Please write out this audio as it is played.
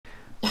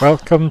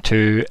Welcome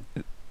to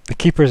the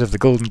Keepers of the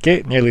Golden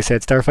Gate. Nearly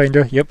said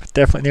Starfinder. Yep,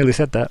 definitely nearly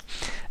said that.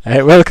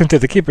 Welcome to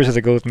the Keepers of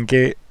the Golden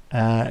Gate.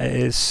 It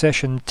is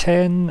session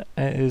 10.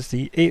 It is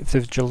the 8th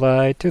of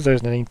July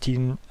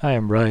 2019. I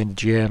am Ryan, the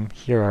GM.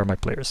 Here are my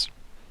players.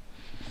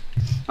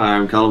 Hi,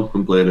 I'm Callum.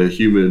 I'm playing a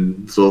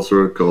human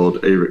sorcerer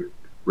called Aeric.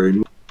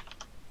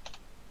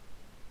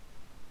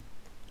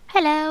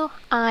 Hello,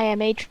 I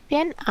am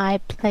Adrienne.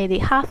 I play the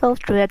half-elf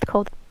druid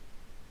called...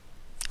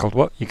 Called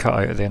what? You cut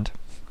out at the end.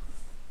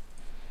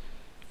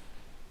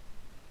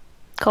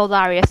 Called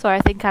Arya, so I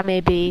think I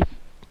maybe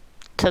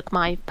took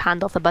my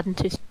hand off the button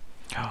too.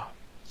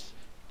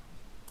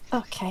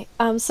 Okay,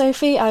 I'm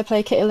Sophie. I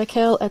play Killer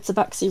Kill. It's a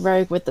backseat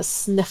rogue with the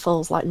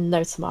sniffles like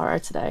no tomorrow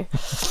today.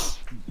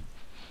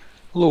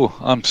 Hello,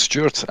 I'm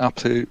Stuart. I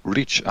play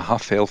Reach, a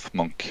half-elf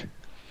monk.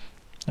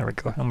 There we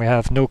go. And we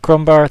have no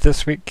Crumbar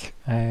this week.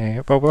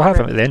 Well, we'll have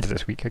him at the end of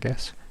this week, I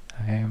guess,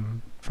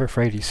 for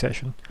Friday's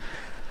session.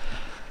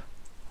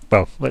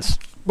 Well,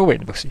 we'll wait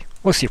and we'll see.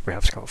 We'll see if we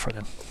have Skull for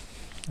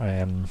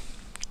then.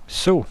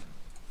 So,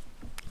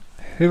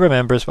 who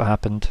remembers what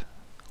happened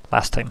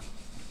last time?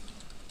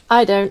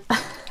 I don't.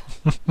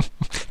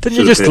 Didn't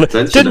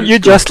you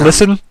just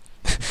listen?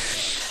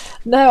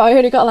 No, I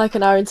only got like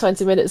an hour and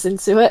 20 minutes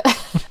into it.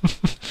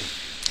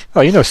 Oh,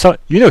 you know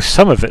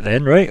some of it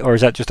then, right? Or is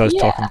that just us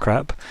talking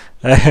crap?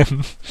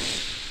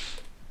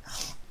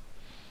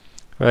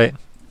 Right.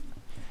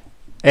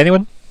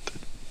 Anyone?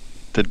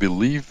 Did we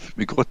leave?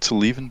 We got to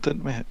leaving,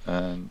 didn't we?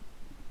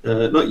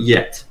 Not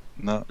yet.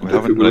 No, I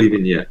don't think we're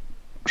leaving yet.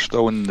 We're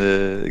still in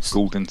the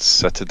Golden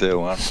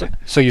Citadel, aren't we?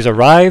 So you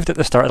arrived at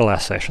the start of the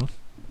last session.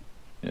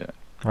 Yeah.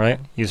 Right?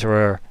 You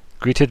were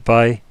greeted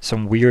by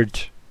some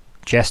weird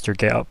jester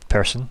get-up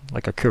person,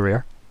 like a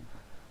courier.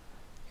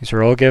 You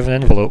were all given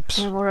envelopes.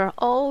 And we're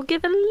all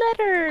given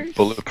letters.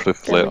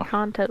 Bulletproof that letter. we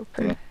can't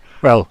open. Yeah.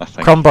 Well,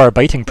 Crumbar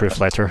biting proof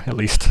letter, at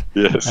least.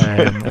 Yes.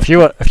 If you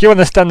want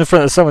to stand in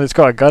front of someone that's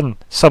got a gun,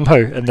 somehow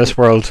in this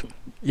world,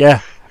 yeah,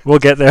 we'll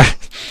get there.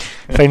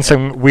 Find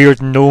some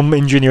weird gnome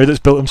engineer that's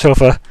built himself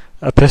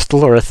a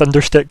pistol or a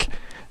thunderstick,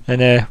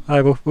 and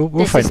we'll find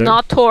out. This is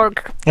not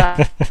Torg.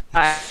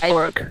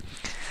 Torg.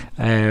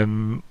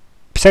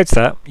 Besides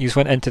that, you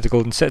went into the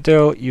Golden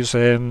Citadel. You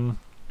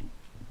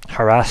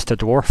harassed a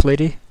dwarf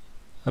lady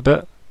a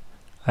bit.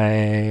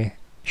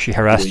 She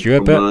harassed you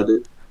a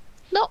bit.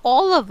 Not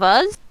all of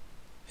us.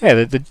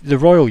 Yeah, the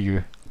royal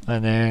you,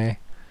 and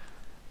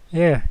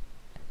yeah,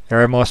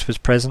 Eremos was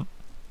present.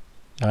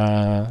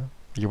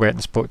 You went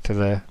and spoke to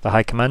the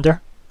High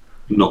Commander.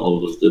 Not all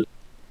of us did.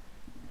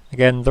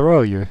 Again, the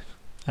royal you,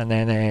 and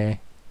then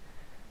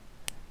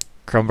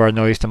Crumbar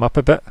noised him up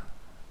a bit,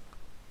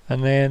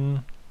 and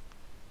then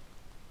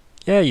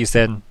you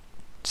then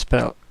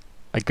spent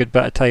a good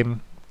bit of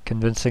time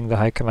convincing the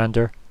High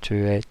Commander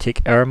to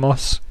take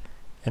Eremos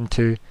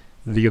into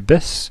the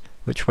Abyss,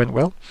 which went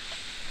well.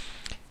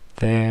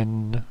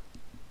 Then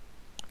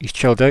you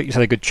chilled out, you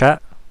had a good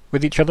chat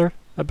with each other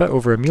a bit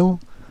over a meal,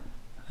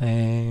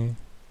 and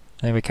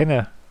we kind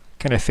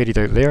of faded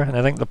out there. And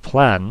I think the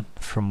plan,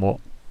 from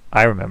what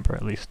I remember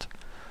at least,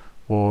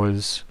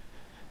 was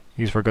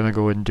you were going to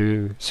go and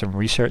do some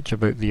research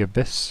about the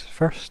Abyss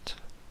first,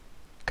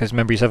 because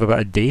remember you have about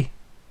a day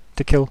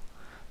to kill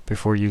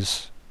before you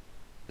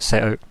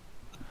set out.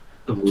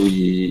 Oh,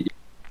 yeah.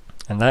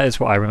 And that is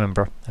what I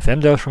remember. If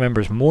anybody else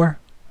remembers more,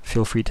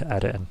 feel free to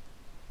add it in.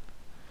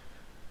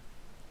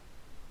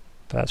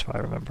 That's what I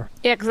remember.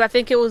 Yeah, because I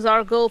think it was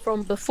our goal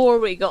from before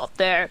we got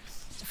there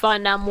to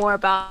find out more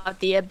about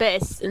the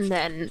Abyss, and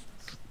then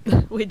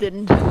we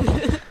didn't.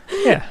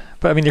 Yeah,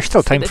 but I mean, there's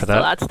still time for that.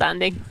 Still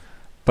outstanding.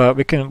 But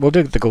we'll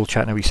do the goal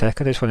chat in a wee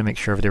second. I just want to make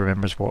sure everybody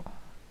remembers what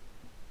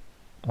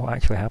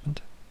actually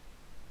happened.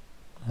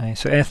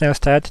 So anything else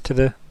to add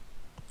to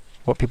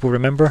what people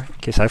remember, in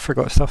case I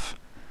forgot stuff?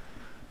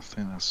 I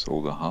think that's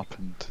all that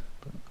happened.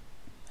 But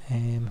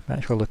I'm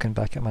actually looking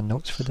back at my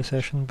notes for the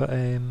session, but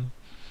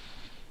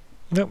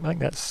nope, I think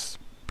that's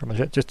pretty much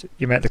it. Just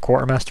you met the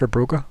quartermaster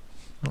Broga.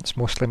 That's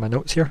mostly my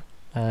notes here.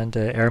 And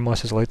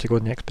Eremos is allowed to go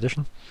on the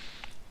expedition.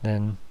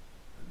 Then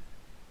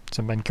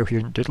some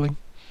incoherent doodling.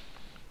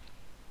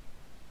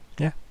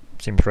 Yeah,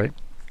 seems right.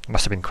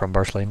 Must have been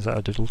Crumbar's lines that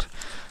I doodled.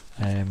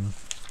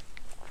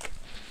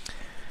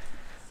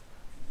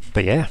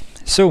 But yeah,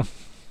 so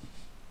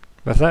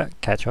with that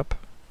catch up,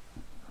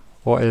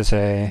 what's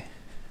the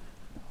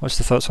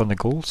thoughts on the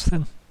goals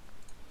then?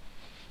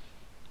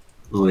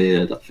 Oh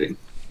yeah, that thing.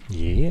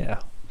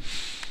 Yeah.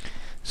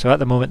 So at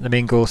the moment the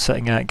main goal is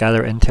sitting at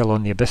gather intel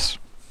on the Abyss.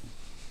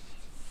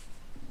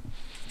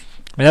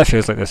 I mean, that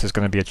feels like this is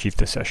going to be achieved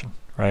this session,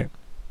 right?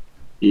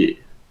 Yeah.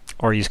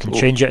 Or you can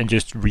change it and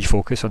just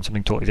refocus on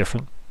something totally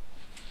different.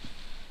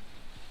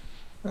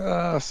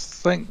 I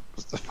think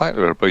the fact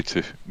that we're about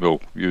to, well,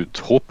 you'd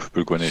hope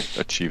we're going to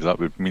achieve that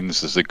would mean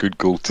this is a good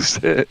goal to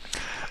set.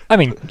 I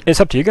mean, it's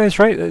up to you guys,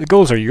 right? The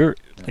goals are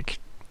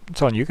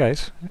it's on you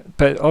guys.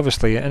 But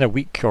obviously, in a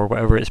week or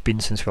whatever it's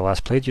been since we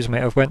last played, you might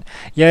have went,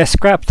 yeah,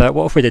 scrap that,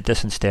 what if we did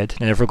this instead?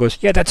 And everyone goes,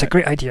 yeah, that's a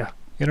great idea.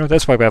 You know,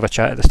 that's why we have a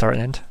chat at the start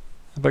and end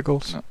about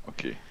goals. No,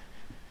 okay.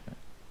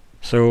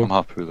 So I'm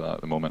happy with that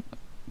at the moment.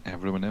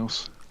 Everyone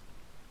else?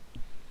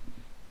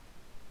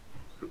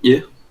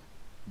 Yeah.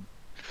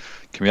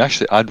 Can we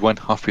actually add one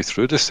halfway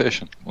through the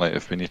session, like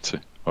if we need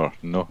to, or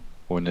no,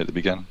 only at the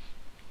beginning?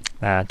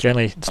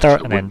 generally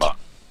start Actually, and it end. wouldn't matter.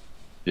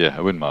 Yeah,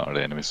 it wouldn't matter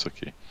anyway. It's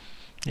okay.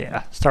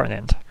 Yeah, start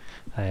and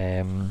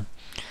end.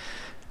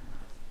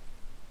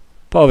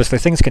 But obviously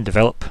things can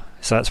develop,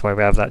 so that's why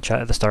we have that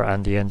chat at the start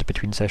and the end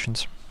between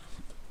sessions.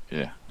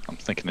 Yeah, I'm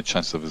thinking the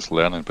chances of us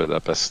learning about the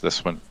abyss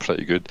this one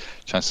pretty good.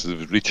 Chances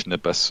of us reaching the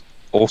abyss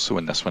also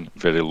in this one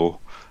very low.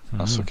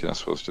 That's okay.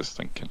 That's what I was just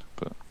thinking.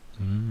 But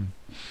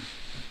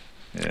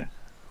yeah,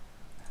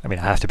 I mean,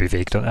 I have to be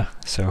vague, don't I?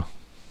 So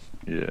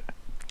yeah.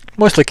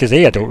 mostly because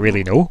I don't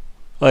really know.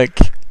 Like,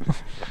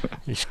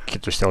 you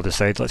could just still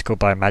decide, let's go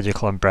buy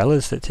magical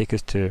umbrellas that take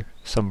us to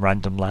some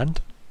random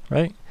land,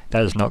 right?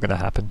 That is not going to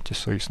happen,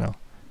 just so you know.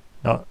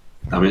 Not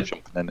I mean,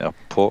 Jumping into a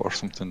pot or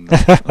something.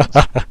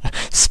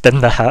 spin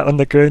the hat on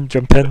the ground,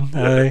 jump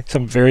in,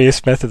 some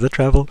various methods of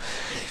travel.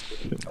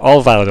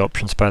 All valid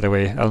options, by the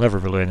way. I'll never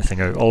rule anything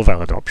out. All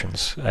valid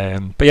options.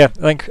 But yeah,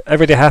 I think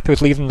everybody happy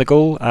with leaving the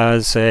goal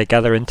as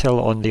gather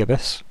intel on the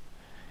abyss.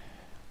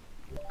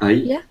 aye.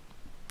 Yeah.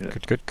 Yeah.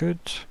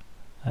 Good.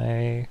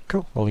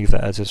 Cool. We'll leave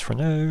that as is for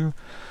now.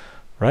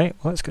 Right.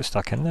 Well, let's get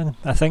stuck in then.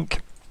 I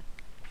think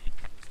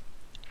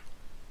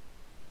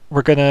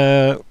we're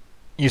gonna.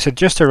 You said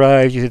just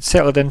arrived. You had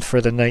settled in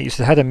for the night. You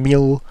said had a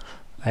meal.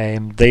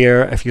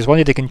 There, if you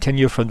wanted to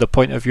continue from the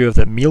point of view of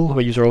the meal,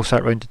 where you are all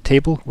sat around the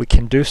table, we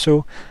can do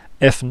so.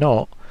 If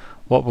not,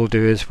 what we'll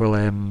do is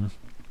we'll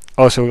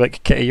also,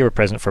 like Kitty, you were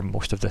present for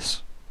most of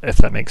this, if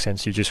that makes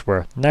sense. You just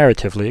were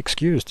narratively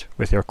excused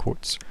with your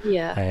quotes.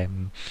 Yeah.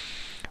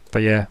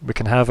 But yeah, we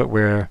can have it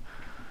where,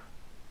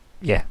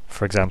 yeah,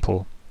 for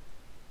example,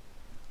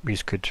 we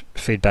could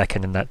fade back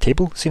in that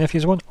table scene if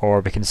you want,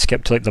 or we can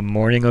skip to like the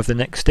morning of the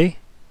next day,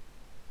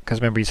 because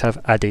remember you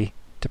have a day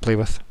to play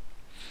with.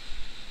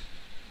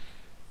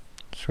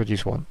 So what do you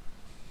want?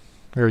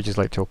 Where would you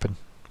like to open?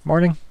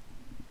 Morning?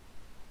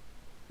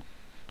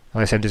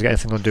 Unless anybody's got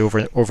anything to do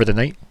over the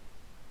night.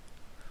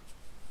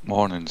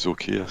 Morning's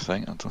okay, I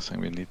think. I don't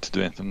think we need to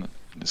do anything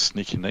in the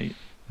sneaky night.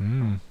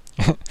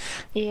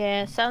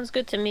 Yeah, sounds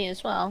good to me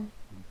as well.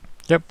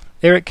 Yep.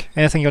 Aeric,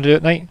 anything you want to do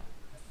at night?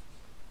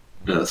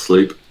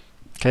 Sleep.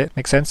 Okay,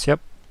 makes sense, yep.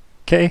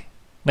 Kitty,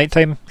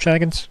 nighttime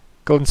shenanigans?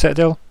 Golden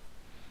Citadel?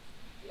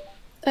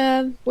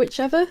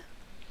 Whichever.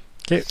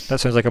 Okay, that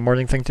sounds like a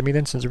morning thing to me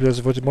then, since everybody else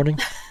voted morning.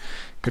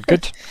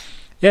 Good.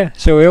 Yeah,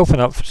 so we open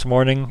up this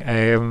morning.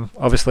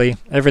 Obviously,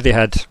 everybody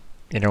had,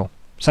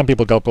 some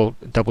people doubled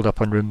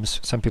up on rooms,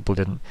 some people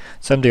didn't.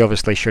 Somebody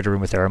obviously shared a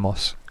room with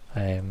Eremos.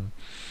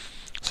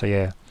 So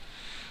yeah,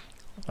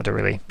 I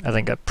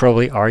think that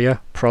probably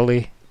Arya,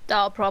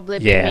 That'll probably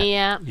be yeah, me,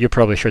 yeah. you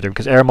probably should have,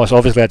 because Eremos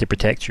obviously had to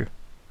protect you,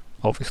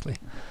 obviously.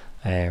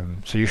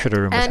 So you should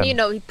have room with him.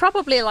 And he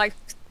probably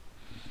liked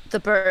the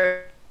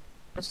bird.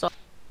 So.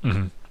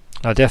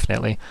 No,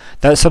 definitely.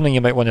 That's something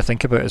you might want to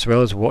think about as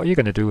well, as what are you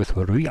going to do with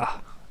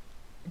Ruya?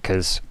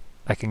 Because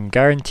I can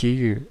guarantee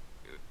you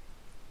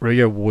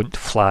Ruya won't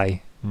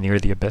fly near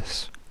the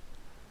abyss.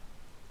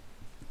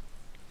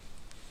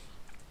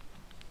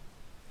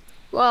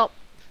 Well,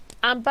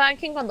 I'm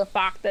banking on the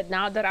fact that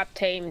now that I've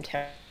tamed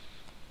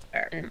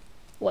her,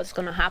 what's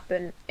going to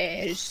happen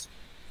is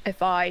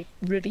if I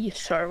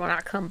release her when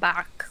I come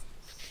back,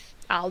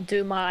 I'll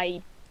do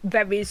my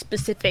very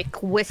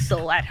specific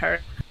whistle at her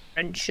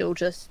and she'll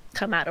just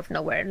come out of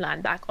nowhere and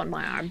land back on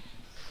my arm.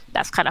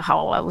 That's kind of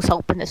how I was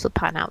hoping this would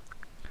pan out.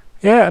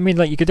 Yeah, I mean,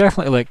 like, you could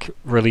definitely, like,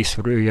 release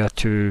Ruya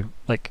to,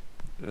 like,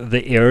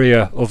 the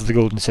area of the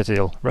Golden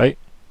Citadel, right?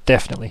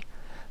 Definitely.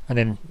 And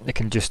then it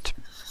can just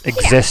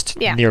exist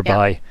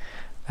nearby.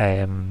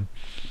 And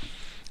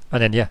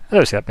then, yeah, I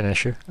don't see that being an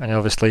issue. And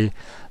obviously,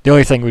 the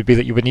only thing would be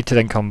that you would need to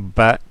then come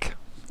back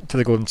to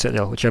the Golden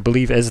Citadel, which I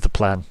believe is the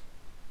plan,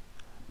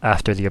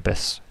 after the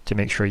Abyss, to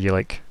make sure you,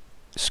 like,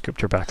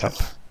 scooped her back up.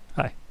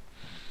 Aye.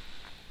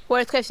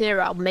 Worst case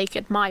scenario, I'll make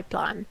it my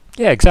plan.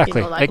 Yeah,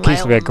 exactly. Like it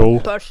keeps my me a own goal.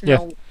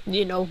 personal,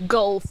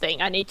 goal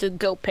thing. I need to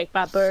go pick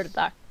my bird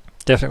back.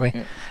 Definitely.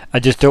 Yeah. I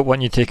just don't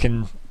want you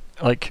taking,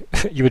 like,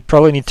 you would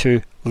probably need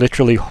to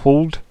literally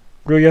hold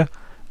Ruya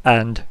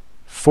and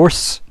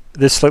force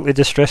this slightly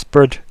distressed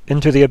bird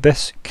into the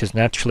abyss, because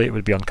naturally it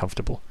would be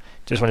uncomfortable.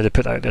 Just wanted to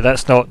put that out there.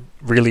 That's not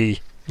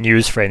really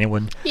news for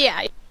anyone.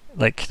 Yeah.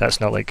 Like,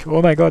 that's not like,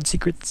 oh my god,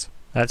 secrets.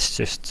 That's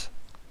just,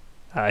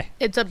 aye.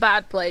 It's a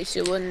bad place.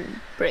 You wouldn't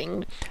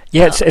bring.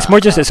 Yeah, it's more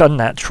just it's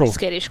unnatural.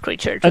 Skittish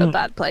creature to a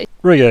bad place.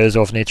 Ruya is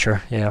of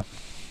nature, yeah.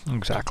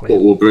 Exactly.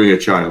 But we'll bring a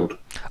child.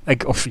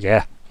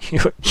 Yeah.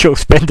 You'll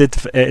spend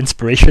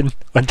inspiration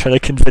on trying to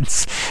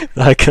convince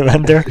the High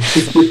Commander.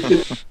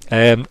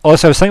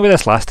 Also, I was thinking about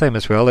this last time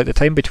as well, like the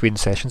time between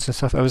sessions and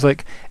stuff. I was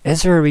like,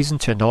 is there a reason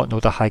to not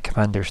know the High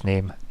Commander's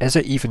name? Is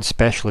it even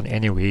special in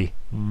any way?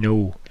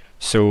 No.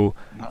 So,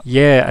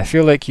 yeah, I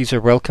feel like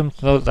you're welcome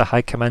to know the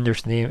High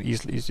Commander's name.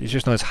 He's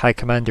just known as High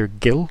Commander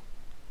Gil.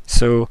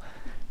 So,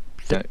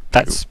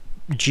 that's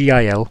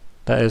Gil,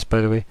 that is,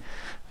 by the way.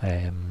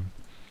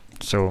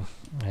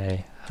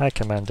 High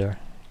Commander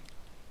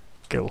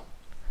skill.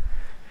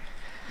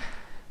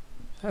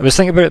 I was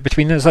thinking about it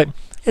between us, like,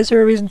 is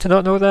there a reason to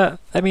not know that?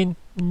 I mean,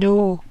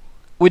 no.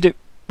 Would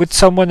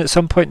someone at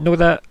some point know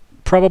that?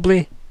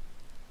 Probably.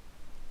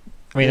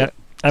 I mean, Yeah.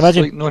 I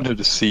imagine. It's like knowing who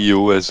the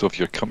CEO is of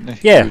your company.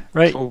 Yeah, You would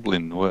right. probably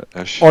know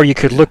it-ish. Or you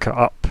could look it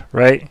up,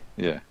 right?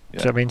 Yeah. Do you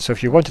know what I mean? So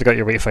if you wanted to go out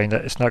your way to find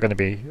it, it's not going to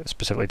be a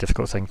specifically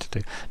difficult thing to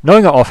do.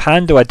 Knowing it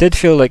offhand, though, I did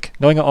feel like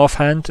knowing it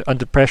offhand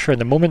under pressure in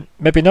the moment,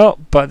 maybe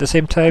not, but at the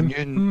same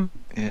time,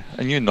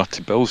 I knew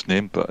Nutty Bill's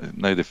name, but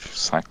now they've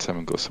sacked him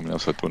and got someone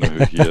else. I don't know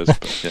who he is,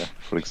 but yeah,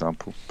 for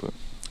example. But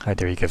how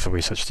dare you give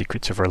away such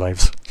secrets of our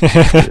lives?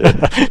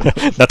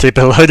 Nutty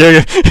Bill, how dare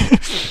you?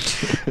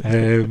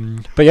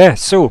 But yeah,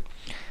 so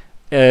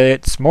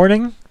it's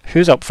morning.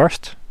 Who's up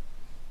first?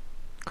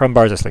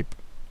 Crumbar's asleep.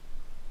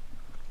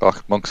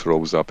 monks are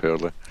always up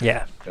early.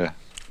 Yeah. Yeah.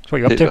 That's what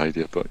you're up Hate to. the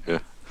idea, but yeah.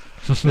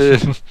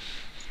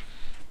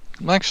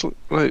 I'm actually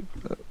right.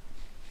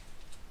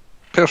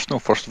 Personal,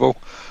 first of all,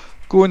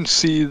 go and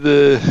see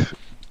the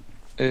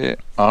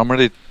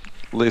armory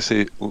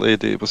lady.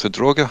 Was it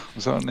Droga?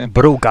 Was that her name?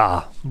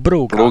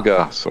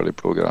 Broga. Sorry,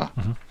 Broga.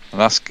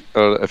 And ask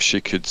her if she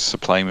could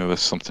supply me with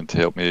something to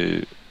help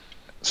me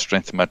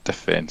strengthen my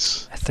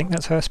defense. I think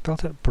that's how I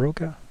spelled it.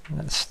 Broga.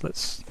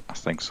 Let's. I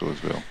think so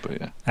as well, but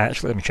yeah.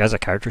 Actually, I mean, she has a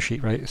character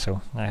sheet, right?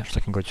 So I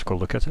actually can just go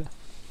look at it.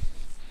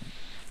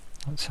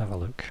 Let's have a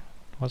look.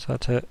 Was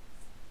that it?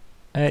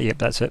 Yep,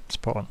 that's it.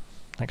 Spot on.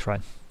 Thanks,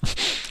 Ryan.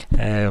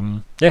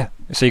 Yeah.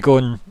 So you go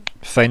and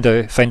find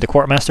the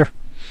quartermaster.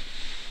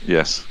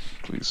 Yes,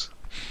 please.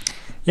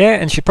 Yeah,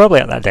 and she's probably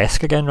at that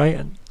desk again, right?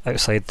 And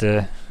outside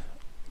the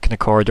kind of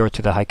corridor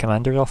to the High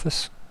Commander's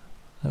office.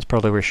 That's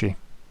probably where she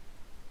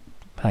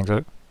hangs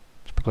out.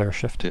 It's probably her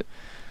shift. Yeah.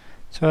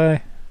 So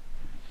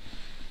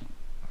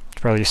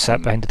she's probably just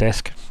sat behind the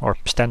desk or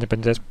standing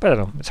behind the desk. But I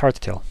don't know. It's hard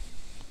to tell.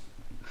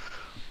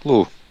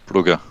 Hello,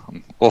 Broga.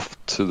 I'm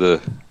off to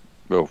the.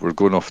 Well, we're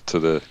going off to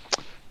the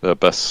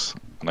abyss,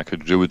 and I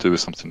could really do with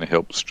something to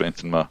help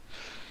strengthen my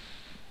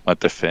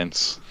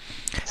defense.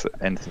 Is there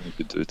anything you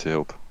could do to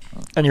help?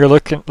 And you're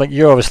looking like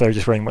you obviously are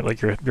just wearing what,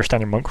 like your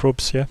standard monk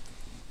robes, yeah.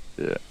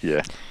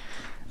 Yeah.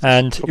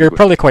 And Probably. you're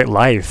probably quite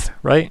lithe,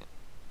 right?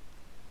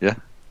 Yeah.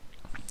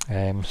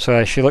 So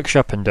as she looks you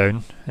up and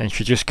down, and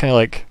she just kind of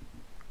like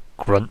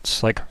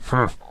grunts, like,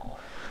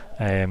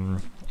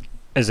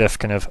 as if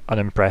kind of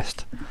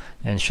unimpressed,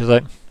 and she's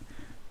like,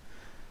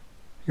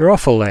 "You're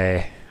awful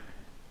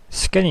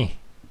skinny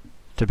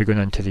to be going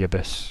into the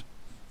abyss."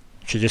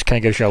 She just kind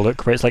of gives you a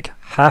look where it's like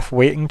half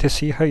waiting to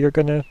see how you're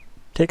gonna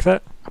take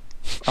that.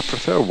 I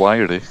prefer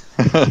wiry,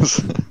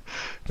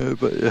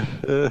 but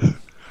yeah.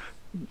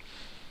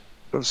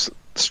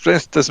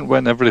 Strength doesn't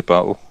win every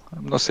battle.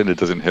 I'm not saying it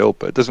doesn't help,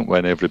 but it doesn't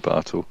win every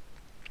battle.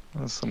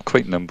 I'm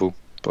quite nimble,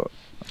 but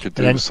I could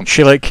do And then with something.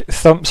 she like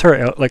thumps her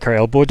her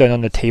elbow down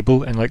on the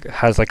table and like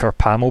has like her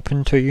palm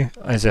open to you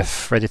as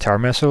if ready to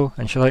arm wrestle,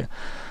 and she's like,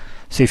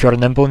 "See if your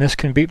nimbleness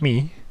can beat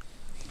me."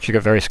 She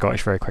got very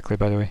Scottish very quickly,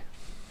 by the way.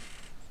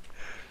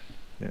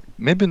 Yeah.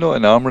 Maybe not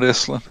in arm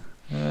wrestling.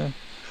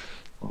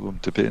 Although I'm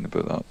debating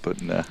about that,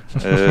 but nah.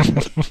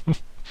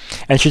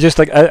 And she just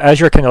like as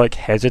you're kind of like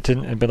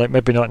hesitant and be like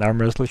maybe not an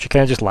arm wrestler, she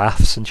kind of just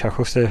laughs and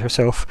chuckles to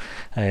herself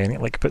and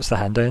like puts the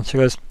hand down. She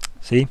goes,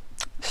 "See,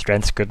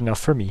 strength's good enough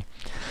for me."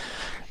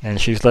 And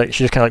she just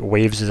kind of like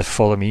waves as if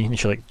follow me, and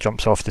she like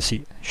jumps off the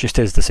seat. She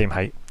stays the same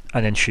height,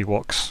 and then she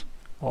walks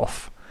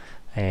off,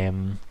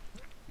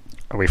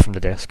 away from the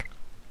desk.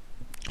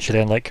 She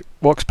then like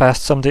walks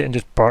past somebody and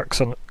just barks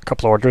on a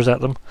couple of orders at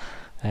them.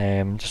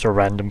 Just a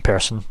random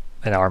person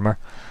in armour.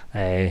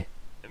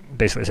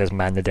 Basically says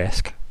man the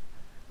desk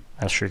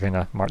as she kind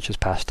of marches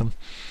past them.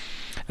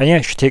 And yeah,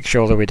 she takes you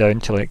all the way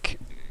down to like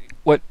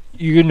what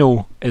you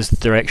know is the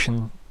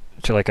direction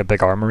to like a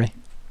big armoury,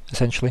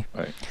 essentially.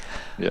 Right.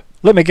 Yeah.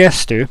 Let me guess,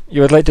 Stu,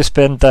 you would like to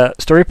spend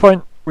that story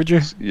point, would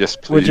you? Yes,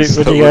 please.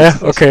 Would you yeah,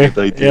 That's okay. a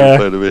good idea, Yeah.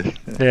 by the way.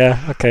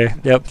 Yeah, okay.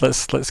 Yep,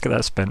 let's get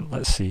that spent.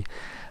 Let's see.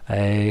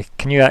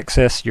 Can you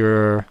access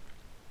your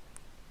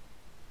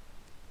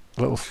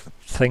little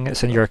thing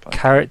that's in your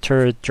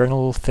character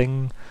journal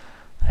thing?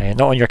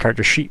 Not on your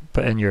character sheet,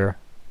 but in your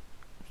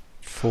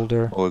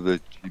folder. Or the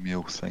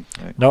Gmail thing.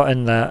 Right. Not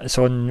in that. It's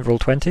on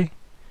Roll20.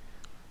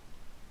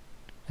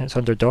 It's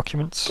under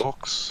Documents.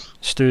 Docs.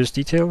 Stu's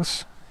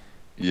details.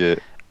 Yeah,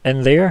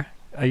 In there,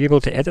 are you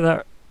able to edit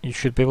that? You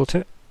should be able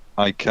to.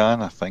 I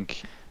can, I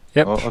think.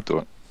 Yep. Oh, I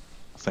don't.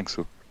 I think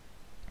so.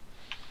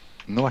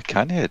 No, I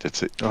can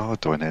edit it. Oh, I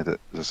don't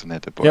edit. There's an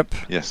edit button. Yep.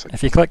 Yes.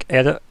 If you click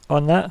Edit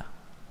on that,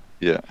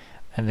 Yeah.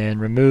 and then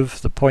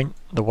remove the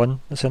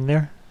one that's in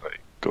there, Right.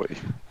 Got you.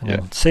 and Yeah.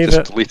 then save Just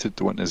it. delete it.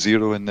 Don't want a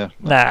 0 in there.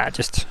 No. Nah,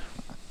 just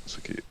It's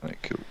okay. Right.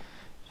 Cool.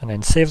 and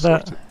then save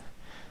that.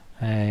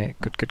 Sorted.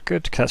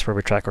 Good. 'Cause that's where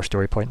we track our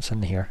story points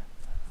in here.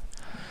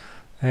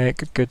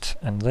 Good.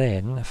 And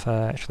then if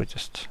I actually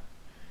just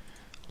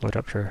load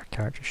up your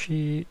character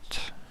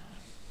sheet,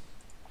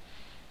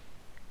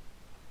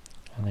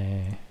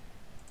 and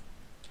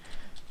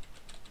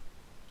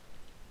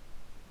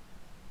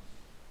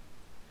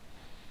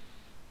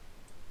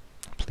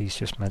please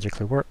just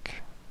magically work.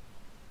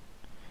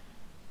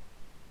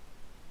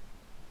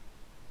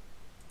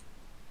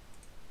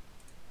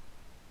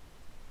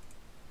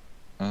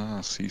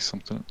 I see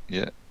something.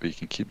 Yeah, but you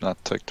can keep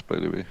that ticked, by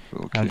the way.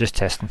 Okay. I'm just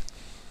testing.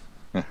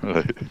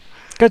 Right.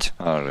 Good.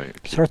 Alright.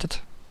 Okay. Sorted.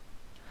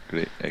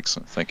 Great.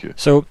 Excellent. Thank you.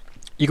 So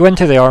you go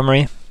into the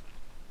armory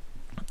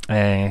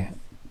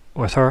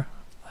with her,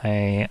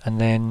 and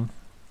then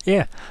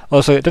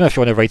also, I don't know if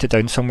you want to write it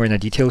down somewhere in a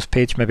details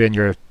page, maybe in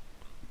your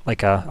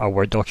like a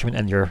Word document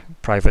in your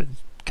private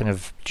kind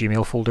of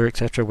Gmail folder,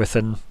 etc.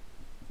 within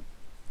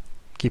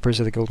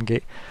Keepers of the Golden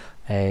Gate.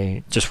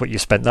 Just what you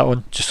spent that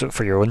on, just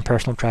for your own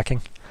personal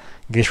tracking.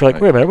 In case you're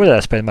like, wait a minute, what did I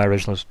spend my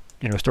original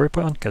story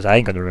point on? Because I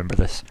ain't going to remember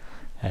this.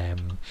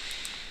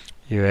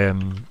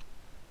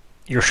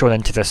 You're shown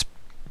into this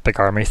big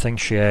armory thing.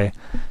 She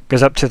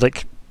goes up to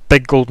like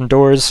big golden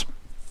doors,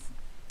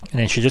 and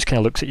then she just kind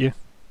of looks at you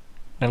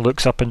and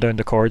looks up and down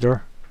the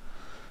corridor,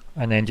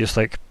 and then just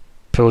like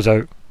pulls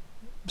out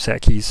a set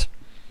of keys,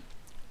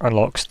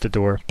 unlocks the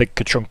door, big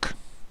ka-chunk,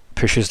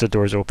 pushes the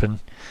doors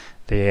open.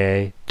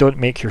 They don't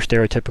make your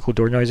stereotypical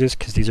door noises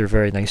because these are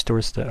very nice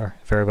doors that are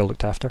very well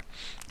looked after.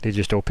 They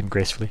just open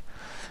gracefully,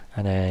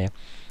 and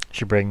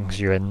she brings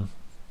you in,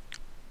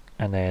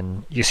 and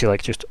then you see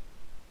like just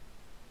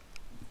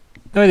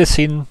the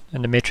scene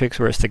in the Matrix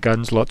where it's the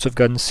guns, lots of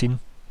guns scene,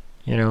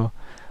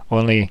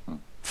 only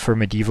for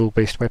medieval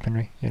based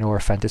weaponry, or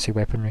fantasy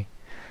weaponry.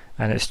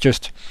 And it's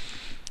just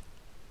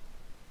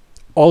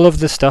all of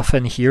the stuff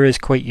in here is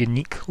quite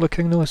unique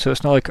looking though, so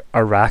it's not like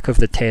a rack of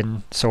the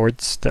 10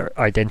 swords that are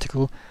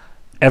identical.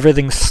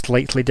 Everything's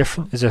slightly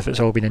different, as if it's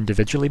all been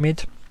individually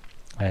made.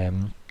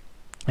 And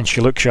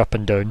she looks you up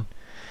and down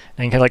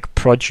and kind of like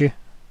prods you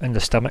in the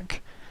stomach,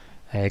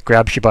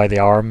 grabs you by the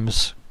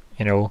arms,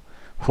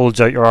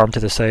 holds out your arm to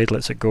the side,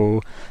 lets it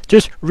go.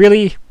 Just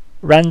really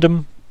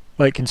random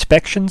like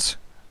inspections.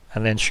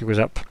 And then she goes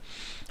up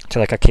to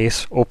like a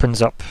case,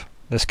 opens up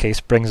this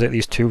case, brings out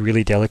these 2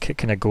 really delicate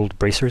kind of gold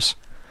bracers,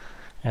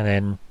 and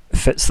then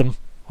fits them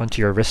onto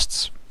your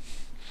wrists.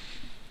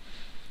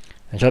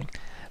 And she's like,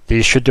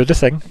 these should do the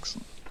thing.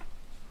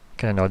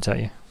 Kind of nods at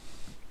you.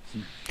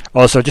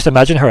 Also, just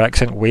imagine her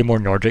accent way more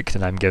Nordic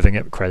than I'm giving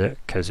it credit,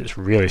 because it's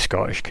really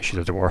Scottish because she's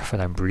a dwarf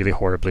and I'm really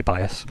horribly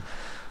biased.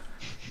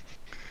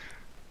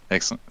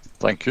 Excellent.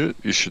 Thank you.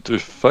 You should do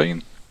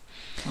fine.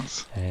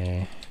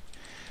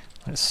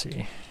 Let's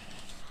see.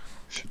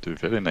 Should do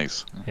very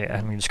nice. Yeah,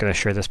 I'm just going to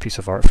share this piece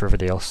of art for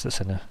everybody else that's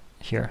in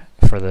here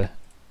for the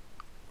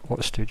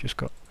what Stu just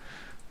got.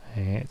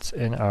 It's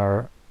in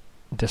our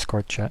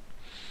Discord chat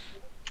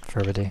for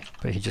everybody,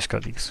 but he just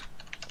got these.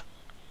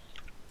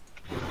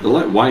 They're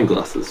like wine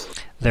glasses.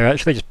 They're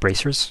actually just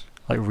bracers,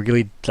 like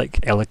really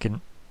like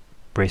elegant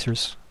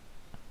bracers.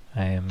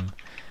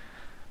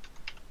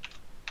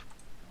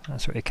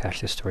 That's what he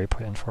cashed his story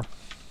point in for.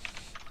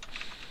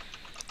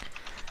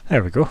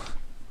 There we go.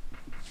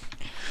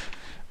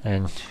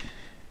 And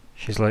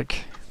she's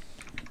like,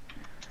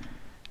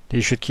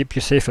 these should keep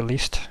you safe at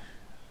least.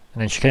 And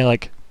then she kind of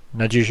like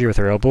nudges you with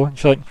her elbow. And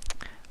she's like,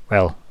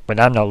 well, when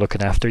I'm not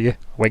looking after you,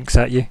 winks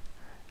at you.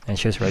 And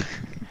she's like,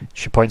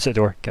 she points at the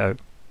door, get out.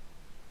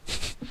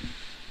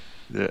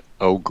 Yeah,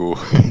 I'll go.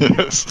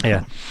 Yes.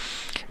 Yeah.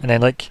 And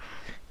then like,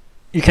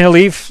 you kind of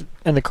leave,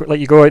 and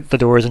you go out the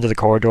doors into the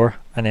corridor,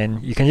 and then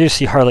you can just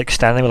see her like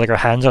standing with like her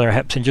hands on her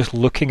hips and just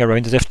looking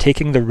around as if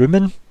taking the room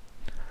in.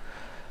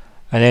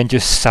 And then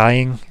just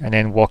sighing, and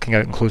then walking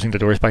out and closing the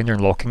doors behind her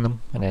and locking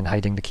them, and then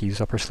hiding the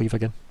keys up her sleeve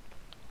again.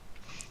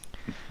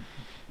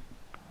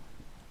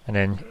 And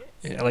then,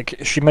 like,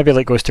 she maybe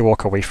like goes to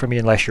walk away from me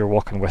unless you're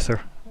walking with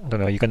her. I don't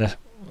know. Are you gonna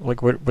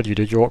like what do you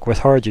do? Do you walk with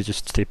her, or do you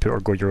just stay put or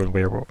go your own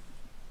way? Or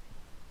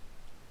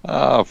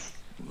what?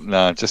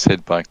 Nah, just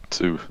head back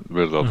to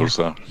where the others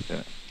are.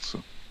 Yeah.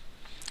 So.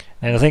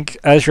 And I think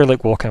as you're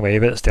like walking away,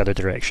 but it's the other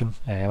direction.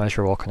 As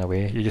you're walking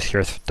away, you just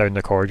hear down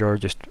the corridor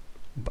just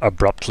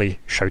abruptly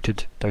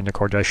shouted down the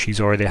corridor.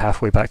 She's already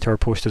halfway back to her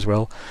post as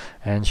well,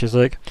 and she's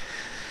like,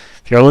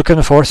 if you're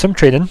looking for some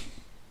training,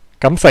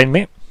 come find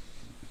me.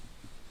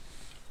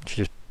 She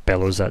just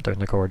bellows that down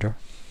the corridor.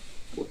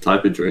 What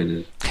type of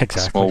training?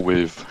 Exactly. Small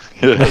wave.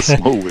 Yeah,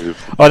 small wave.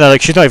 Oh no,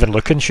 like she's not even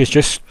looking, she's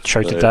just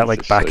shouted that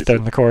like back shouted.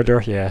 down the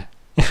corridor. Yeah.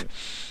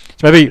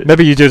 So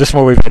maybe you do the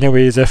small wave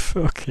anyway, as if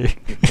okay.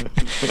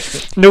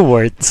 No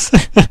words.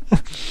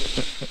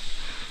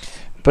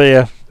 But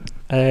yeah.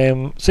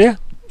 So yeah,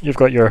 you've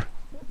got your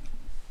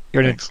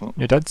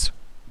new duds.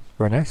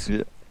 Very nice.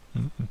 Yeah.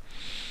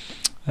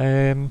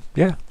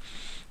 Yeah.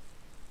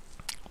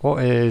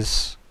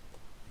 What's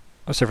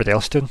everybody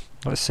else doing?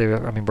 Let's say,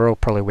 I mean, we're all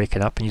probably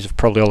waking up and you've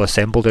probably all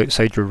assembled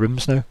outside your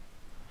rooms now.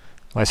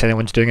 Unless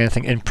anyone's doing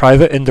anything in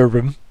private in their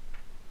room.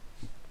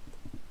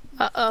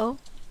 Uh-oh.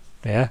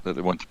 Yeah. That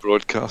they want to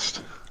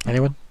broadcast.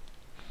 Anyone?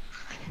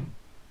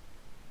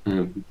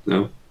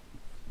 No.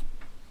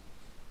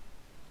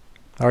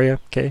 Arya?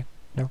 Okay.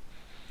 No.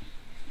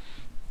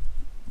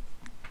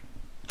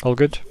 All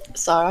good?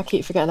 Sorry, I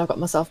keep forgetting I've got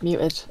myself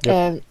muted.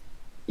 Yep.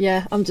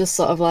 Yeah, I'm just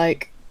sort of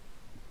like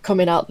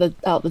coming out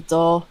the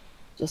door,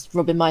 just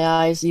rubbing my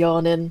eyes,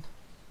 yawning,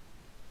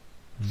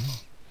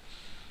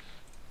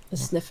 and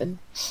sniffing.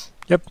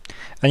 Yep.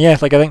 And yeah,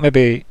 like I think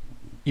maybe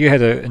you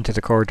head out into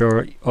the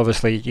corridor.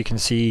 Obviously, you can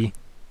see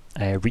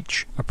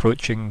Reach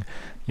approaching.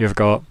 You've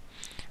got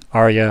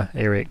Arya,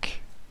 Aeric.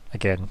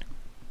 Again,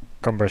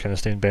 Cumber's going to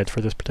stay in bed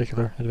for this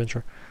particular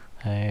adventure.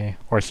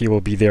 Or he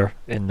will be there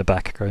in the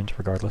background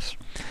regardless.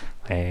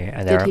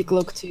 And Did he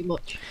glug too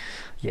much?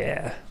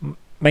 Yeah,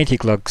 mighty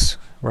glugs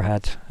were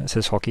had. It's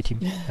his hockey team.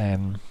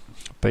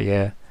 But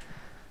yeah,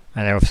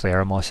 and then obviously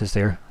Aramos is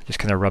there, just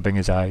kind of rubbing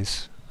his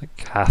eyes,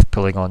 like half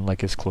pulling on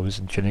like his clothes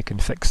and tunic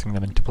and fixing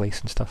them into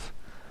place and stuff.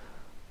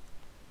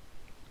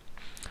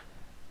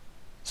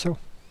 So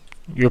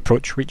you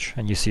approach Reach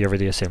and you see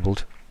everybody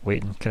assembled,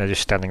 waiting, kind of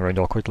just standing around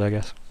awkwardly, I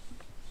guess.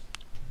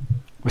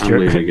 With I'm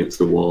leaning against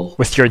the wall.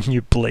 with your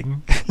new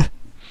bling.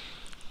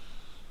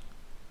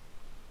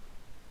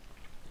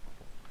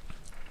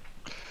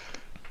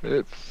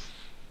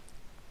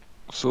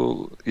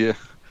 So yeah,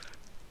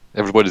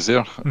 everybody's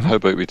there. How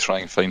about we try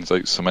and find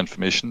out some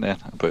information then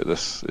about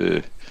this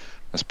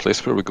this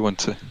place where we're going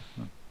to?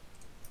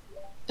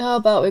 How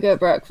about we get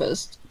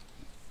breakfast?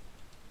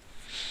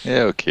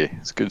 Yeah, okay,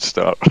 it's a good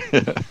start.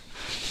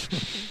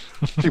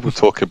 People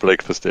talk at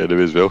breakfast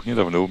anyway as well. You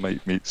never know,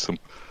 might meet some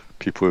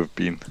people who've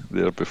been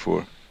there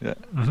before. Yeah.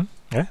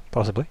 Yeah,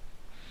 possibly.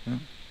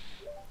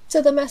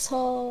 To the mess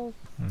hall.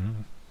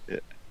 Yeah.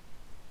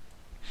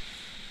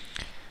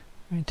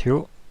 Right,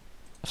 cool.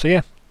 So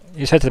yeah,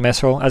 you head to the mess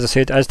hall, as I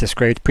said, as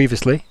described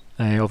previously.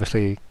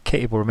 Obviously,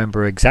 Katie will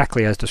remember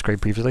exactly as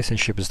described previously since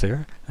she was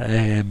there.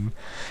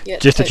 Yeah,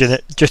 just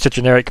a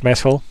generic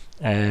mess hall,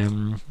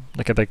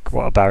 like a big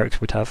what a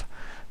barracks would have,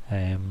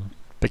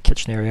 big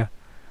kitchen area.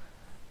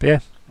 But yeah,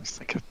 It's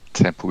like a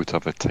temple would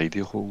have a tidy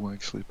hole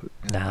actually, but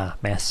yeah. nah,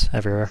 mess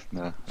everywhere.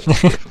 Nah.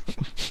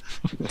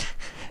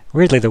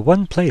 Weirdly, the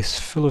one place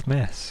full of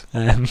mess,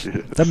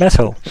 the mess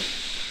hall.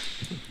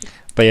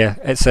 But yeah,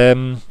 it's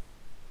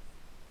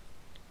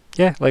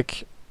yeah,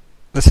 like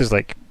this is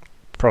like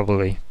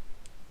probably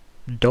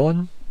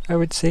dawn, I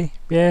would say.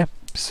 Yeah,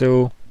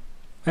 so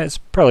it's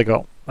probably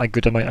got a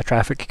good amount of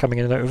traffic coming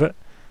in and out of it.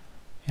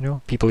 You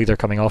know, people either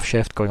coming off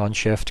shift, going on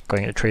shift,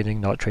 going into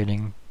training, not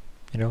training.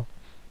 You know,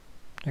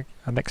 like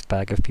a mixed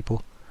bag of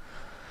people.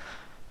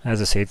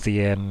 As I said,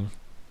 the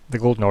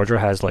Golden Order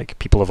has like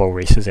people of all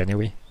races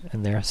anyway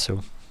in there,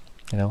 so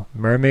you know,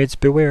 mermaids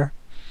beware.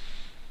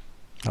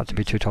 Not to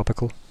be too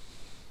topical.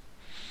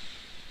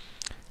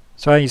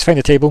 So you find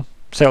a table,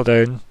 settle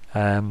down.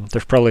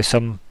 There's probably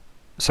some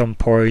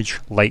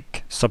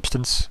porridge-like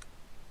substance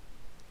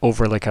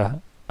over like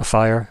a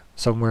fire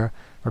somewhere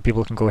where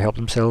people can go help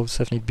themselves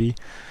if need be,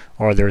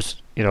 or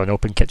there's an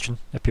open kitchen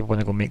if people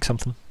want to go make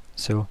something.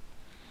 So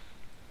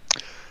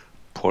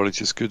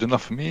Porridge is good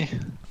enough for me.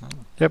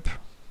 yep.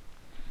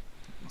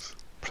 That's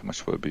pretty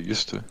much what I'd be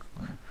used to.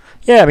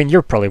 Yeah, I mean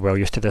you're probably well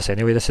used to this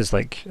anyway. This is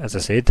like, as I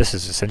said, this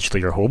is essentially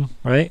your home,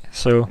 right?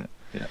 So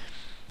Yeah.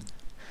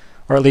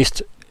 or at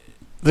least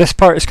this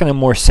part is kind of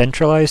more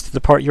centralized. The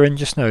part you're in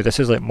just now, this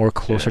is like more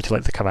closer to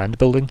like the command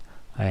building.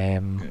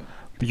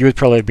 But you would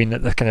probably have been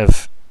at the kind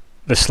of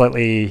the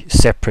slightly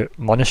separate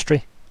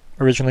monastery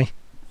originally,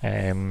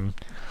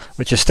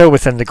 which is still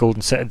within the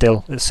Golden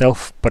Citadel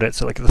itself, but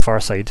it's like at the far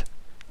side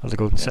of the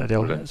Golden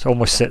Citadel. Right. It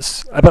almost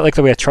sits a bit like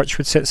the way a church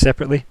would sit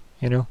separately,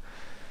 you know.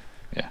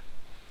 Yeah.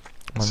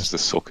 This is the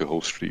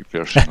Sockahole Street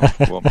version of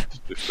what I'm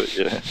used to, but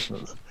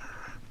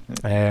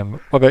yeah.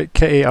 What about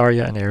Kitty,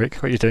 Arya, and Aeric?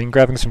 What are you doing?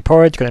 Grabbing some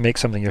porridge? Going to make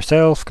something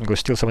yourself? Going to go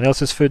steal someone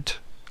else's food?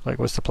 Like,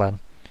 what's the plan?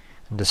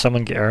 And does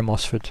someone get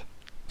Eremos food?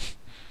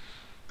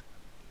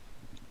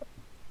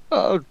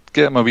 I'll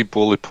get him a wee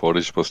bowl of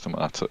porridge whilst I'm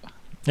at it.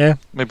 Yeah.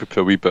 Maybe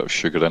put a wee bit of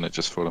sugar in it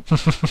just for him.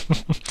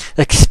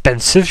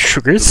 Expensive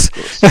sugars.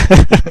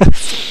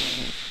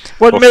 Of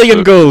 1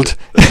 million course. gold.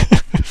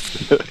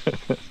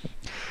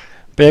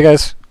 But yeah,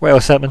 guys, what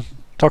else happening?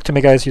 Talk to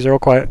me, guys. You're all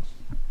quiet.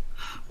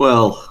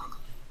 Well,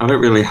 I don't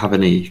really have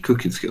any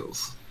cooking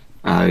skills.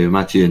 I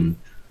imagine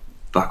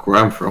back where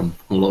I'm from,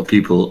 a lot of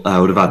people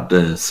would have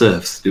had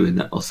serfs doing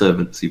that, or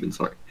servants even,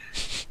 sorry,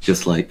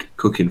 just like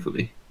cooking for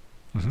me.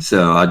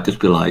 So I'd just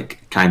be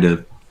like kind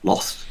of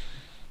lost.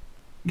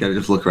 You gotta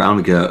just look around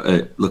and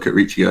go, look at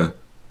Reach and go,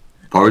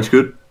 porridge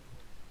good?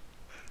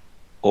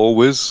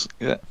 Always,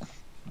 yeah.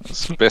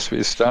 That's the best way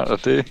to start a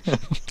day.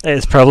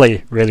 It's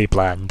probably really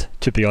bland,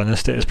 to be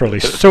honest. It is probably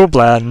so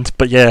bland,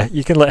 but yeah,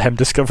 you can let him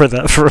discover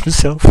that for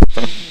himself.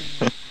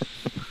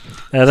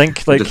 And I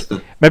think, like,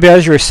 maybe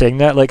as you were saying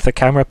that, like, the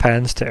camera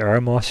pans to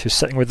Eremos, who's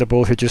sitting with the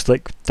bowl, who just,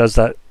 like, does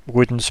that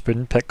wooden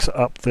spoon, picks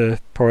up the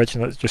porridge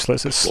and just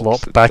lets it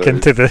slop it back down.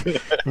 into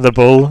the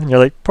bowl, and you're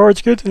like,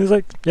 porridge good? And he's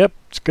like, yep,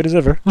 it's good as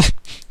ever.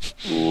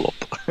 Lop.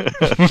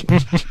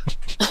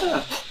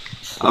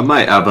 I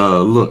might have a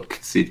look,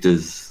 see if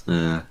there's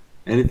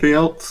anything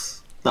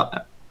else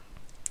that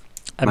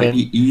might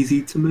be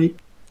easy to make.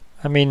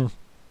 I mean,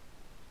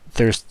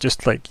 there's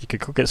just, like, you could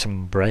go get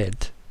some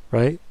bread,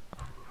 right?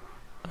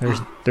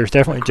 There's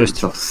definitely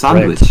just a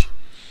sandwich.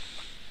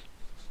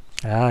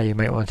 bread. Ah, you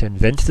might want to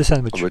invent the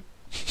sandwich. I would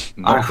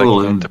not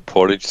think into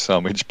porridge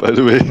sandwich, by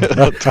the way.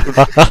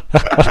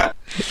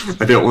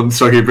 I don't want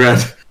soggy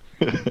bread.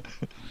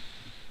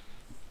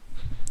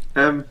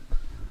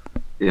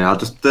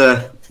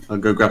 Yeah, I'll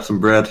go grab some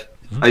bread.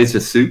 I used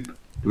a soup.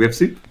 Do we have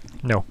soup?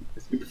 No.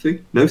 Soup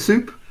thing? No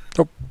soup?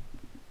 Nope.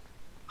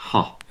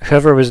 Huh.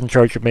 Whoever was in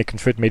charge of making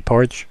food made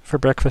porridge for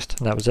breakfast,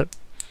 and that was it.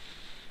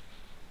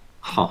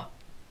 Huh.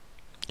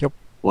 Yep.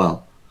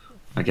 Well,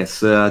 I guess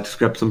just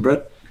grab some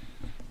bread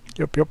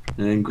Yep.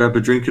 and grab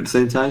a drink at the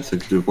same time so I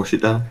can wash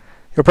it down.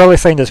 You'll probably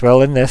find as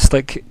well in this,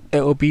 like,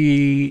 it'll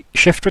be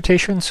shift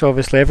rotation, so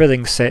obviously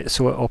everything's set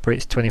so it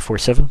operates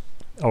 24/7,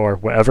 or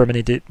whatever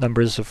many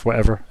numbers of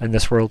whatever in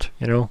this world,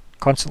 you know,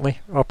 constantly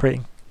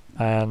operating.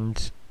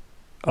 And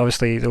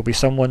obviously there'll be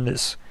someone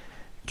that's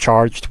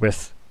charged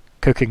with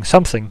cooking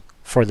something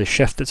for the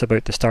shift that's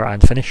about to start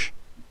and finish,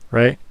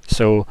 right?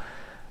 So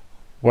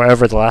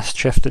whatever the last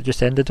shift that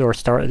just ended or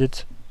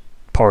started,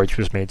 porridge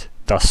was made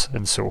thus,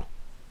 and so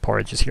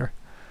porridge is here,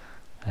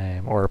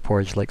 or a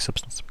porridge-like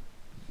substance.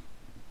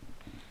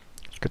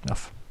 It's good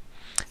enough.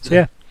 So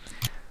yeah,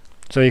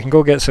 so you can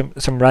go get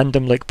some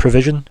random like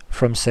provision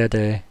from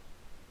said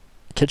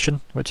kitchen,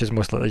 which is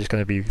most likely just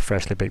going to be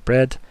freshly baked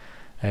bread,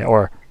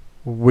 or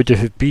would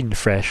have been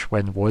fresh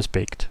when was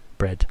baked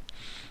bread.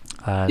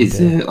 And, is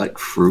there like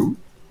fruit?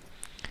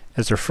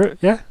 Is there fruit?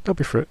 Yeah, there'll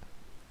be fruit.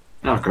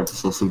 I'll grab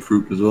some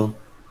fruit as well.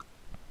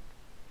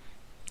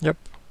 Yep.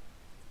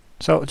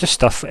 So just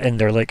stuff in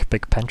their like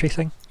big pantry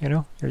thing, you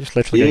know? You're just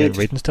literally getting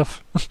raiding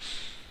stuff.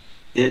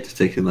 Yeah, just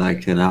taking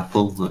like an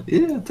apple. Like,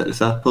 yeah, take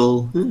this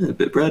apple, a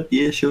bit of bread,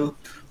 yeah, sure.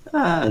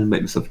 And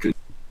make myself a drink.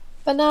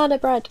 Banana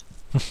bread.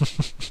 Put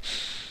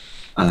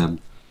a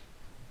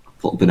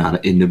banana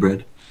in the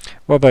bread.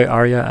 What about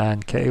Arya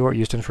and Kitty? What are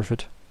you doing for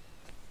food?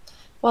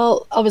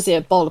 Well, obviously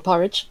a bowl of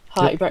porridge,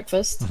 hearty Yep.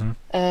 breakfast.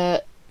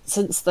 Mhm.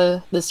 Since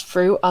there's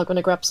fruit, I'm going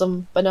to grab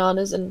some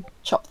bananas and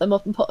chop them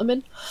up and put them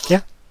in.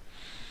 Yeah.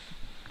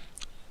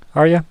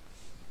 Arya?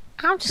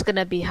 I'm just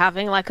gonna be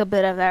having like a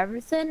bit of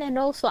everything, and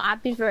also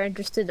I'd be very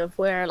interested of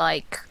where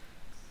like,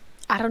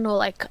 I don't know,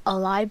 like a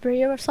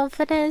library or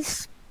something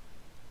is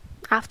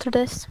after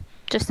this.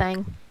 Just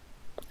saying.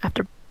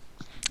 After.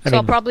 So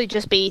I'll probably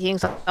just be eating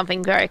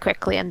something very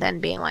quickly and then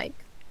being like,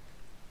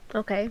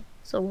 okay,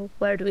 so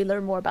where do we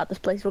learn more about this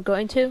place we're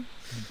going to?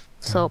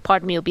 So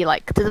part of me will be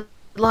like, to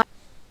the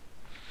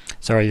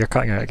Sorry, you're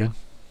cutting out again.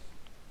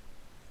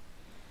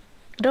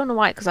 I don't know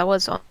why, because I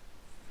was on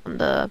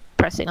the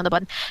pressing on the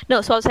button. No,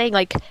 so I was saying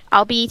like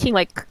I'll be eating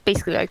like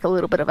basically like a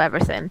little bit of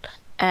everything,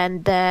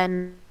 and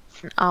then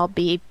I'll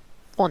be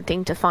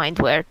wanting to find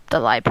where the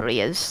library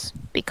is,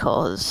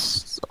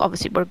 because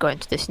obviously we're going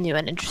to this new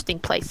and interesting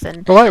place,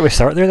 and Well, why don't we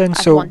start there then?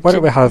 So why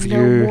don't we have know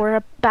you... more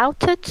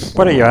about it?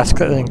 Why don't you ask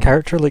that in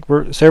character? Like,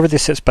 so everybody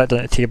sits back down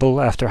at a table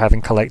after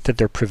having collected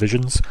their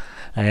provisions,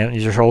 and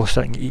you're all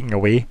sitting eating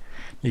away.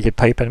 You could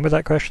pipe in with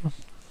that question.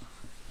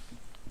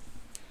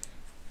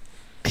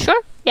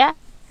 Sure. Yeah.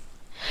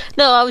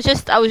 No, I was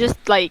just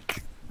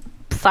like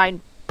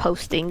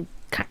signposting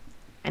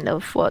kind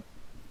of what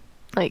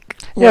like.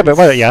 Yeah, but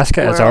why don't you ask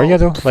it as Arya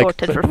though? Like,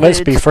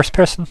 let's be first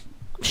person.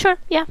 Sure.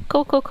 Yeah.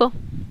 Cool.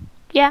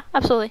 Yeah.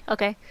 Absolutely.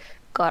 Okay.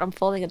 God, I'm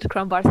falling into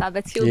Crumbar's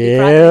habits. You'll be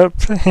proud.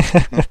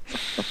 Yep.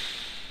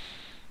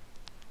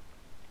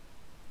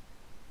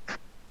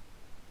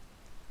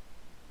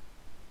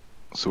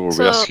 So are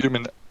we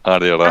assuming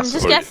Arya I'm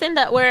just guessing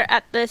that we're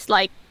at this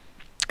like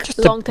just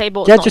long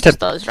table. Yeah, not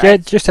just us, right? yeah,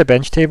 just a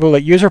bench table.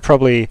 Like, yous are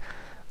probably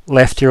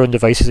left your own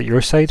devices at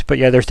your side, but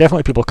yeah, there's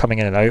definitely people coming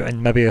in and out,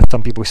 and maybe if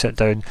some people sit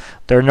down,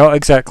 they're not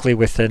exactly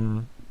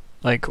within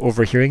like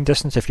overhearing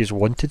distance if you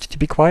wanted to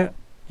be quiet,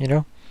 you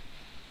know.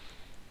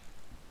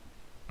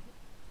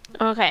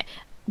 Okay.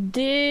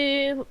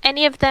 Do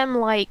any of them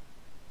like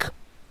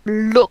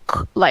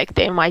look like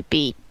they might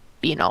be,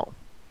 you know,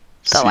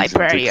 the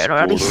librarian, or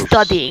at least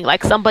studying,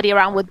 like somebody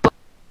around with books?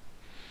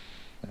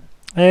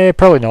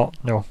 Probably not.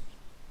 No.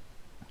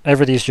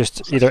 Everybody's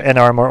just either in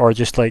armor or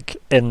just like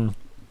in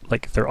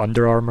like their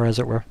under armor, as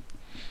it were.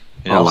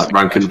 Yeah, like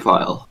rank and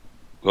file.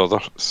 The other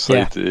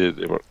side,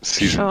 they were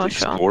seasoned Sure.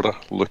 explorer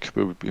look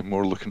we would be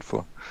more looking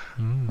for.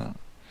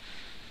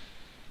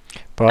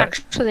 But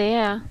Actually,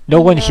 yeah.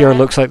 no one here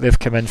looks like they've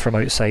come in from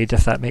outside,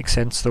 if that makes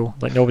sense, though.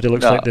 Like, nobody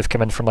looks like they've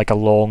come in from like a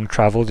long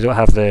travel. They don't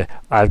have the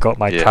I've got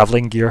my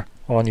travelling gear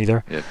on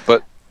either. Yeah,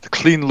 but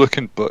clean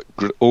looking, but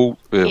they've all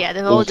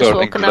just older and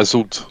woken up.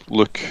 grizzled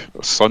look.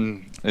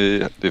 Sun,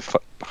 they've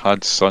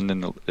had sun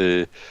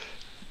and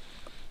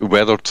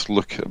weathered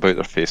look about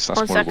their face. That's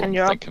One more second, what I'm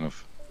you're up. thinking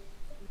of.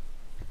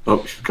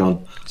 Oh, she's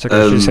gone.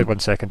 So she said 1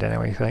 second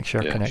anyway. Thanks,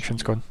 your yeah,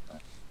 connection's gone.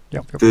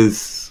 Yep.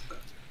 There's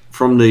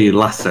from the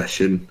last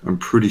session, I'm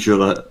pretty sure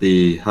that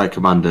the High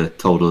Commander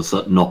told us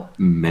that not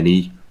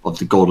many of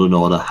the Golden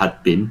Order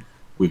had been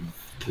with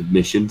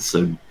permission,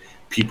 so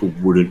people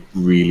wouldn't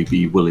really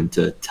be willing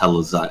to tell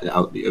us that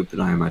out in the open,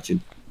 I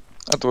imagine.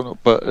 I don't know,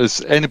 but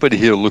is anybody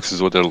here looks as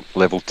though they're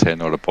level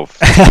 10 or above?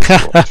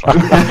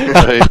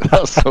 Right,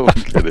 that's all I'm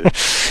kidding.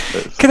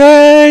 Can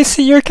I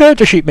see your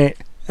character sheet, mate?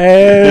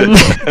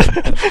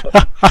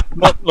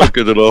 Not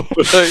good enough.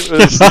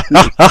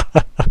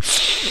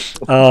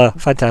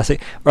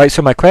 Fantastic. Right,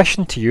 so my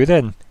question to you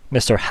then,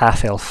 Mr.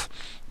 Half-Elf,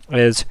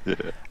 is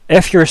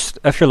if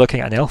you're looking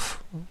at an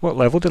elf, what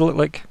level did it look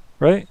like,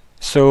 right?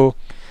 So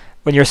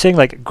when you're saying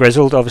like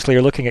grizzled, obviously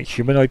you're looking at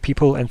humanoid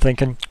people and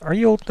thinking, are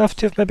you old enough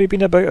to have maybe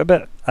been about a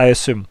bit? I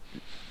assume.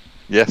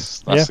 Yes,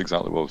 that's Yeah.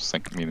 exactly what I was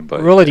thinking. Meaning by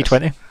Roll a yes.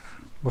 d20.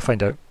 We'll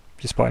find out.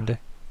 If you spot him, do.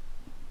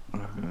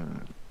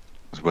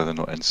 Is whether or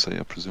not insight,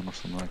 I presume, or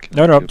something like that.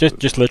 No,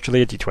 just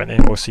literally a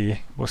d20.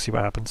 We'll see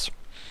what happens.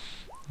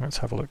 Let's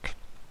have a look.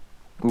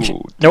 Ooh,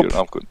 dear, Nope.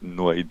 I've got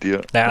no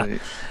idea. Nah.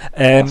 Right.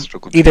 I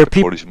struggled to Either get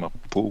the porridge in my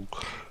bowl.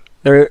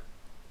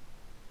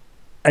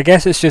 I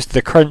guess it's just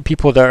the current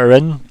people that are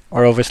in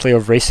are obviously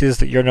of races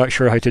that you're not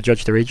sure how to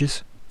judge their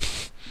ages.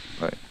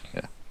 Right,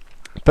 yeah.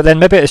 But then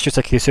maybe it's just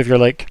a case of you're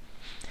like,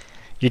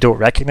 you don't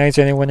recognise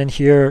anyone in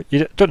here.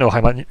 You don't know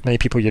how many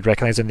people you'd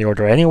recognise in the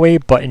order anyway,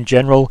 but in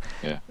general,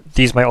 Yeah.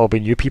 these might all be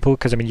new people,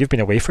 because I mean, you've been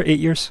away for 8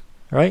 years,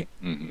 right?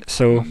 Mm-hmm.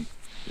 So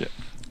Yeah.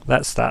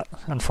 that's that.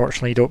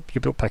 Unfortunately, you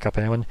don't pick up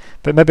anyone.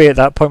 But maybe at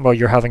that point, while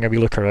you're having a wee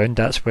look around,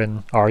 that's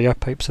when Arya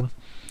pipes in.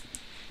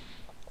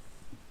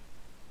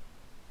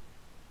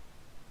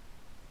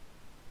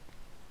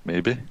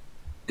 Maybe.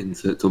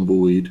 Insert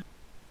tumbleweed.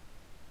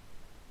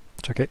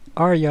 It's okay.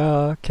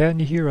 Arya, can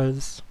you hear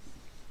us?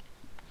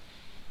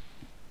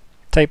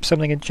 Type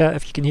something in chat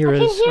if you can hear I us.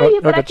 can hear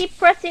you, but I good. keep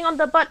pressing on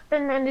the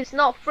button and it's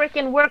not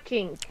freaking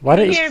working. Why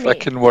Can don't you you hear me?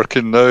 Frickin'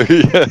 working now,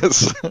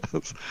 yes.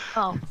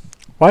 Oh,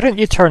 Why don't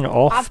you turn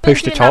off I've been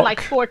push to doing that talk?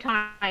 like 4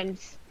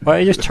 times. Why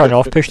don't you just turn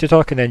off push to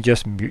talk and then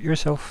just mute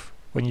yourself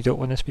when you don't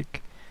want to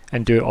speak,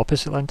 and do it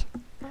opposite land?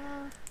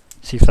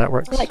 See if that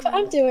works. Like what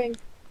I'm doing.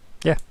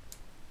 Yeah.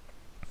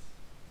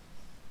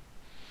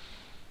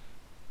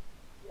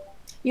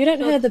 You don't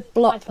So hear the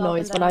blop myself and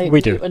noise when then I We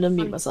do. mute and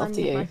unmute myself,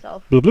 do Unmute you?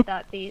 myself. Bloop, bloop.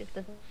 That the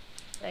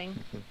thing.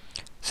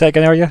 Say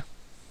again, Arya.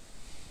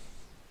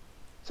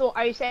 So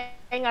are you saying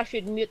I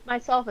should mute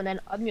myself and then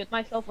unmute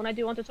myself when I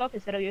do want to talk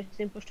instead of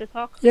using push to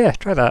talk? Yeah,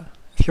 try that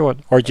if you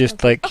want, or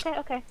just like.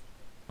 Okay.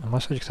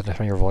 Unless I just have to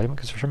turn your volume,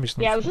 because for some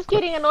reason. Yeah, I was just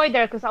getting annoyed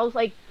there because I was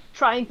like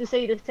trying to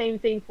say the same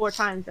thing 4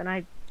 times and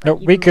I. No,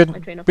 even we lost my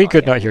could. train of We thought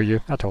could here. not hear you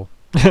at all.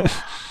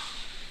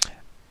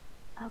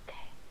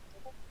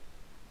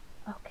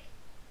 Okay.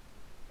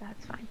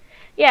 That's fine.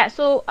 Yeah,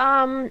 so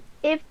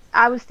if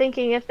I was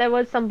thinking if there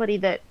was somebody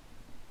that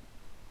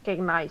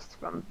recognized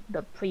from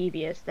the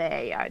previous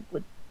day, I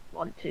would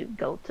want to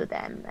go to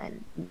them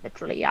and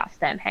literally ask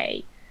them,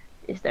 hey,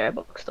 is there a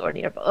bookstore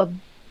near a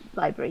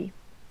library?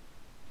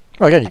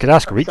 Well, again, you could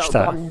ask Reach So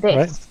that, on this.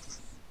 right?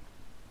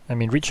 I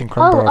mean, Reach and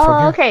Crumbar are from Oh,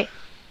 here. okay.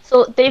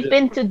 So they've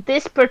been to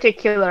this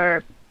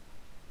particular.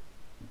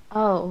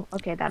 Oh,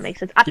 okay, that makes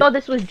sense. I thought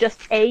this was just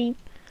a,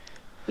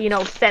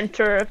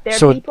 center of their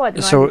people. I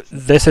didn't know if it's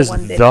this is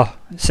one that the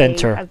they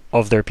center have-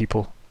 of their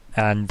people,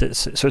 and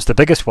it's the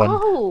biggest one.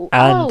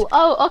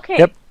 Oh, okay.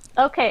 Yep.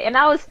 Okay, and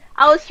I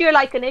was here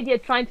like an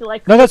idiot trying to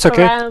like. No, that's look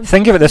okay. around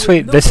Think of it this to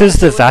way: look this like is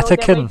they the would know their way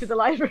Vatican. to the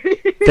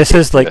library. This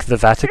is like the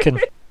Vatican,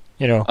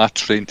 you know. I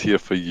trained here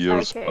for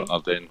years, Okay. but I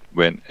then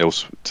went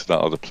else to that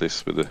other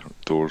place with the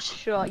doors.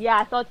 Sure. Yeah,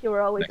 I thought you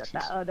were always Nexus.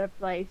 at that other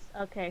place.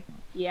 Okay.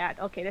 Yeah.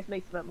 Okay, this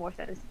makes a bit more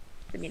sense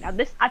to me now.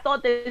 I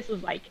thought this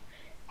was like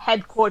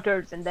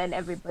headquarters, and then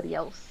everybody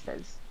else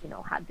has,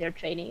 had their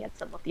training at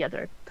some of the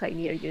other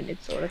pioneer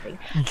units, sort of thing.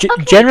 Okay.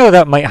 Generally,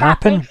 that might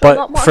happen, makes a lot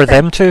but more for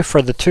them sense.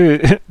 for the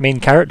two main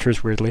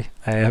characters, weirdly,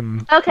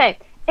 Okay.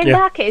 In Yeah.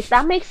 that case,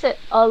 that makes it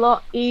a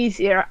lot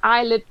easier.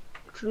 I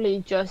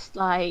literally just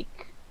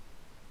like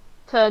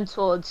turn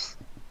towards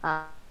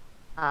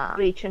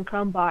Reach and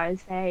Crumbar and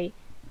say,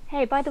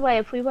 "Hey, by the way,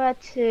 if we were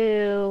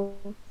to,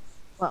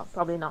 well,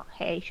 probably not.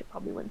 Hey, she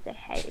probably wouldn't say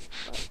hey.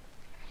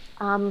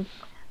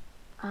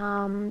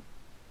 But,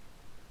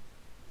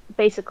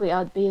 basically,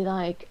 I'd be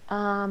like,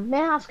 may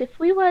I ask if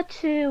we were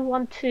to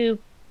want to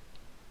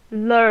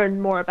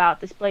learn more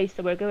about this place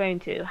that we're going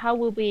to, how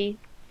will we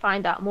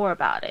find out more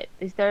about it?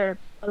 Is there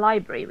a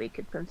library we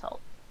could consult?"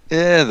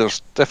 Yeah,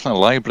 there's definitely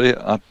a library.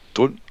 I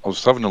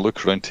was having a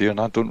look around here, and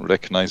I don't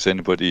recognise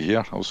anybody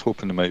here. I was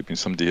hoping there might have been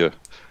somebody here.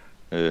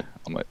 I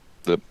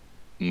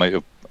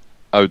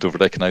would have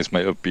recognised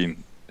might have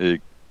been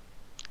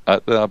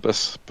at the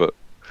Abyss, but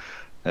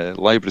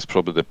library's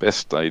probably the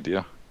best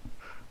idea.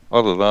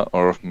 Either that,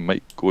 or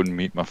might go and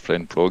meet my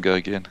friend Broga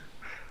again.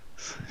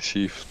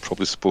 She's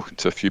probably spoken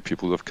to a few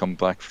people who have come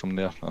back from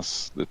there.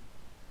 That's the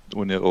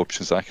only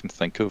options I can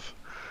think of.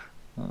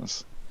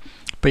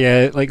 but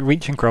yeah, like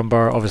Reach and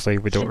Crumbar. Obviously,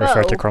 we don't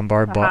refer to So,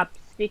 Crumbar, but perhaps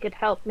you could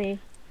help me.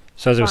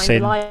 so as I was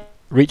find the saying,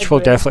 Reach will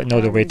library, definitely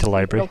know the way and to you could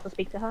library. Also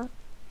speak to her.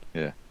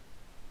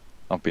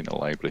 I've been to the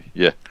library,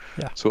 yeah.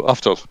 Yeah. So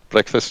after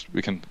breakfast,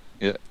 we can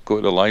go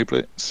to the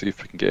library, see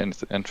if we can get any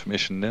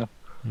information there.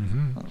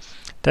 That's-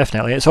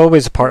 Definitely, it's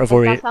always a part of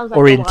That sounds like a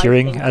wise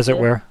orienteering, thing to as it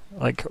do. were.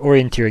 Like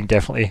orienteering,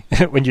 definitely.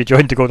 When you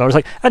joined the Golden Hour, I was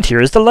like, and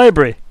here is the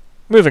library.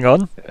 Moving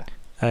on.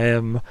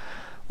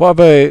 What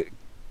about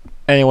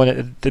anyone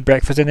that did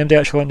breakfast? Anybody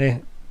actually want to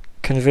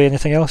convey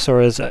anything else,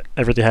 or is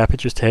everybody happy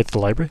just to head to the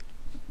library?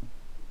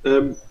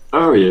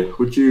 Arya,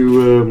 would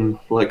you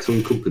like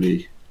some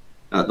company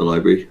at the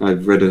library?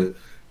 I've read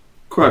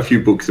quite a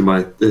few books in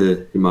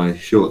my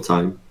short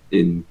time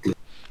in.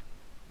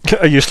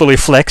 Are you slowly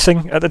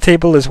flexing at the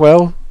table as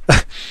well?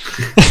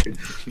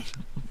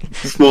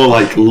 It's more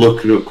like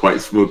looking up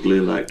quite smugly,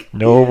 like.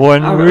 No yeah,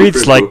 one I read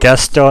reads a like book.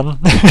 Gaston.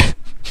 I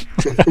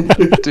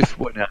do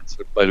want to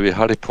answer. By the way,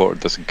 Harry Potter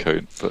doesn't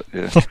count, but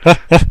yeah.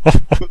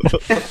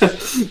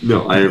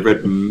 No, I have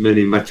read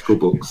many magical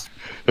books.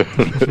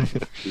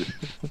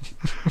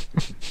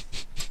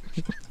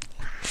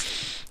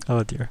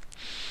 Oh dear.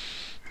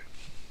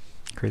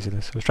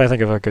 Craziness. I was trying to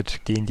think of a good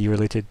D&D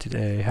related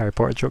Harry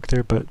Potter joke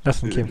there, but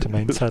nothing came to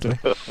mind, sadly.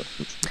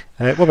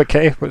 What about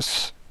Kitty?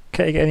 What's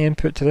Kitty get any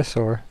input to this,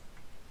 or?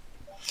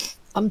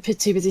 I'm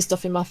too busy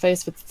stuffing my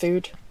face with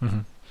food.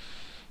 Mhm.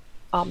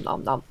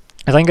 Nom nom.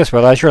 I think as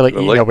well, as you're like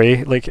Well, eating like-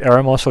 away, like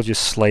Aramos will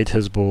just slide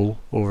his bowl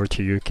over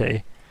to you,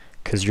 Kitty,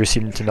 because you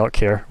seem to not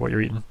care what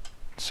you're eating.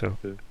 So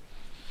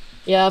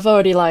Yeah, I've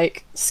already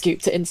like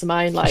scooped it into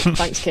mine. Like,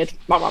 thanks, kid.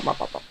 I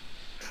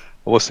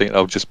was thinking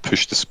I'll just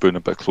push the spoon a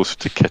bit closer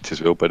to Kit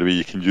as well. By the way,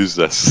 you can use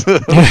this.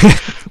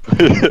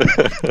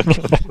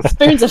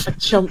 Spoons are for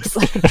chumps.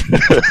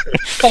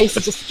 Face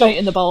is just straight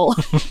in the bowl.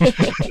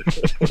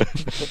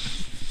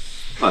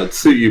 That'd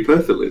suit you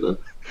perfectly then.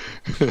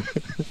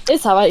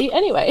 It's how I eat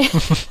anyway.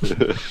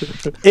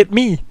 it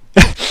me.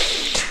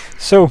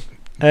 So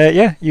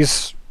yeah,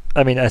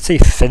 I mean, I'd say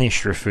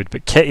finish your food,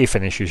 but Kitty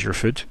finishes your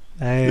food.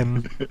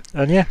 And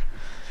yeah,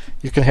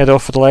 you can head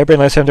off for the library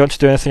unless you want to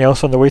do anything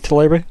else on the way to the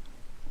library.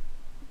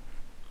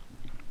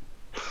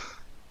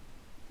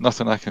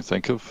 Nothing I can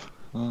think of.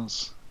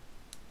 That's-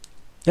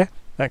 In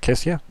that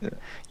case, yeah. Yeah.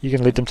 You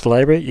can lead them to the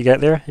library. You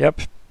get there.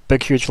 Yep,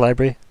 big, huge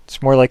library.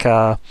 It's more like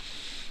a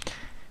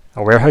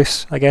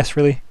warehouse, I guess,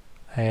 really.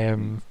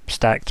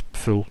 Stacked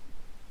full,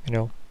 you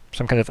know,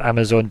 some kind of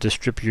Amazon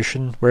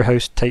distribution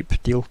warehouse type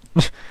deal,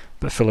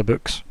 but full of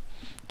books,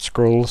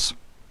 scrolls,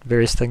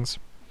 various things.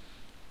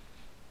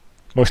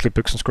 Mostly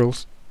books and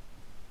scrolls.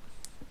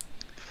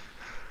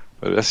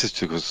 Well, this is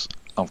because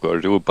I've got a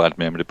real bad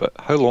memory, but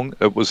how long?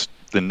 It was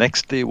the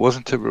next day,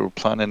 wasn't it? We were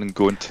planning on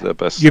going to the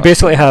abyss. You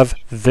basically have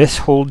this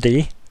whole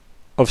day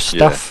of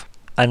stuff,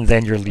 and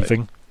then you're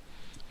leaving.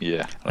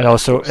 Yeah. And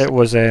also, it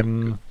was I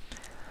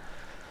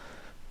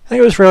think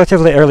it was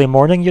relatively early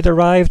morning you'd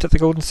arrived at the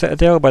Golden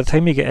Citadel. By the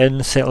time you get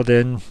in, settled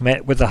in,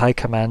 met with the High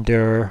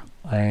Commander,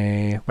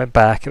 went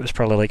back, it was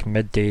probably like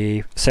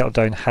midday, settled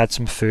down, had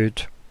some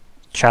food,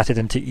 chatted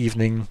into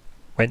evening,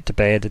 went to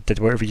bed, did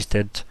whatever you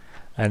did,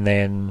 and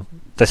then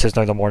this is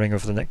now the morning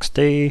of the next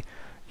day.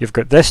 You've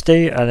got this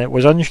day, and it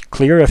was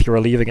unclear if you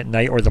were leaving at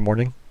night or the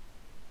morning.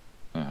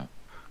 Yeah.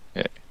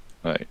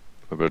 Right.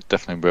 We were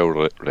definitely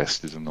well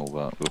rested and all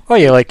that. Though. Oh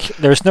yeah, like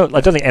there's no, I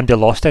don't think MD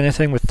lost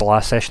anything with the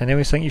last session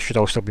anyway, so I think you should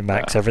all still be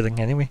max everything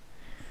anyway.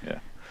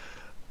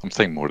 I'm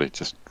thinking more like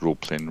just role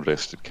playing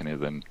rested kind of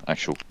than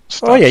actual.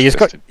 Oh yeah, stats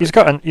rested,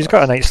 but he's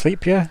got a night's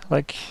sleep, yeah.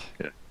 Like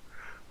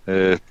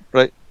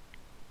right.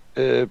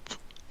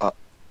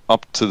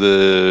 Up to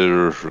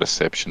the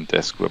reception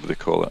desk, whatever they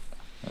call it.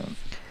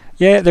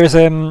 yeah, there's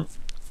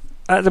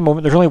at the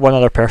moment there's only one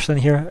other person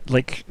in here,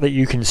 like that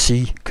you can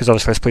see, because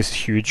obviously this place is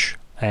huge,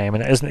 and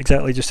it isn't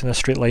exactly just in a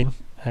straight line.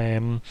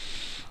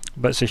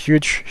 But it's a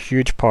huge,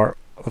 huge part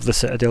of the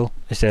Citadel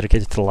is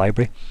dedicated to the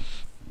library.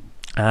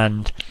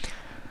 And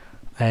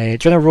do you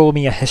want to roll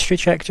me a history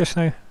check just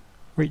now,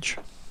 Reach?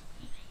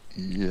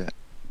 Yeah.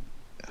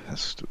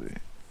 History.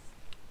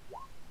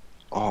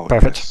 Oh,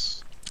 Perfect.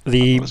 Yes.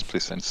 The This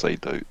place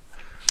inside out.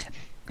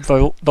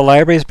 the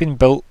library has been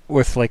built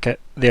with like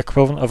the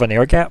equivalent of an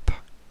air gap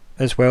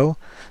as well.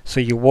 So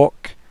you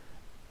walk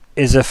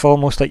as if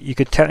almost like you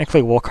could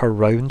technically walk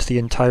around the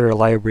entire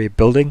library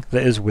building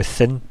that is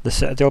within the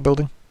Citadel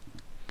building.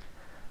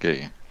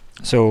 Okay.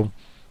 So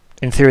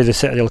in theory the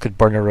Citadel could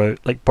burn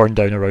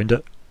down around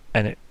it,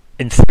 and it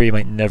in theory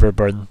might never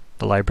burn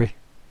the library.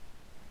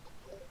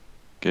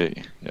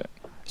 Okay. Yeah.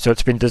 So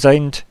it's been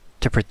designed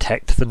to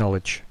protect the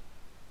knowledge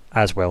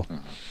as well.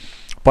 Mhm.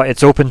 But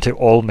it's open to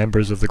all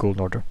members of the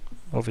Golden Order,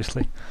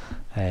 obviously.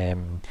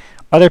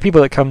 Other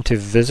people that come to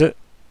visit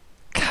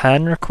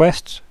can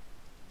request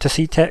to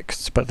see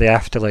texts, but they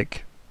have to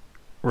like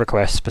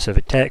request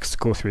specific texts,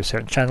 go through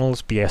certain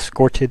channels, be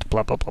escorted,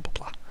 blah blah blah blah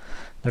blah.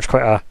 There's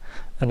quite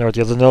an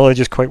ordeal. The knowledge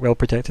is quite well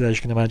protected, as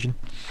you can imagine.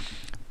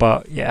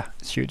 But yeah,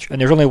 it's huge.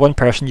 And there's only one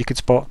person you could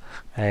spot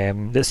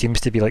that seems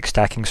to be like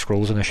stacking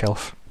scrolls on a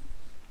shelf.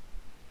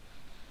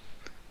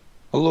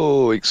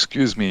 Hello,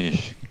 excuse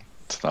me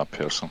to that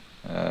person.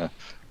 We're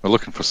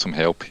looking for some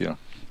help here.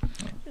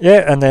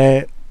 Yeah, and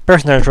the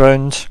person that's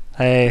around,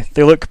 they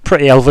look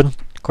pretty elven,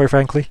 quite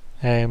frankly.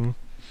 Kind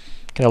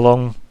of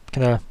long,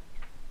 I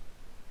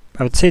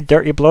would say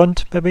dirty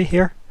blonde, maybe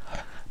hair.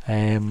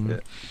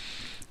 Kind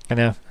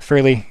of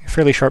fairly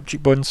sharp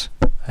cheekbones.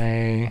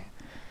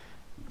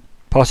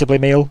 Possibly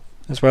male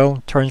as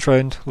well. Turns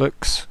round,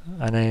 looks,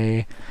 and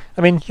I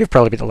mean, you've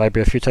probably been to the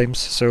library a few times.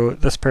 So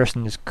this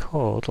person is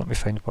called. Let me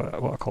find what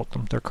I called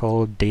them. They're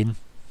called Dane.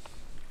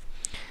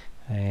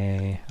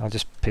 I'll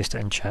just paste it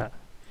in chat.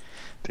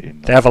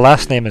 They have a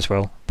last name as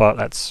well, but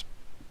that's,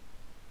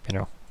 you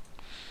know,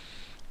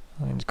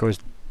 it goes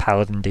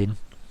Paladin Dane.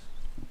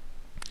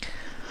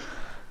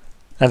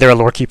 And they're a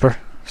lore keeper,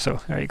 So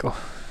there you go.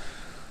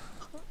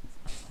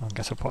 I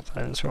guess I'll put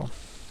that as well.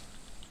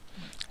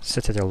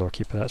 Citadel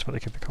Lorekeeper, that's what they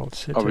could be called. I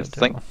Citadel. would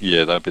think,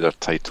 yeah, that'd be their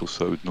title,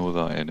 so I would know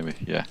that anyway.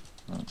 Yeah,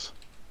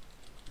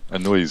 I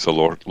know he's a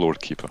lore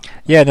keeper.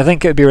 Yeah, and I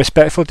think it would be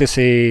respectful to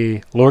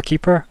say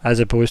Lorekeeper as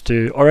opposed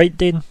to alright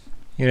Dane,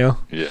 you know?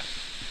 Yeah.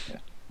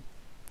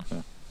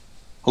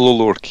 Hello,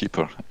 lore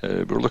keeper.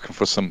 We're looking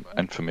for some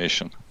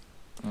information.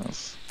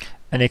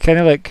 And he kind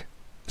of like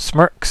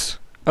smirks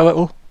a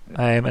little,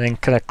 and then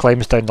kind of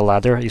climbs down the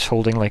ladder. He's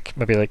holding like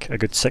maybe like a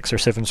good 6 or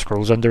 7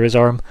 scrolls under his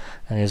arm,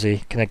 and as he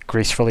kind of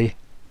gracefully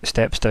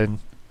steps down,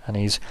 and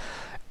he's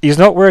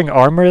not wearing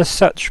armor as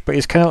such, but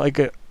he's kind of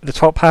like the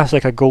top half's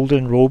like a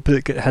golden robe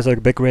that has like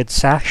a big red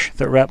sash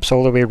that wraps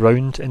all the way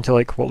round into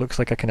like what looks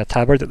like a kind of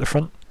tabard at the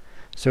front.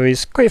 So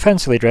he's quite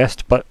fancily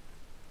dressed, but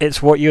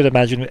it's what you'd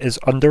imagine is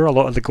under a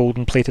lot of the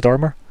golden plated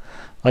armor.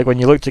 Like when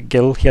you looked at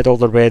Gil, he had all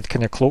the red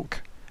kind of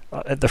cloak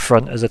at the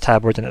front as a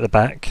tabard and at the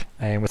back,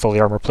 with all the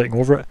armor plating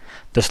over it.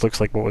 This looks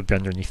like what would be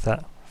underneath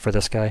that for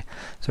this guy.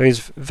 So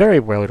he's very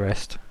well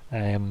dressed,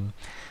 and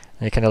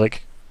he kind of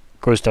like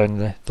goes down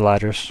the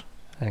ladders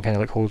and kind of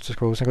like holds the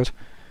scrolls and goes,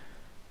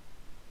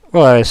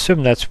 "Well, I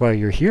assume that's why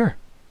you're here."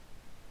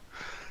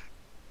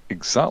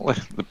 Exactly,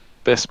 the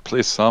best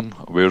place I'm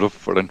aware of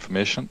for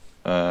information.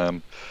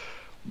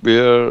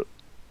 We're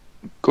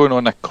going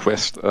on a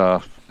quest,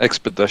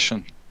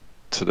 expedition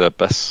to the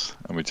Abyss,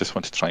 and we just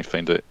want to try and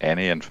find out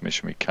any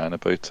information we can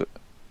about it.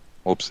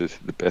 Obviously,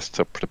 the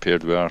better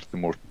prepared we are, the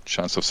more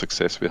chance of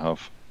success we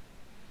have.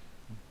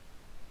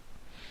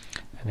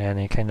 And then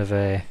he kind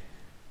of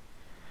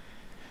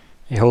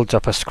he holds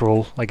up a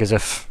scroll, like as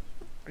if,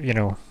 you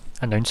know,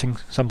 announcing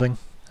something.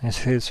 And it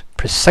says,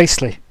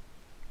 "Precisely.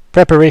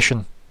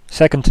 Preparation.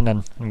 Second to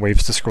none," and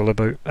waves the scroll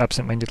about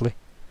absent-mindedly.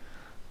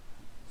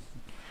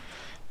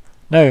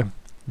 Now,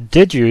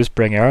 did you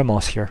bring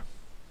Eremos here?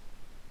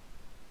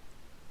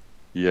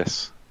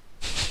 Yes.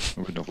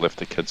 We wouldn't have left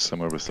the kids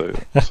somewhere without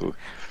it, so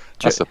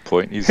that's the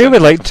point. Who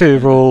would like to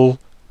roll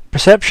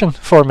perception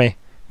for me?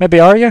 Maybe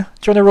Arya?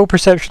 Do you want to roll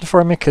perception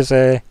for me? Because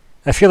I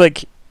feel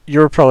like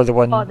you're probably the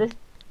one... Oh, this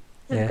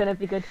Yeah. is gonna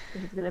be good.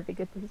 This is gonna be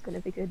good. This is gonna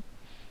be good.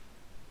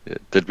 Yeah,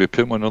 did we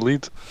put him on a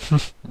lead?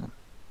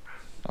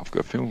 I've got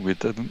a feeling we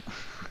didn't.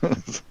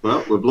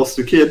 Well, we've lost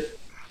a kid.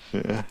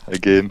 Yeah,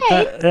 again.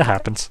 It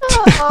happens.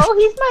 Oh,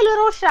 he's my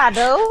little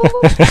shadow.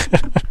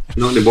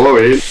 Not anymore,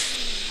 eh?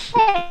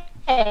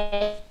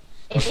 Hey,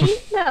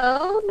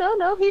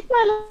 no, he's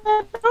my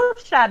little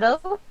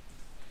shadow.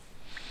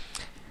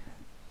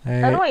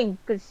 Annoying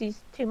because he's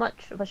too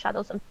much of a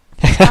shadow.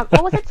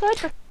 What was it?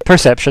 Sorry.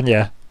 Perception,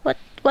 yeah. What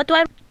do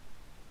I?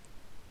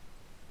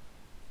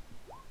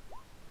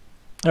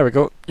 There we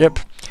go. Yep.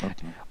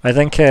 Okay. I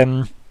think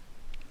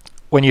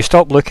when you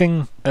stop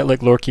looking at like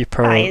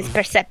Lorekeeper... Eye is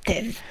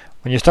perceptive.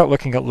 When you start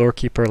looking at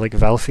Lorekeeper like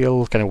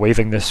Valfiel kind of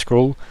waving this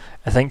scroll,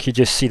 I think you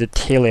just see the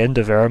tail end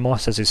of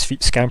Eremos as his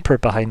feet scamper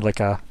behind like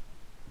a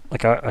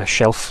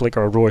shelf, like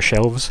a row of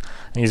shelves,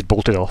 and he's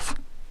bolted off.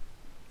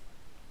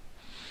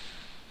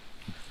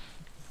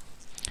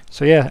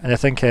 So yeah, and I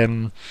think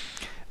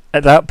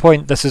at that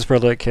point this is where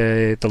like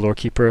the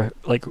Lorekeeper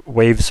like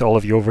waves all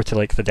of you over to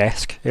like the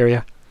desk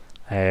area.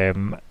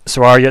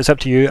 So Arya, it's up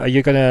to you. Are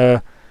you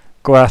gonna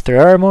go after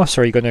Eremos,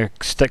 or are you gonna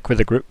stick with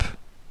the group?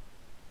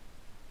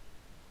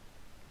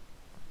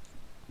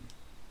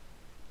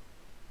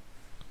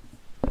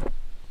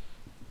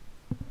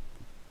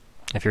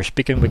 If you're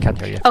speaking, we can't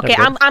hear you. Okay,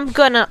 There we go.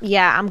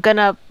 I'm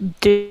gonna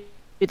do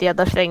the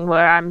other thing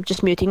where I'm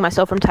just muting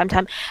myself from time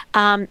to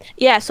time.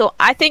 Yeah, so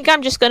I think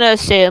I'm just gonna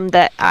assume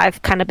that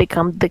I've kind of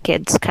become the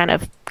kid's kind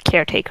of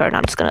caretaker, and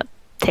I'm just gonna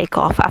take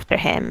off after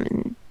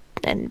him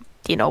and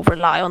you know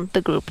rely on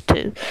the group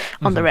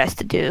on the rest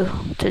to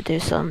do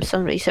some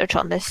research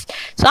on this.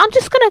 So I'm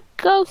just gonna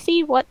go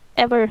see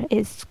whatever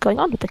is going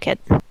on with the kid.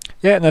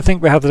 Yeah, and I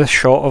think we have this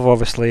shot of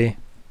obviously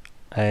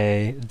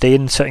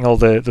Dane sitting all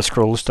the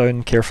scrolls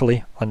down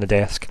carefully on the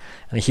desk,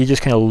 and he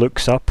just kind of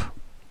looks up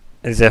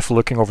as if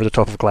looking over the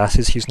top of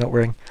glasses he's not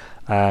wearing,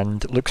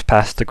 and looks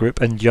past the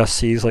group and just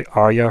sees like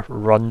Arya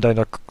run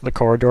down the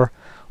corridor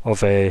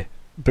of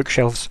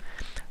bookshelves,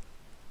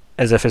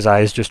 as if his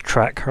eyes just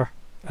track her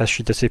as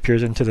she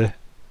disappears into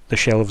the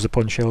shelves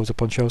upon shelves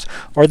upon shelves,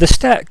 or the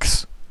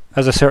stacks,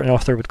 as a certain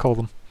author would call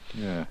them.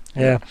 Yeah.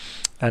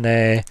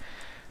 And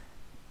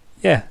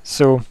yeah,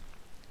 so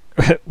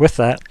with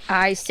that,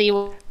 I see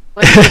what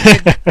you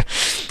did.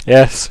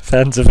 yes,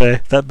 fans of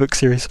that book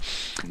series.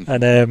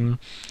 And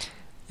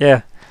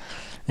yeah,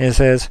 it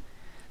says,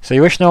 "So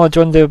you wish knowledge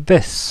on the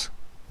Abyss?"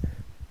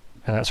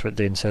 And that's what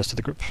Dane says to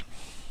the group.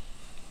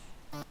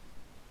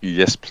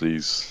 Yes,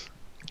 please.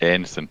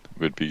 Anything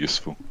would be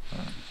useful.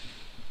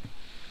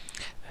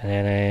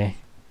 And then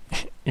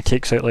he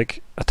takes out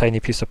like a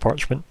tiny piece of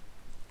parchment,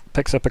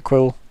 picks up a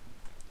quill,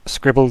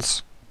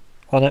 scribbles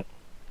on it,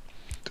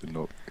 Do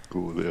not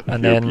go there.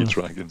 and Here then be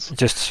dragons.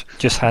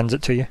 just hands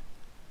it to you.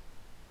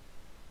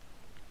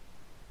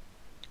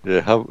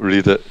 Yeah,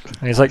 read it.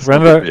 And he's like, It's not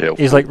gonna be remember,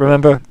 helpful. he's like,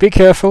 remember, be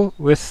careful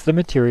with the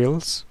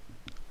materials.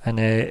 And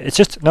it's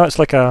just, no, it's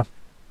like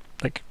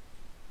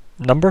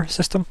number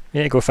system. You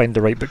need to go find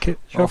the right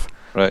bookshelf.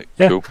 Right.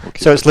 Yeah. Cool. Okay,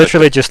 So it's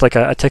literally just like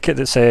a ticket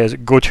that says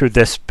go to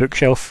this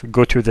bookshelf,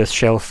 go to this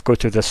shelf, go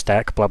to this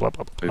stack, blah blah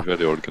blah blah.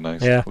 very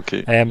organised. Yeah.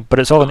 Okay. But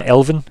it's all in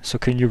Elven, so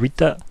can you read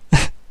that?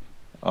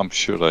 I'm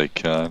sure I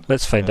can.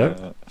 Let's find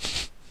out.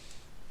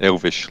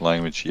 Elvish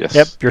language, yes.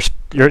 Yep,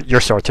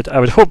 you're sorted. I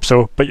would hope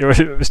so, but it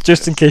was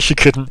just in case you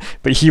couldn't.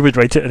 But he would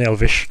write it in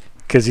Elvish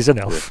because he's an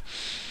elf.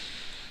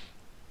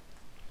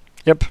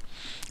 Yep.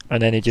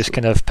 And then he just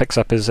kind of picks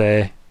up his,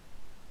 his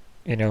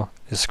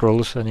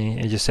scrolls, and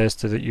he just says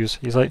to the use,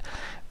 he's like,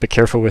 "Be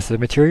careful with the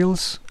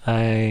materials.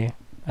 And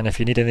if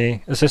you need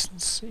any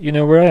assistance, you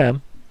know where I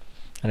am."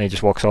 And he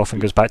just walks off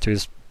and goes back to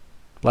his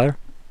lyre.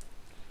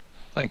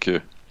 Thank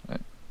you.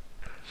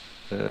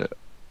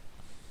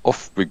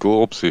 Off we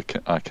go. Obviously,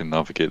 I can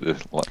navigate the.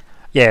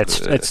 Yeah,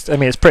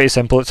 it's pretty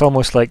simple. It's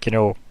almost like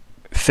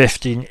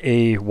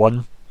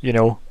 15A1,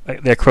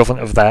 like the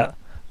equivalent of that,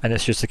 and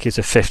it's just a case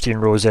of 15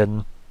 rows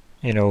in,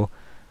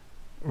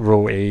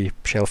 row A,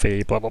 shelf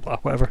A, blah blah blah,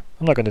 whatever.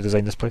 I'm not going to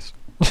design this place.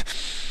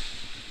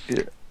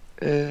 Yeah.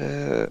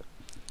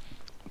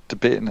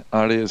 Debating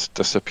Arya's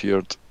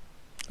disappeared.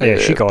 Oh, yeah,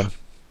 she gone.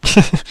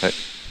 Right.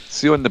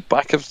 See on the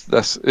back of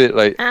this,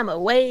 right? I'm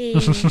away.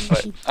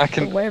 Right, I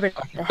can Wherever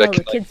the hell the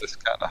recognise kids. this,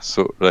 can't I?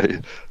 So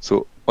right,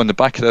 so on the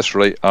back of this,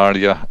 write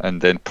Arya, and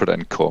then put it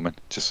in common,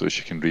 just so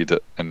she can read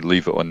it, and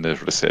leave it on the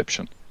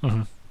reception.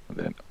 Mm-hmm. And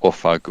then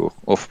off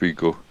we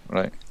go.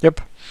 Right.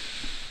 Yep.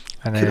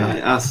 And Can I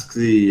ask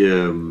the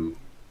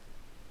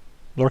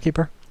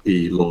Lorekeeper?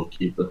 the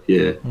lawkeeper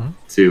here Mhm.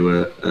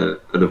 to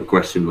another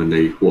question when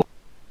they walk?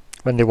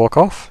 When they walk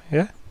off,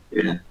 yeah?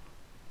 Yeah.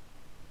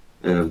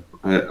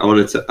 I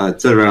wanted to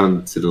turn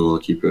around to the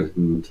lawkeeper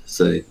and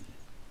say,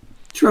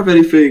 "Do you have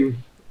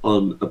anything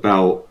on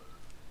about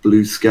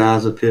blue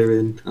scars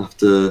appearing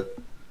after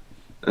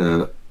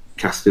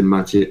casting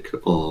magic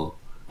or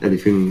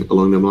anything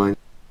along the line?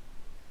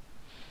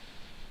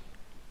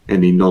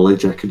 Any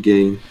knowledge I could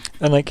gain?"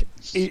 And like,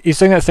 he's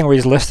doing that thing where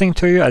he's listening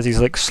to you as he's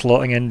like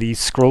slotting in these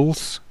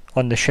scrolls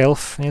on the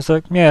shelf, and he's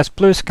like, "Yes,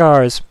 blue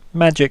scars,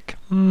 magic,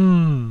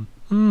 and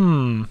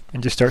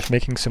just starts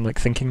making some like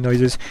thinking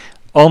noises,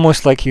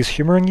 almost like he's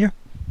humouring you.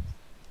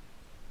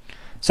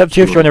 It's up to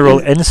you if you want to roll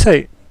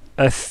insight,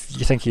 if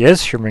you think he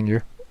is humouring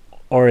you,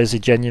 or is he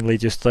genuinely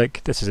just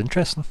like, this is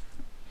interesting.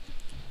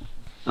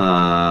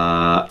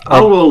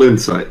 I'll roll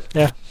insight.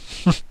 Yeah.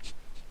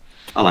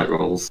 I like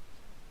rolls.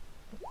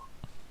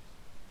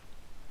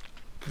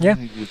 Yeah.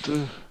 You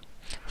do.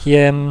 He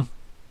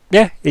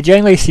he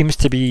genuinely seems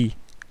to be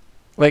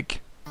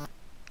like,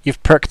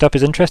 you've perked up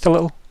his interest a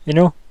little,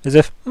 as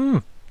if,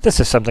 this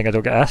is something I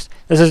don't get asked.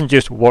 This isn't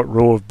just what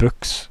row of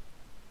books,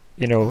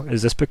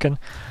 is this book in?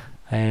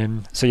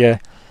 So yeah,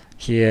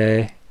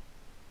 he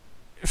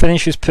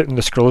finishes putting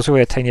the scrolls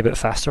away a tiny bit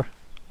faster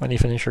when he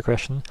finishes your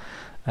question,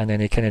 and then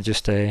he kind of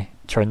just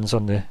turns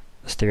on the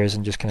stairs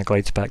and just kind of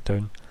glides back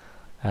down,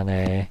 and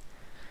he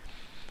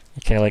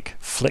kind of like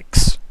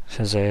flicks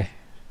his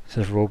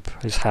robe,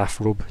 his half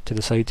robe, to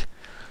the side,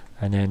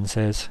 and then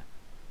says,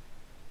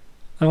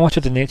 "And what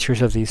are the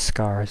natures of these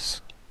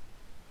scars?"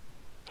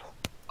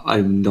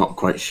 I'm not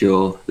quite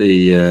sure.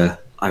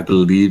 I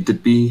believe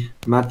they'd be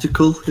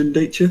magical in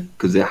nature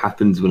because it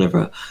happens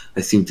whenever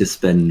I seem to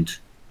spend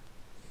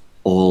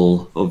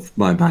all of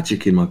my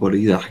magic in my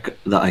body that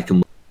I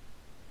can.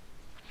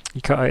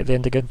 You cut out at the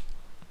end again.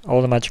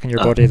 All the magic in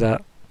your body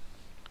that.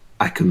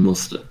 I can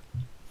muster.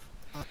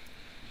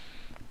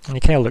 And he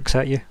kind of looks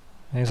at you,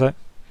 and he's like,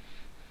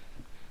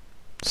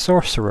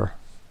 "Sorcerer,"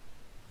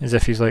 as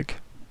if he's like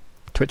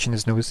twitching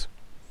his nose.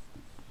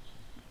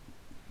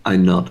 I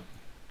nod.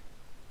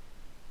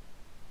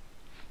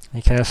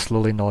 He kind of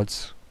slowly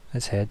nods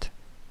his head.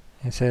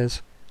 He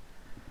says,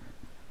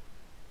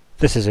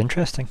 "This is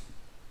interesting.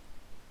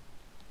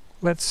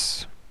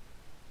 Let's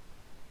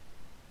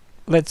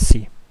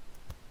see."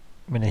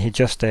 And then he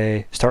just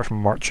starts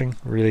marching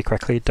really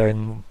quickly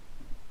down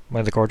one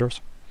of the corridors.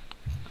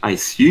 I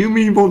assume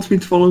he wants me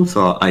to follow him,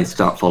 so I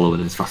start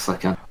following as fast as I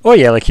can. Oh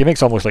yeah, like he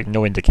makes almost like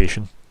no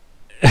indication.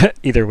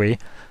 Either way.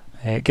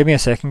 Give me a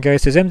second,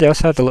 guys. Does anybody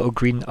else have the little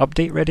green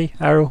update ready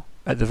arrow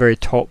at the very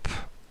top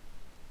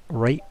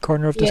right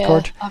corner of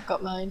Discord? Yeah, I've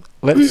got mine.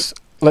 Let's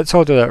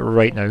all do that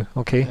right now,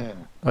 okay? Yeah.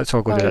 Let's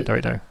all go do that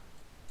right now.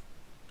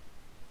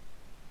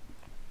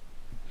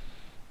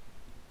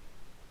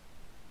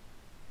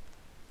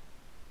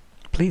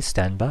 Please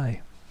stand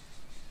by.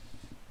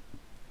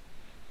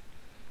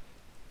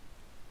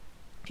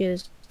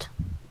 Confused.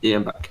 Yeah,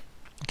 I'm back.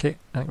 Okay,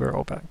 I think we're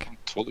all back. I'm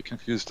totally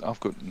confused. I've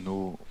got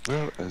no.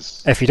 Where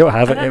is? If you don't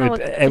have I it, don't it know would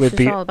what it this would is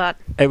be all about.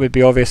 it would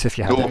be obvious if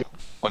you had No, it.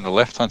 on the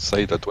left-hand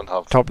side, I don't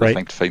have Top the right.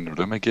 thing to find the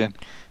room again.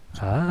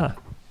 Ah,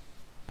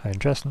 how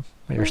interesting.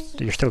 Well,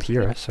 you're still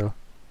here, so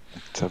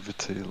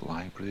Activity,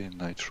 library,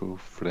 nitro,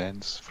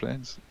 friends.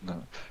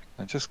 No,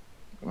 I just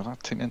when I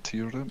take into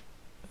your room.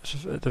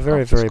 it's at the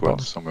very I've just very gone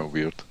bottom. somewhere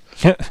weird.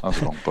 That's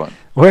the wrong button.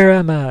 Where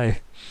am I?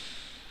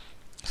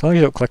 As long as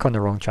you don't click on the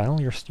wrong channel,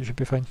 you should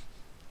be fine.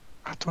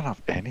 I don't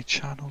have any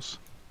channels.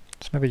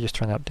 So maybe just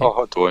trying to update. Oh,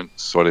 hold on.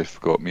 Sorry,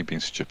 forgot me being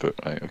stupid.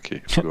 Right,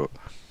 okay, forgot.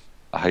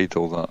 I hide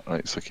all that. Right,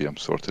 it's okay, I'm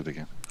sorted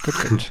again.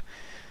 Good,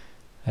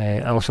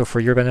 good. Also, for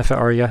your benefit,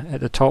 Arya, at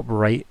the top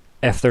right,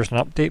 if there's an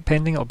update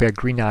pending, it'll be a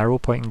green arrow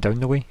pointing down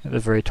the way at the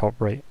very top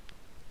right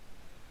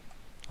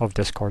of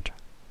Discord.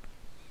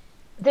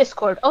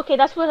 Discord. Okay,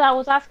 that's what I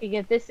was asking.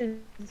 If this is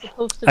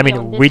supposed to I be mean,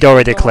 on we'd Discord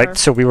already or... clicked,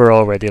 so we were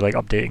already like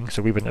updating,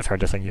 so we wouldn't have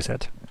heard the thing you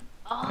said.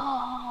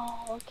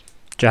 Oh, okay.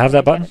 Do you have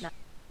that button?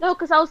 No,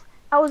 because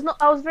I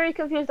was very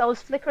confused. I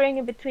was flickering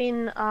in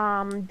between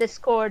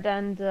Discord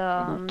and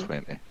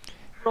Roll20.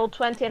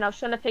 Roll20, and I was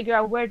trying to figure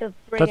out where the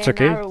That's friggin'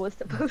 okay. arrow was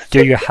supposed to.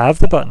 Do you have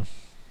the button?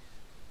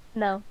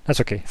 No. That's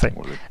okay, fine.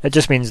 Don't worry. It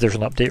just means there's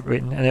an update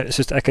waiting, and it's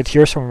just I could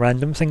hear some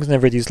random things in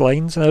everybody's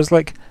lines, and I was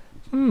like,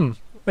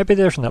 maybe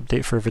there's an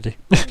update for everybody.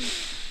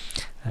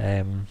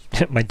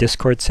 My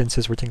Discord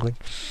senses were tingling.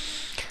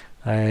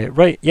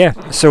 Right,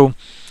 yeah. So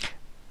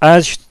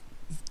as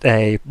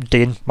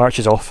Dane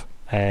marches off,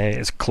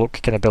 his cloak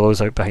kind of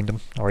billows out behind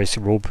him, or his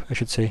robe, I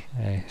should say,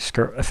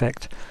 skirt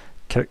effect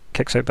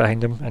kicks out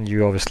behind him, and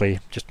you obviously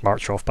just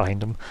march off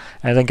behind him.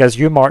 And I think as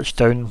you march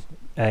down,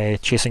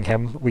 chasing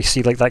him, we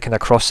see like that kind of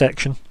cross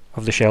section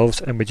of the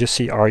shelves, and we just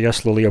see Arya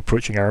slowly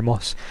approaching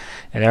Ermos,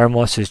 and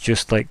Ermos is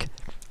just like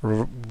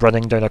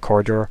running down a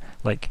corridor,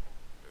 like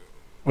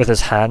with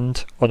his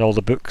hand on all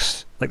the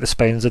books, like the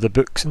spines of the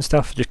books and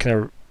stuff, just kind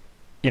of,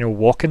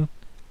 walking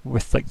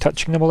with like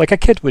touching them all like a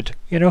kid would,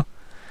 But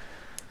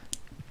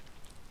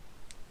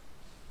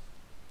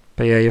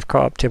yeah, you've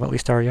caught up to him at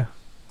least, Arya.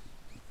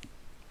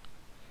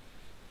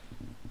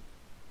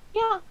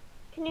 Yeah.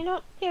 Can you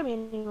not hear me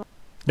anymore?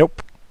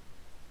 Nope.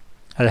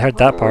 I heard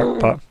that part,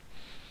 but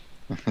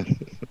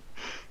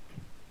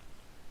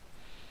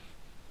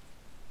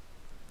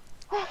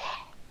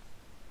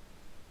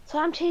So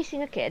I'm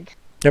chasing a kid.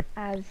 Yep.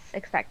 As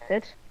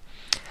expected.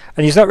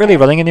 and he's not really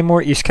running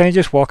anymore. He's kind of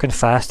just walking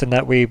fast in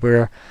that way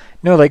where,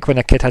 like when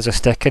a kid has a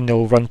stick and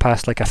they'll run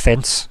past like a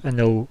fence and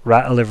they'll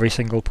rattle every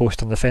single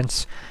post on the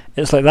fence.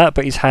 It's like that,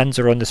 but his hands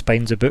are on the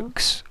spines of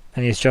books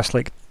and he's just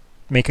like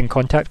making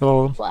contact with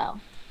all of them. Wow.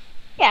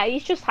 Yeah,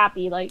 he's just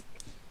happy. Like,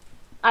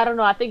 I don't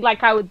know. I think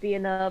like I would be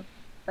in a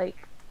like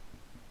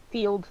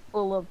field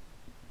full of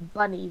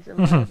bunnies and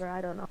whatever.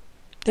 I don't know.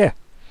 Yeah.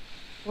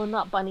 Well,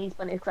 not bunnies,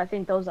 because I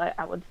think those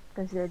I would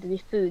consider to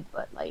be food.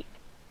 But like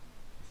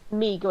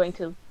me going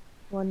to,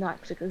 well, not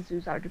actually, because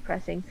zoos are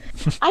depressing.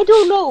 I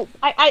don't know.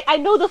 I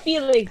know the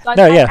feelings. Like,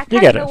 No, yeah, I you kind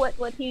get of know it.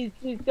 what he's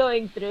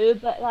going through,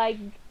 but like,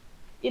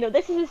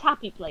 this is his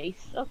happy place.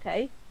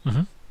 Okay.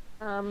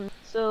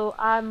 So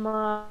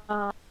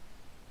I'm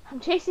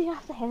chasing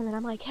after him, and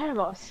I'm like,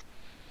 Hermos,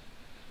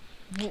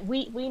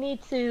 we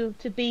need to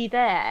be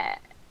there.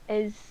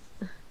 Is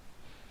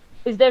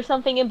there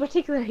something in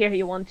particular here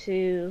you want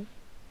to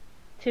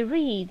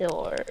read,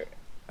 or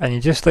And he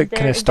just like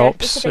kind of is there a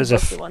stops specific as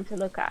book if you want to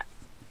look at?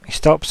 he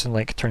stops and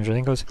like turns around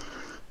and goes,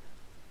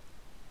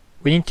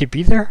 "We need to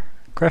be there?"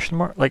 Question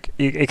mark. Like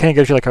it kind of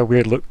gives you like a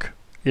weird look,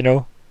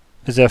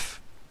 as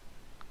if.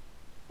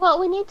 Well,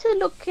 we need to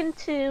look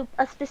into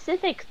a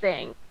specific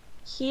thing.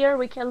 Here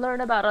we can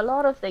learn about a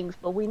lot of things,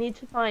 but we need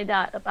to find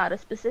out about a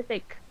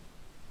specific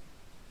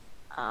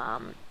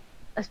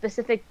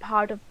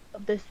part of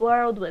this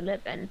world we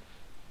live in.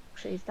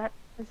 Actually, is that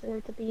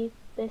considered to be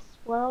this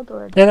world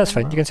or? Yeah, that's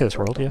fine. You can say this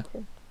world, yeah.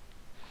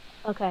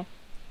 Okay.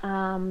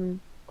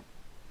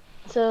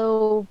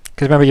 So.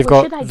 Because remember, you've should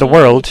got the ideally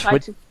world. try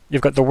to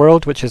You've got the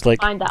world, which is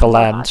like find out the more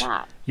about land.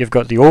 that. You've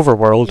got the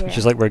overworld, which Yeah.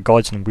 is like where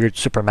gods and weird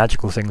super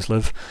magical things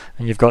live,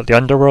 and you've got the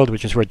underworld,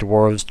 which is where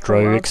dwarves,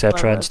 drow, world,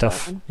 etc. where and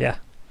stuff. we're Yeah.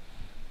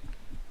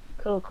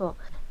 Cool.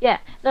 Yeah,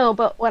 no,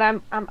 but what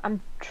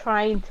I'm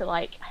trying to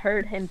like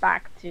herd him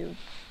back to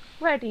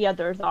where the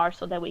others are,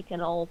 so that we can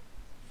all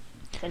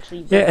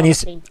essentially. Yeah, read and all the he's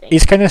same thing.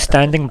 he's kind of So it's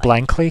standing like-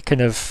 blankly, kind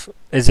of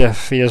as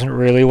if he doesn't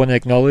really want to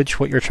acknowledge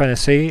what you're trying to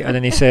say, and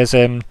then he says,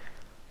 Of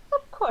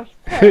course.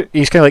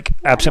 he's kind of like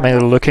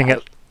absentmindedly looking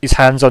at his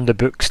hands on the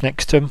books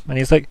next to him, and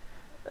he's like,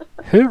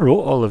 "Who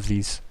wrote all of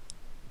these?"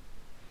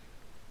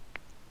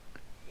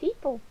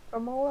 People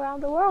from all around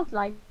the world,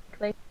 like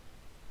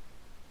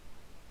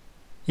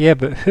Yeah,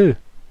 but who?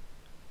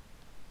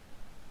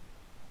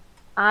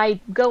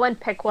 I go and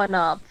pick one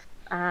up,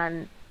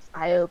 and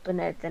I open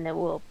it, and it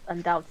will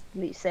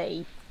undoubtedly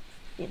say,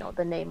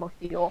 the name of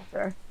the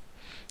author.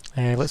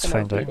 Let's Just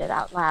gonna find out. read it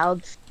out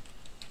loud.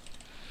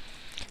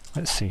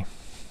 Let's see.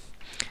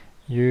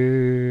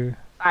 You.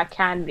 I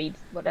can read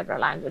whatever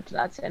language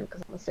that's in,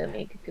 because I'm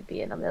assuming it could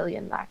be in a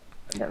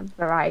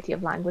variety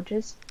of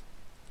languages.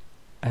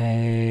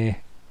 Right,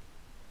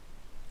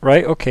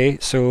 okay,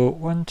 so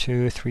 1,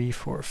 2, 3,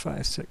 4,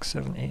 5, 6,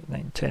 7, 8,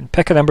 9, 10.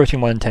 Pick a number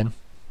between 1 and 10.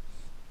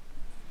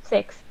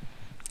 6.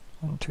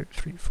 1, 2,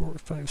 3, 4,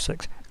 5,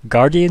 6.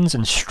 Guardians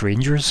and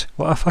Strangers.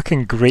 What a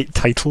fucking great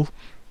title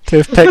to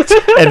have picked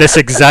in this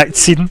exact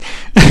scene.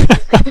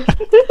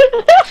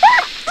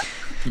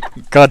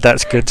 God,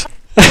 that's good.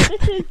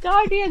 This is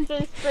Guardians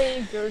and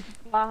Strangers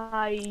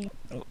by...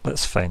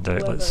 Let's find out.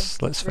 Whoever Let's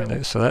find wrote.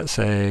 out. So that's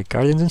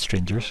Guardians and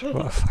Strangers.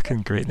 What a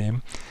fucking great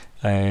name.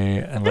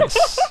 And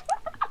let's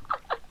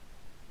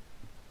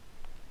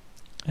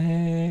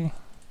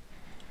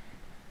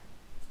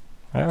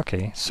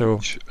Okay, so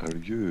Which are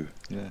you?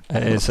 Yeah.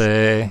 it is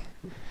there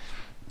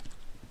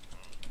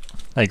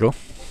you go.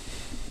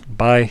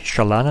 By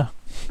Shalana.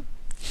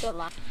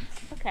 Shalana.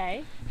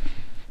 Okay.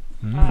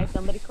 Mm.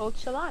 Somebody called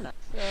Shalana.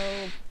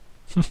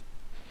 So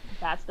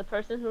that's the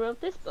person who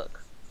wrote this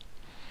book.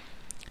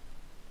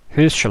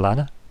 Who's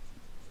Shalana?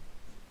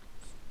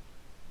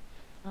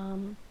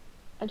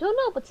 I don't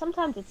know, but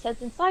sometimes it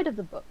says inside of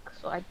the book.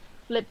 So I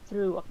flipped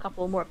through a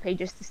couple more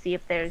pages to see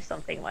if there's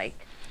something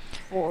like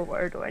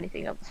forward or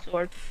anything of the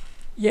sort.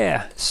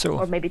 Yeah, so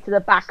Or maybe to the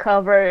back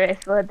cover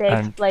if they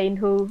I'm- explain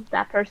who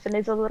that person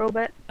is a little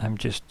bit. I'm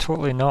just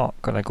totally not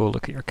gonna go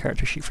look at your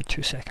character sheet for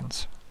 2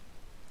 seconds.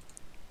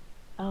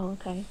 Oh,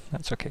 okay.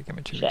 That's okay, give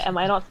me 2 Shit, am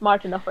I seconds. not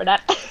smart enough for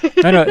that?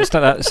 No, it's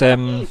not that.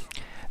 It's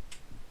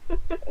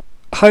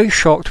how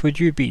shocked would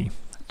you be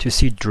to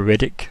see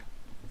Druidic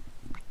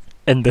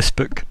in this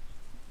book?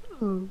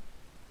 Ooh.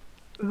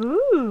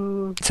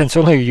 Ooh. Since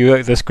only you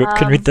out of this group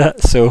can read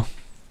that, so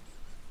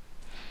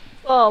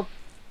Well,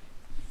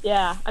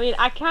 yeah. I mean,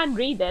 I can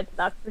read it,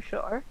 that's for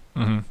sure.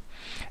 mhm.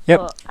 Yep.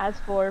 But as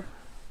for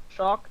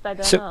shocked, I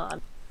don't So-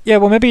 know. Yeah,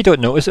 well, maybe you don't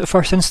notice it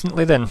first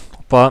instantly then,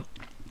 but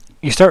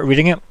you start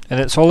reading it, and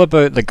it's all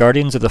about the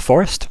Guardians of the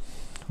Forest,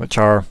 which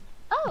are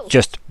Oh,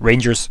 just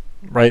rangers,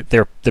 right?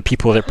 They're the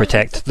people that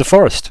protect the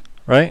forest,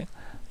 right?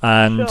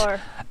 And sure.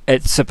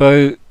 it's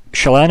about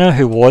Shalana,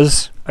 who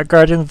was a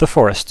Guardian of the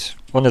Forest,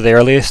 one of the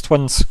earliest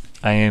ones.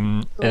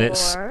 And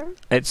Sure.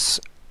 it's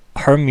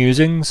her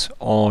musings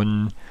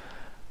on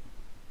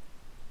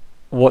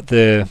what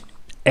the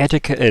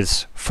etiquette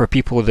is for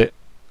people that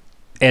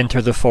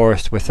enter the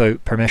forest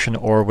without permission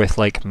or with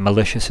like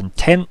malicious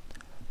intent,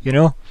 you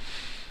know?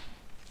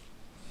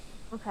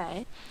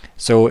 Okay.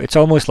 So it's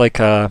almost like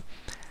a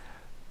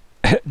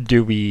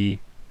do we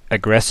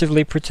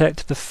aggressively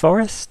protect the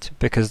forest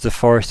because the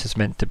forest is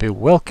meant to be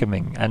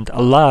welcoming and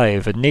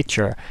alive and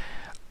nature,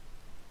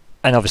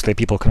 and obviously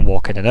people can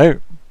walk in and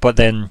out, but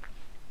then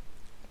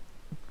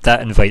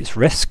that invites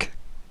risk.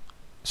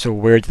 So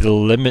where do the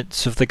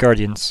limits of the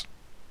Guardians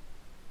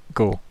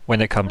go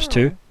when it comes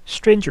to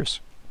strangers?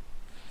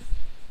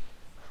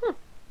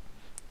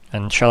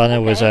 And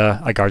Shalana was Okay.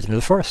 a Guardian of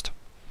the Forest.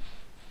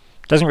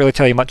 Doesn't really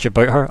tell you much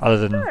about her other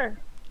than Sure.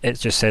 it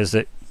just says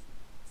that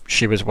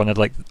she was one of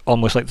like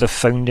almost like the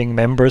founding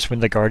members when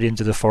the Guardians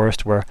of the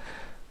Forest were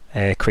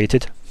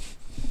created.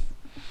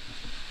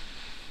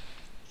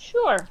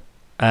 Sure.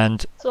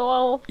 And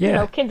So, Yeah. you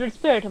know, kindred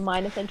spirit of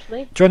mine,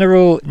 essentially. do you want to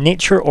roll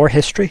nature or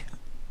history?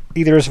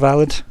 Either is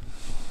valid.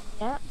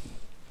 Yeah.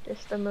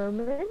 Just a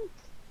moment.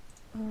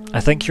 I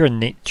think your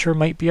nature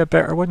might be a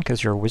better one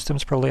because your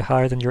wisdom's probably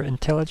higher than your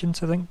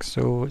intelligence, I think.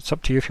 So it's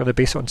up to you if you want to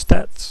base it on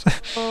stats.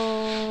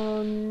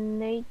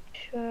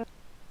 Nature.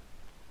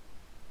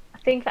 I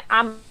think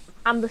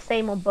I'm the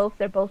same on both.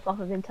 They're both off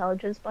of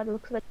intelligence by the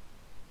looks of it.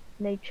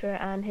 Nature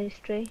and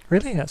history.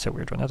 Really? That's a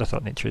weird one. I'd have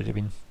thought nature would have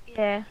been...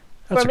 Yeah.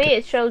 That's For me, okay.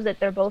 it shows that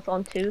they're both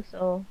on 2,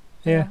 so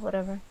Yeah,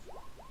 whatever.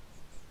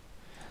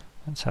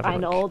 let's have a I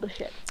look. know all the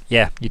shit.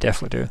 Yeah, you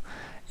definitely do.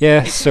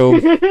 Yeah, so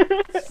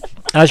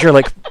as you're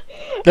like...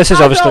 This is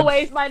As obviously...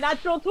 always, my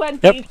natural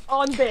 20s Yep.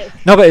 on this.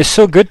 No, but it's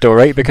so good though,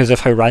 right? Because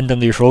of how random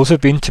these rolls have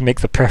been to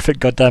make the perfect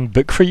goddamn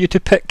book for you to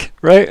pick,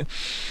 right?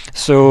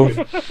 So,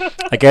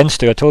 again,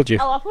 Stu, I told you.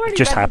 Oh, I've already It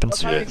just read the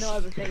happens. book, I already know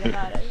everything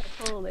about it.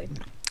 Yeah, totally.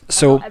 I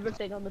So, know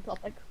everything on the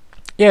topic.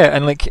 yeah,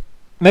 and like,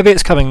 maybe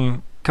it's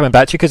coming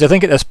back to you, because I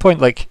think at this point,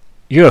 like,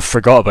 you have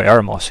forgot about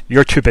Eremos.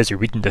 You're too busy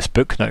reading this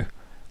book now.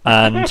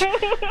 And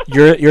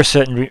you're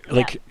sitting,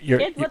 like,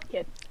 Kid, what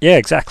kid? Yeah,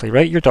 exactly,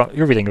 right?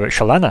 You're reading about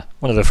Shalana,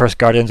 one of the first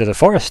Guardians of the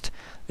Forest.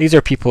 These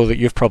are people that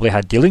you've probably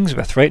had dealings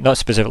with, right? Not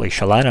specifically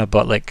Shalana,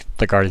 but like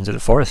the Guardians of the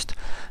Forest.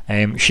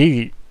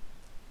 She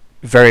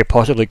very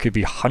possibly could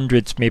be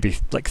hundreds, maybe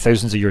like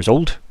thousands of years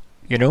old,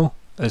 you know,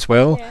 as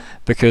well, Yeah.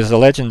 because the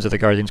legends of the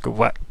Guardians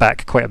go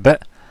back quite a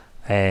bit.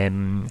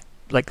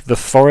 Like the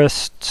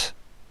forest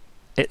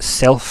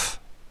itself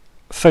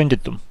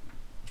founded them,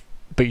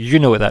 but you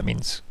know what that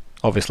means,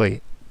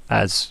 obviously,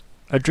 as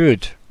a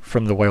druid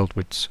from the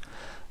Wildwoods.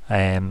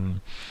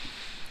 And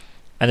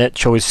it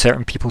chose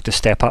certain people to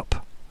step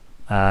up.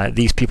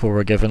 These people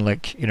were given,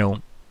 like, you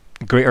know,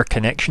 greater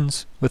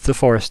connections with the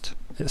forest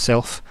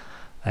itself.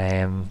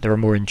 They were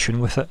more in tune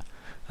with it,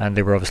 and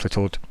they were obviously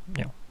told,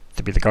 you know,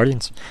 to be the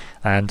guardians.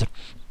 And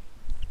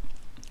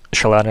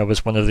Shalana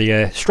was one of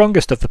the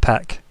strongest of the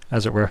pack,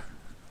 as it were.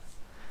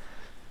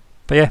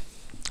 But yeah,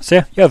 so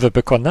yeah, you have a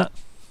book on that.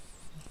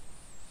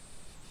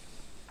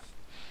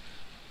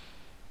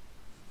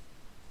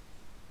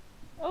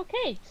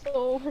 Okay,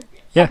 so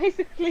Yeah.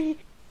 basically,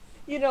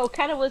 you know,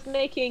 kind of was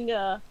making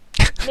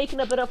making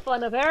a bit of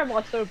fun of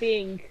Eremos for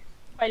being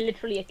quite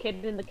literally a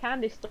kid in the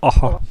candy store,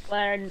 Uh-huh.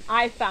 when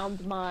I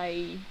found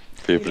my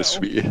Favourite know.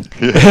 sweetie.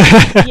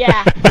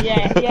 yeah,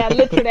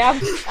 literally,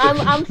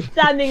 I'm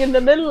standing in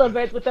the middle of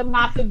it with a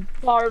massive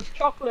bar of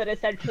chocolate,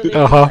 essentially,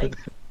 Uh-huh. like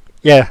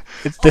Yeah,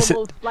 this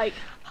almost like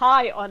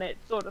high on it,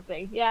 sort of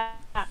thing. Yeah.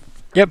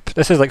 Yep,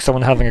 this is like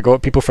someone having a go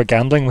at people for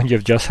gambling when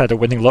you've just had a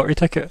winning lottery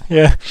ticket.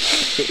 Yeah.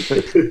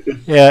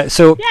 Yeah,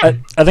 so Yeah,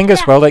 I think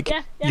as well, like,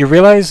 yeah. you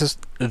realise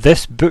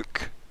this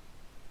book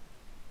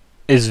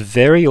is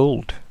very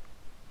old,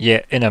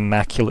 yet in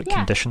immaculate Yeah.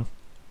 condition.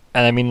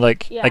 And I mean,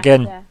 like, Yeah,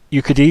 again, yeah.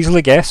 you could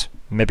easily guess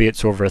maybe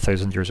it's over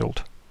 1,000 years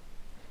old.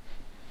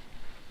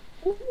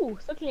 Ooh,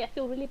 suddenly I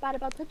feel really bad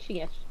about touching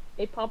it.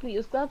 They probably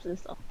use gloves and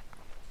stuff.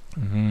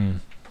 Mm.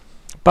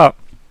 But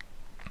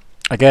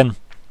again,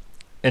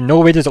 in no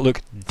way does it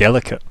look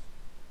delicate,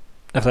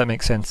 if that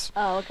makes sense.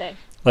 Oh, okay.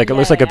 Like, it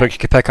looks Yeah, like a yeah. book you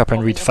could pick up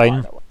and read Falling fine,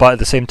 apart or but at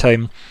the same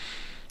time,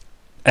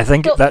 I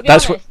think So, to be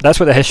that's honest,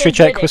 what the if history they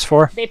check did was it,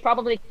 for. They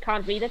probably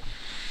can't read it.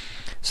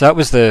 So that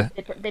was the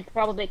They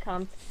probably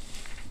can't.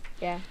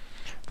 Yeah.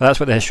 that's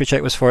what the history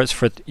check was for. It's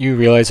for you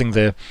realizing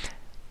the.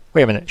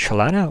 Wait a minute,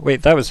 Shalana?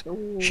 Wait, that was.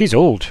 Ooh. She's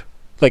old.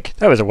 Like,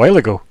 that was a while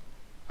ago.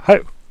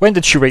 How? When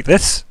did she write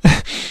this?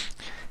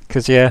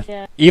 Because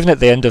Yeah. even at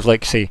the end of,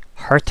 like, say,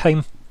 her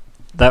time,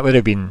 that would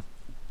have been,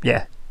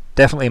 yeah,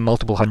 definitely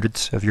multiple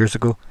hundreds of years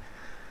ago,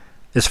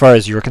 as far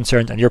as you're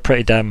concerned, and you're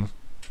pretty damn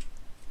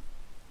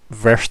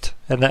versed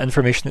in that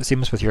information, it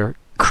seems, with your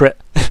crit.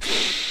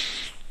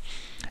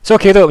 It's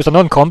okay though, it was a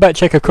non-combat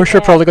check, of course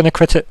you're Yeah. probably going to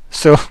crit it,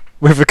 so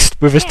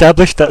we've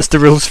established that's the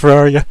rules for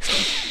Arya.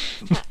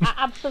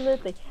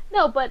 Absolutely.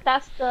 No, but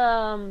that's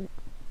the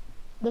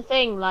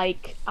thing.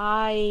 Like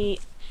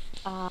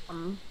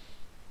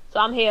so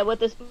I'm here with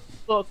this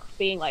book,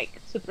 being like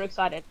super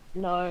excited,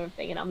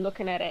 everything, and I'm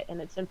looking at it, and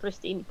it's in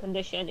pristine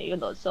condition, even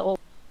though it's so old.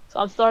 So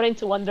I'm starting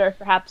to wonder if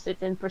perhaps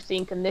it's in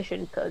pristine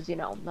condition because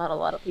not a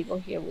lot of people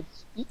here would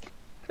speak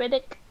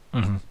Critic.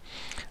 Mm-hmm.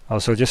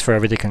 Also, just for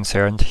everybody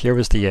concerned, here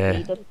was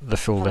the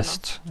full I don't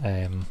list.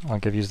 I'll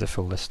give you the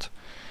full list.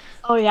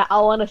 Oh yeah, I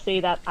want to see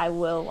that. I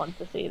will want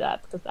to see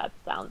that because that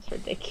sounds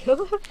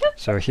ridiculous.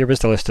 So here was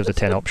the list of the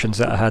 10 options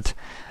that I had.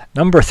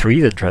 Number 3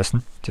 is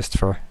interesting, just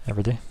for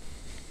everybody.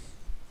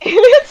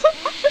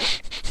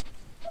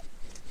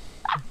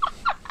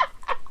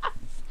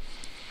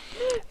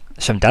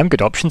 Some damn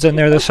good options in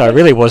there though, so I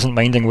really wasn't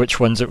minding which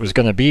ones it was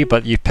going to be,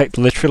 but you picked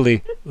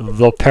literally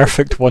the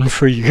perfect one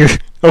for you.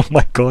 Oh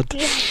my god.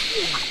 Yeah.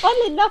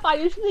 Funnily enough, I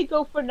usually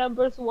go for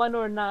numbers 1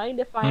 or 9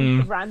 if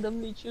I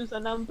randomly choose a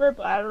number,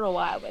 but I don't know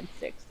why I went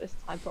 6 this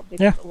time. Probably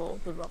Yeah. because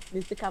the rough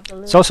music up a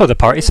little. It's also the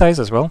party size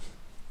as well,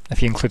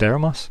 if you include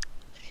Eremos.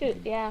 Shoot,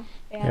 yeah.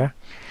 Yeah.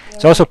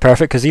 It's also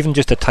perfect because even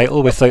just the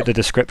title without the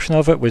description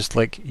of it was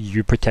like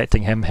you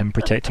protecting him, him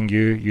protecting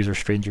you, user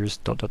strangers, ...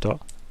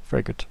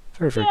 Very good.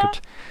 Very Yeah. good.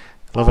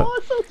 Love it.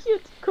 Oh, so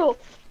cute. Cool.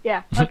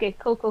 Yeah. Okay.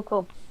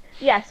 Cool.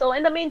 Yeah. So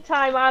in the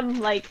meantime, I'm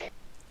like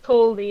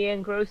totally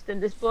engrossed in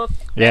this book.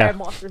 Yeah.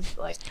 Moss is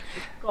like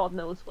God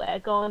knows where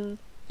gone.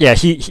 Yeah,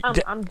 he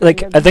I'm like,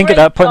 doing a I think at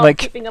great that point, job like,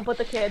 keeping up with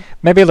the kid.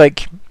 maybe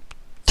like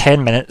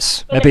 10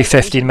 minutes, maybe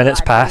 15 minutes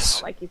Bad,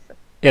 pass. Like you said.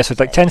 Yeah, so it's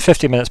like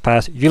 10-15 minutes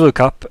pass, you look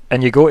up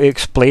and you go to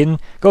explain,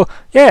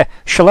 yeah,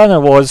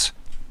 Shalana was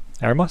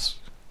Eremos.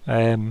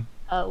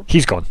 Oh.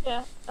 He's gone.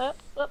 Yeah.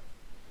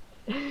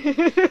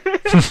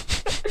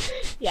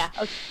 Yeah.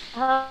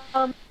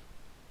 Okay.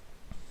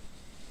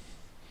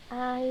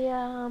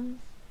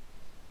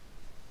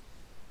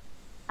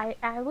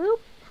 I will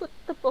put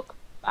the book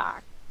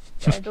back.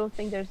 I don't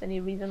think there's any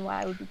reason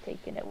why I would be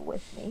taking it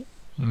with me.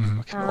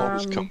 We can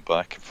always come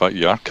back. In fact,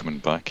 you are coming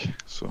back,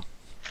 so.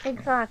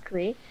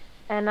 Exactly.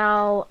 And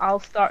I'll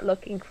start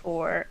looking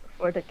for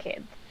the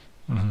kid.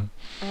 Mhm.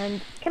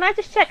 And can I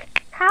just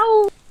check,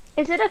 how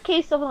is it a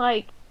case of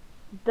like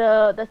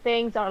the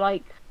things are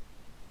like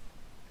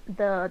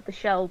the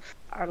shelves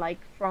are like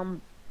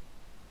from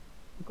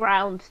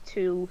ground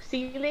to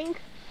ceiling,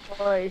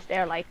 or is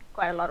there like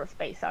quite a lot of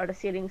space? Are the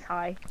ceilings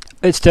high?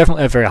 It's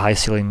definitely a very high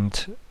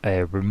ceilinged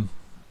room.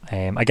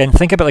 Again,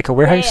 think about like a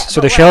warehouse, yeah,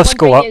 so but the what shelves I'm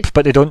go up, wondering is-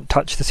 but they don't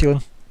touch the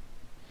ceiling.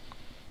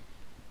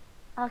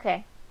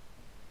 Okay.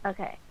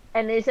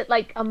 And is it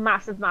like a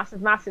massive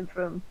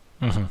room?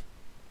 Hmm.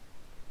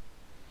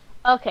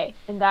 Okay,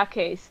 in that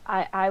case,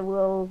 I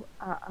will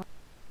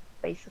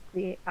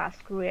basically ask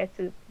Rhea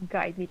to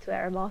guide me to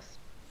Eremos.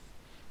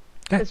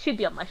 Yeah. Because she'd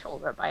be on my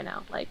shoulder by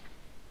now. Like,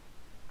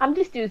 I'm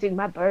just using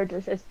my bird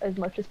as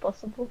much as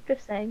possible.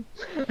 Just saying.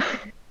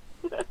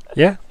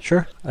 Yeah,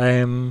 sure.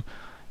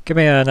 Give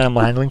me an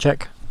animal handling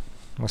check.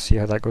 We'll see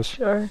how that goes.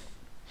 Sure.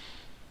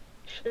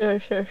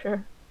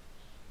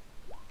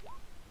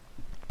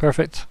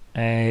 Perfect.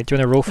 Do you want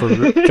to roll for? Do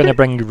you want to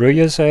bring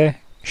Ruya's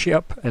sheet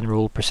up and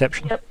roll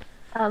perception? Yep.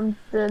 I'm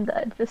doing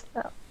that just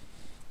now.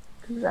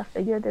 Because I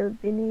figured it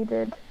would be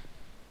needed.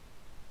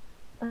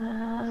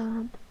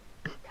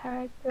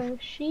 Character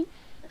sheet.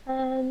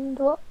 And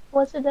what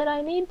was it that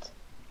I need?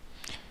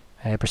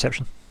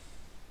 Perception.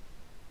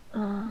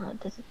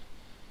 Does it...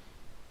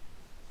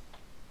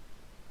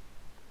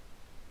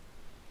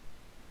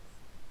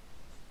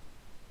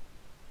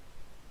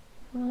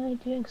 Am I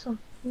doing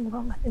something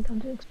wrong? I think I'm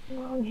doing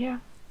something wrong here.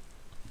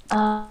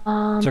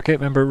 It's okay.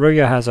 Remember,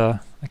 Ruya has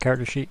a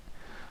character sheet.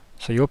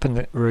 So you open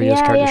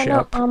Ruya's character sheet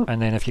up,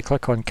 and then if you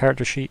click on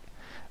character sheet,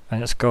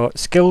 and it's got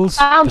skills,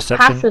 Found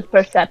perception. passive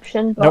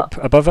perception, but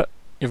Nope, above it.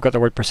 you've got the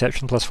word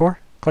perception +4.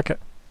 Click it.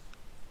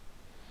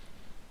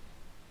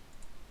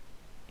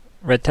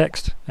 Red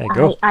text. There you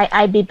go.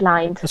 I be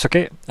blind. That's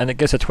okay. And it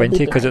gets a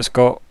 20 because it's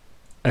got,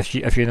 if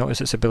you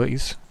notice its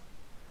abilities.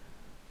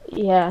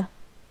 Yeah.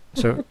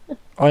 So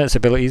on its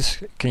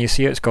abilities, can you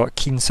see it's got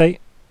keen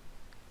sight?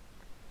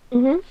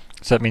 Mhm.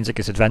 So that means it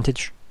gets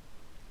advantage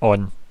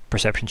on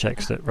perception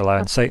checks that rely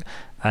on sight,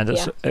 and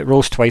it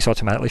rolls twice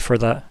automatically for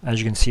that, as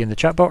you can see in the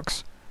chat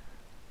box.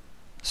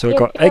 So it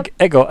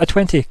got a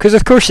 20, because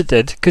of course it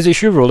did, because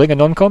it's you rolling a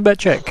non-combat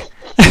check.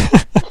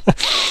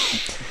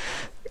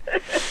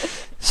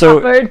 So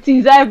that bird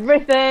sees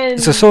everything.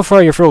 So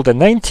far you've rolled a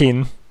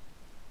 19,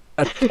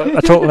 a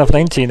total of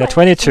 19, a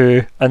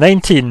 22, a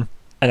 19,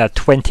 and a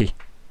 20.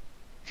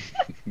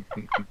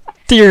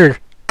 Dear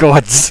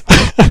gods.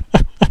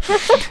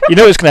 You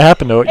know what's going to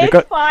happen though.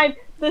 It's fine.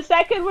 The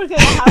second we're going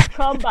to have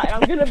combat,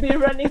 I'm going to be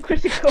running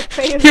critical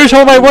failure. Here's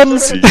all my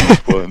ones.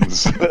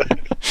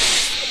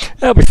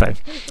 That'll be fine.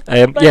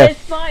 But yeah. it's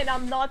fine.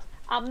 I'm not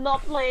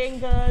playing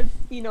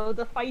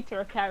the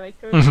fighter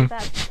character. Mm-hmm.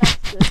 That's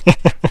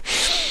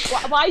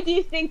why do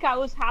you think I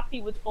was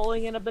happy with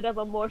falling in a bit of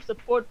a more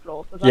support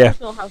role? Because I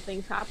just know how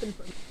things happen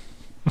for me.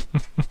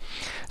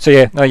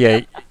 So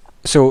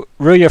so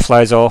Ruya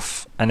flies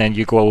off, and then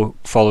you go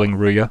following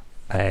Ruya,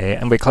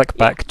 and we click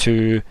back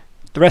to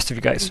the rest of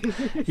you guys.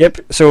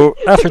 Yep. So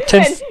after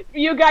 10, and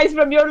you guys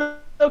from your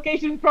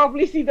location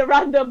probably see the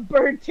random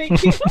bird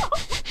taking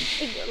off.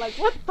 And you're like,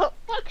 what the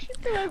fuck should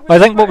I I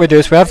think what we do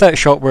is we have that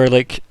shot where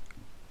like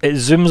it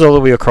zooms all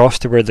the way across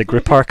to where the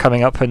group are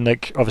coming up, and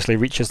like obviously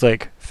reaches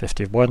like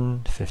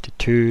 51,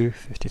 52,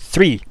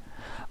 53,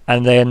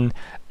 and then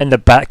in the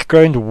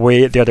background,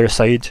 way at the other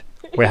side,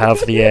 we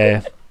have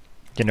the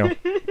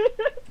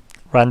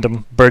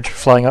random bird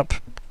flying up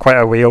quite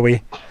a way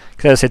away.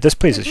 Because as I said, this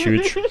place is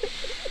huge.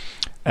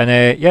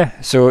 And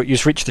so you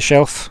just reach the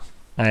shelf,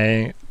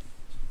 and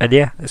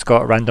it's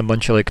got a random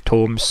bunch of like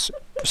tomes,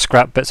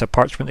 scrap bits of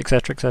parchment,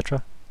 etc.,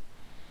 etc.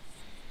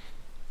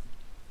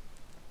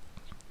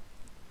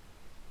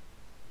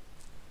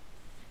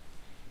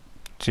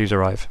 So you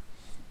arrive.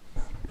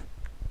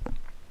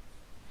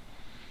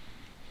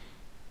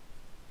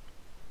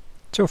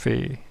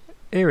 Sophie,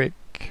 Aeric,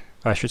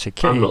 I should say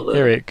Kitty,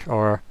 Aeric,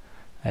 or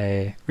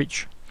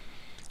Reach.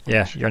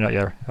 Yeah, you're not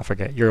there. I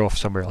forget. You're off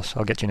somewhere else.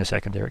 I'll get you in a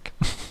second, Aeric.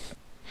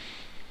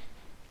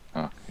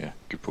 Yeah,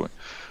 good point.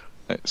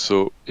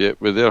 So yeah,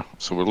 we're there.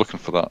 So we're looking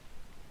for that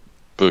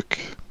book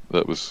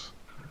that was,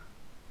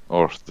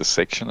 or the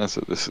section. Is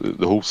it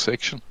the whole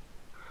section?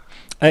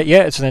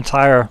 Yeah, it's an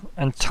entire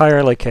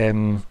like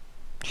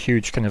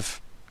huge kind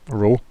of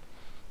row.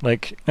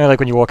 Like like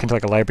when you walk into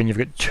like a library, and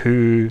you've got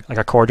two, like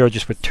a corridor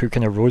just with two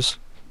kind of rows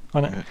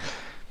on it.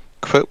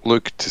 Quick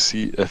look to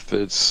see if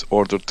it's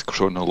ordered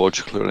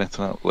chronologically or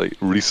anything like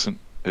recent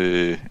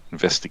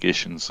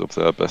investigations of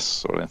the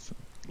Abyss or anything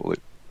like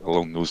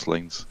along those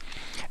lines.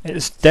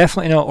 It's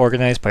definitely not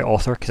organised by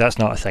author, because that's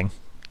not a thing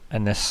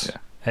in this.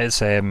 Yeah.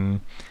 It's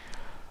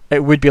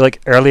it would be like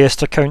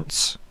earliest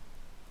accounts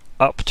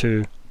up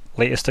to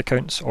latest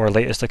accounts, or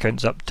latest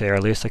accounts up to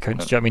earliest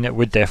accounts. Do you know what I mean? It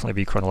would definitely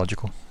be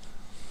chronological.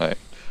 Right.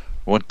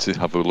 I want to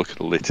have a look at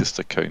the latest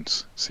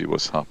accounts, see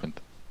what's happened.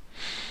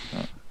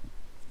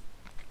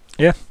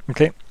 Yeah,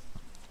 okay.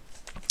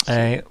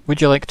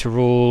 Would you like to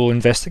roll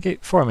investigate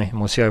for me, and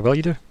we'll see how well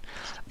you do.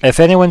 If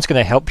anyone's going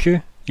to help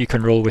you, you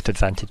can roll with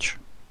advantage.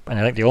 And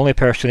I think the only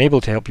person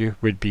able to help you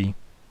would be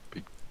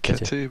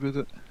Kitty, would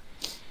it?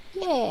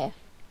 Yeah.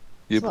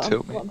 You able to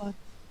help me?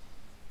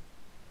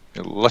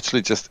 You're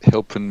literally just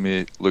helping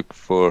me look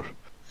for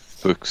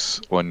books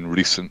on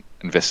recent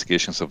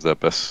investigations of the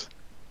Abyss.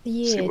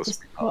 Yeah,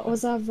 what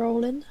was I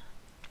rolling?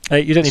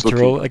 You don't need to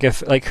roll. Like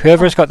if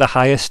whoever's got the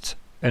highest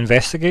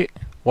investigate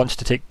wants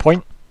to take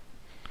point,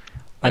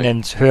 and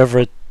then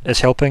whoever is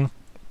helping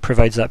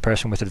provides that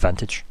person with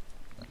advantage.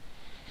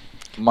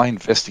 My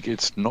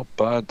investigate's not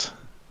bad.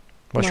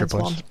 What's your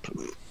points?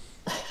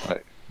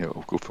 Right, yeah,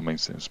 I'll go for mine.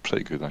 It's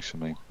pretty good actually,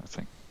 mine, I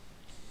think.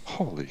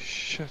 Holy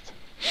shit.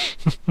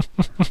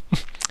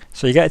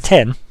 So you get a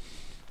 10.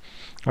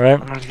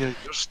 Alright. Arya,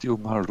 you're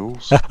stealing my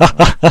rolls.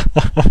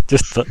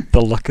 Just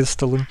the luck is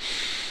still in.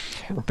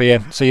 But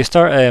yeah, so you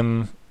start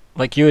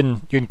like you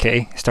and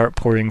Kitty start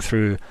pouring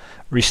through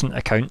recent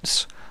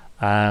accounts,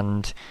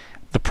 and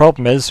the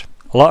problem is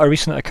a lot of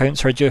recent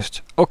accounts are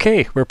just,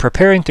 okay, we're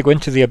preparing to go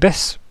into the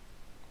Abyss.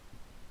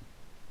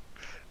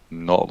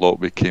 Not a lot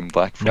we came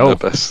back from the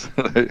Abyss.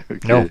 Okay.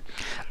 No.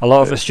 A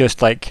lot of it's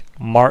just like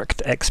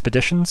marked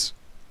expeditions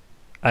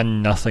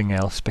and nothing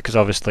else, because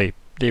obviously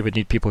they would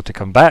need people to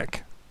come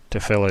back to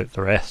fill out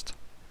the rest.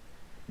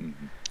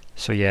 Mm-hmm.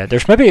 So yeah,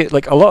 there's maybe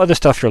like a lot of the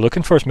stuff you're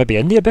looking for is maybe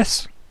in the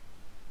Abyss.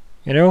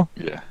 You know?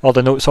 Yeah. All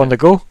the notes on the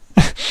go.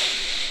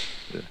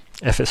 Yeah.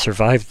 If it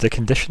survived the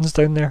conditions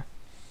down there.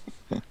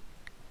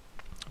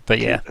 But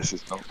yeah. This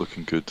is not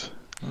looking good.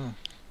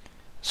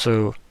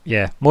 So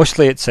yeah,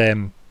 mostly it's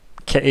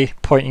Kitty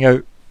pointing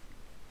out,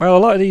 well, a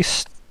lot of these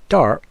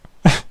start.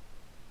 But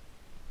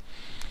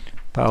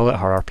I'll let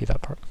her RP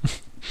that part.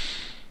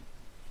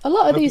 A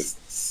lot of these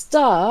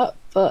start,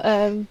 but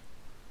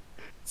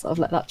sort of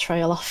let that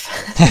trail off.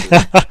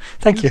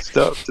 Thank you.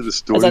 Start to the As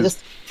stories. I just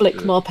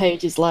flick more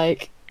pages,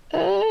 like,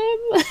 But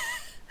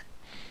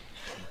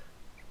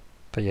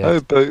How yeah,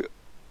 about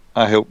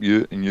I help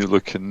you and you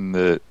look in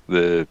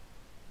the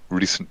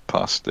recent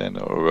past then,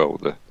 or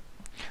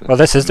well,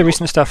 this is the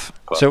recent stuff,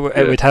 so it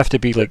yeah. would have to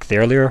be like the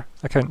earlier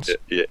accounts.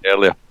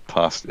 earlier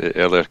past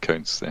earlier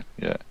counts then.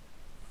 Yeah.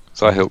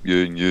 So I help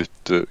you and you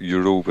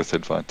roll with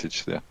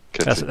advantage there.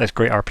 Kitty. That's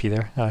great RP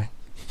there. Aye.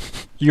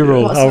 You Yeah.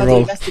 roll, what's I'll my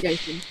roll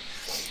investigation?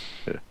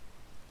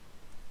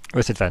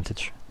 with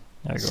advantage.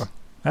 There we go.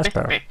 That's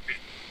better.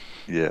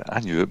 Yeah, I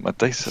knew it. My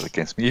dice are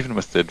against me. Even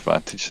with the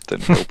advantage, it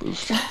didn't help. It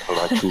was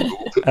her actual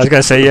roll. I was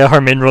gonna say, yeah,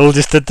 her main roll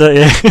just did that.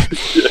 Yeah.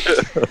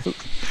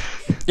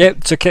 Yeah.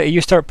 So Kitty,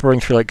 you start pouring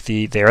through like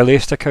the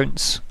earliest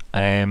accounts.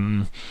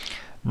 Now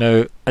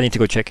I need to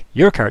go check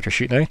your character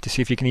sheet now to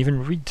see if you can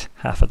even read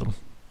half of them.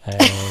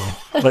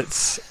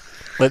 Let's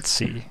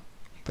see.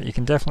 But you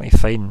can definitely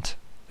find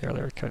the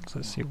earlier accounts.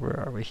 Let's see, where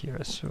are we here?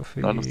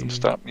 Sophie. None of them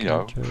start me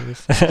out.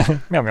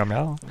 Meow meow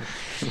meow.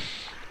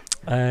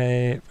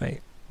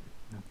 Right.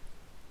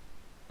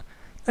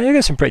 And you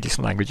got some pretty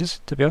decent languages,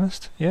 to be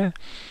honest. Yeah.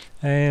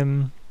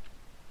 Let's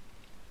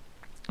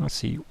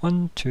see.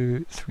 1,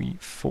 2, 3,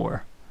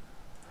 4.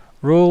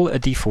 Roll a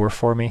d4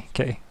 for me,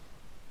 Kitty.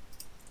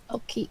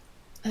 Okay.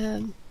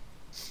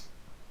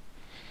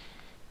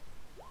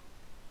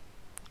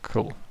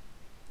 Cool.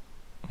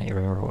 I need to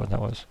remember what one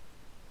that was.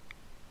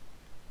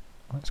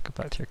 Let's go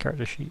back to your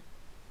character sheet.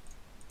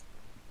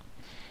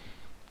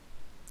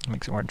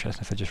 Makes it more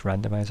interesting if I just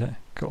randomize it.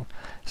 Cool.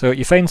 So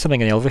you find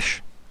something in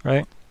Elvish,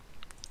 right?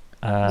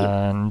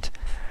 And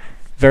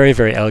very,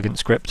 very elegant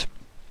script.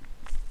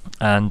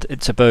 And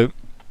it's about,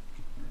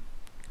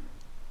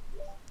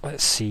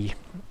 let's see,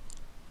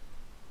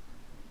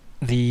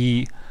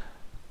 the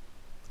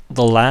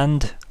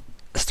land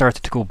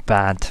started to go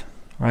bad,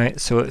 right?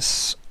 So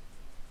it's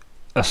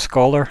a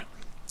scholar,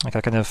 like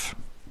a kind of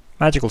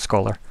magical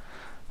scholar,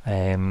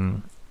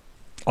 on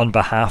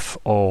behalf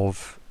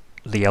of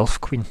the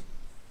Elf Queen.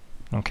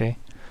 Okay,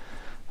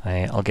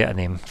 I'll get a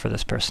name for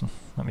this person.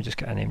 Let me just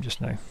get a name just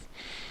now.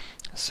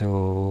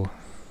 So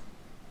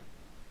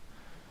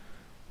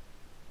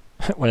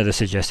one of the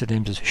suggested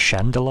names is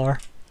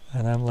Chandelar,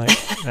 and I'm like,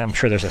 I'm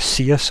sure there's a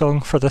Sia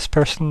song for this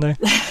person now.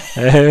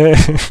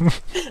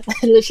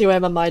 Literally where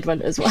my mind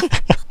went as well.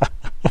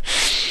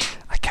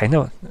 I kind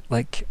of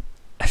like.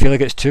 I feel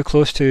like it's too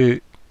close to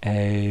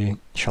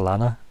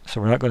Shalana, so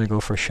we're not going to go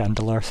for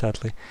Chandelar,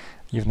 sadly,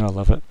 even though I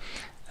love it.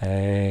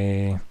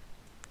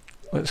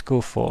 Let's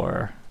go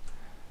for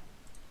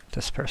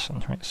this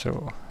person, right?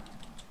 So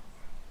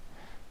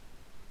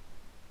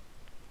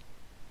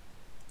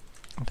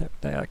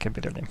that can be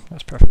their name.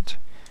 That's perfect.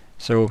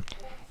 So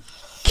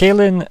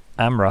Kaelin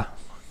Amra.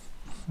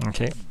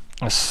 Okay,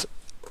 that's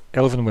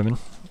elven women.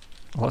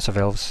 Lots of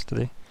elves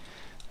today.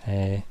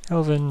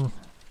 Elven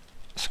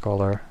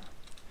scholar.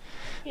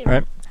 Yeah.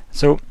 Right.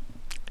 So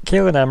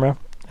Kaelin Amra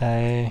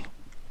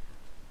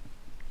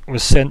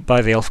was sent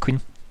by the Elf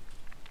Queen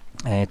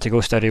to go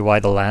study why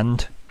the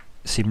land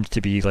seemed to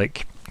be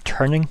like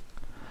turning.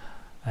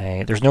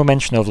 There's no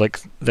mention of like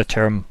the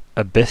term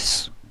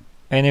abyss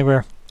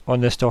anywhere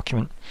on this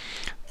document,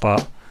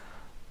 but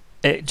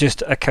it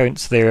just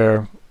accounts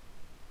there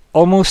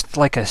almost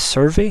like a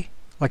survey,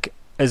 like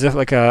as if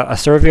like a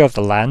survey of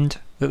the land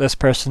that this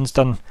person's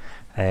done.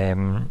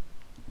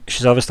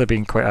 She's obviously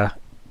been quite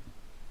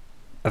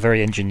a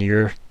very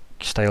engineer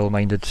style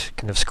minded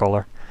kind of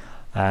scholar,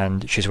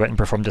 and she's went and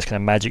performed this kind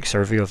of magic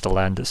survey of the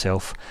land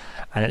itself,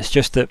 and it's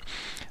just that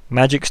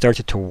magic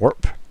started to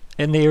warp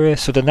in the area,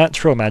 so the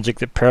natural magic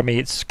that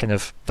permeates kind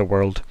of the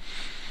world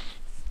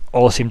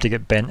all seemed to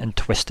get bent and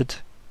twisted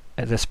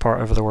at this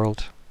part of the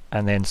world,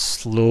 and then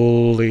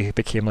slowly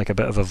became like a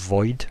bit of a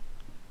void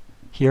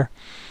here,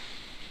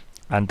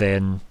 and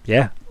then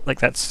yeah,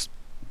 like it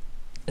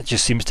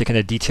just seems to kind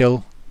of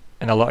detail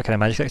in a lot of kind of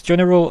magic things. Do you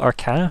want to roll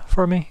Arcana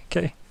for me,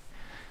 Kitty?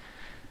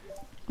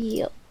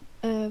 Yep.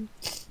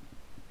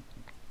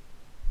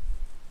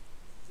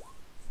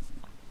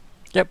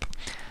 Yep.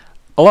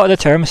 A lot of the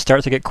terms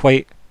start to get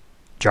quite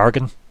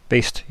jargon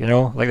based, you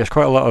know, like there's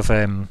quite a lot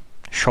of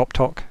shop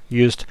talk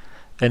used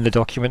in the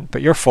document,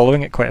 but you're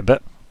following it quite a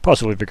bit,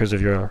 possibly because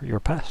of your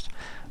past.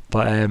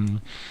 But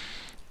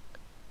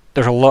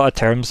there's a lot of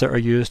terms that are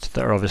used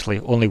that are obviously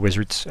only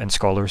wizards and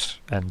scholars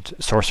and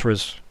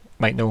sorcerers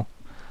might know.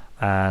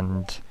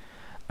 And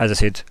as I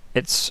said,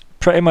 it's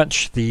pretty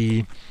much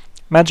the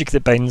magic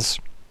that binds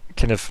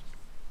kind of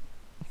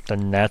the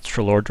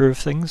natural order of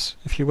things,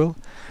 if you will.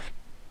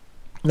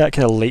 That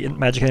kind of latent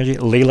magic energy,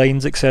 ley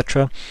lines,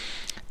 etc.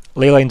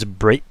 Ley lines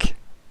break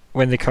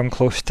when they come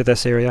close to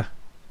this area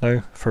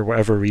now, for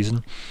whatever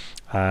reason.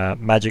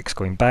 Magic's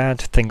going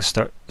bad, things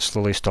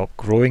slowly stop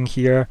growing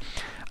here,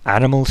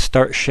 animals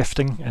start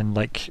shifting, and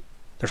like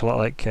there's a lot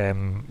of like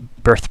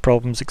birth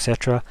problems,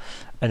 etc.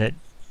 And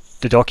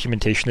the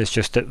documentation is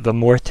just that the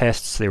more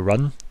tests they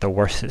run, the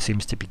worse it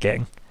seems to be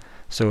getting.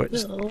 So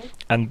it's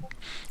and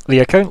the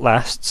account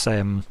lasts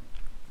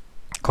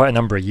quite a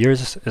number of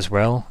years as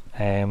well,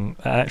 It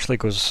actually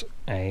goes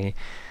an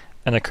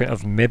account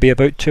of maybe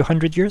about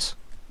 200 years.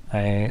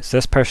 So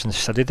this person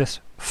studied this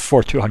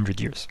for 200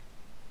 years.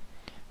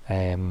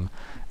 And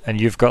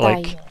you've got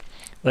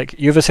like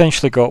you've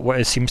essentially got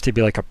what seems to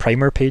be like a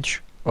primer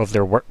page of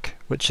their work,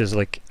 which is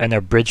like an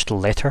abridged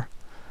letter,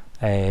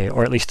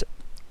 or at least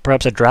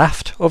perhaps a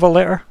draft of a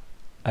letter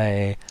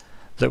that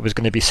was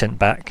going to be sent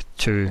back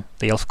to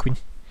the Elf Queen.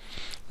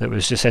 That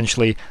was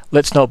essentially,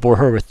 let's not bore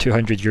her with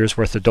 200 years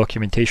worth of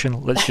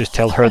documentation, let's just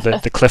tell her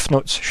the cliff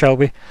notes, shall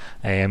we?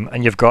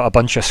 And you've got a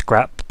bunch of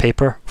scrap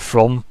paper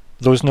from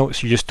those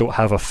notes, you just don't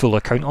have a full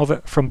account of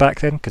it from back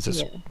then, because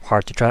it's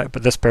hard to track,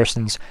 but this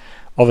person's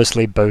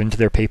obviously bound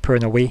their paper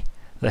in a way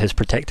that has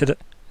protected it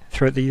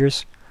throughout the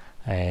years.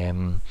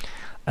 And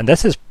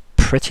this is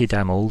pretty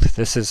damn old.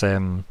 This is,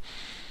 yeah,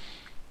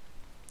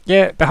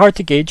 a bit hard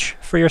to gauge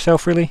for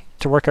yourself really,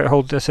 to work out how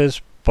old this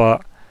is,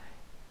 but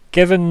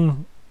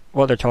given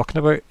what they're talking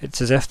about,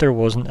 it's as if there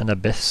wasn't an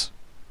abyss,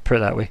 put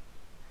it that way.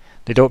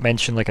 They don't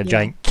mention like a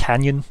giant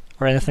canyon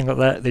or anything like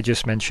that, they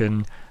just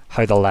mention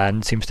how the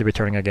land seems to be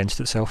turning against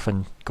itself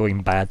and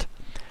going bad.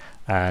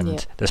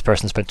 And this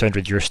person spent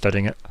 200 years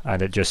studying it,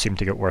 and it just seemed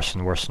to get worse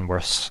and worse and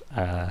worse.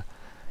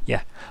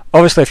 Yeah.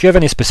 Obviously, if you have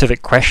any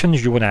specific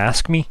questions you want to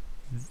ask me,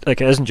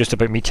 like it isn't just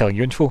about me telling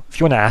you info, if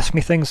you want to ask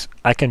me things,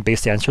 I can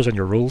base the answers on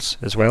your rules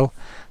as well.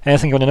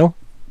 Anything you want to know?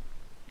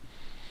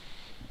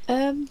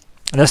 And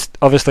this,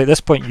 obviously at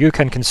this point you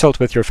can consult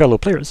with your fellow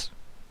players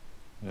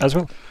as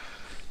well.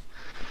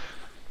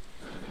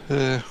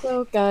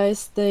 So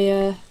guys,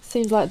 the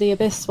seems like the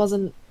abyss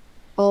wasn't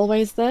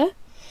always there.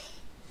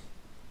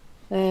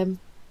 Yeah.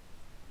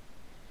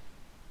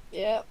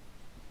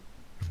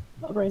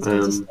 My brain's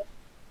going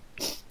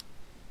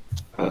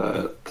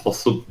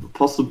to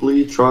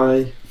possibly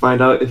try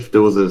find out if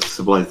there was a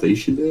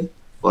civilization there,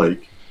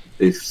 like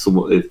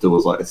if there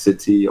was like a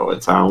city or a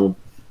town,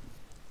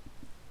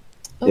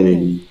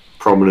 any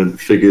prominent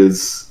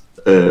figures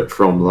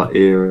from that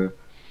era,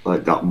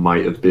 like that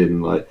might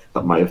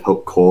have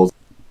helped cause.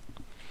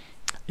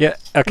 Yeah,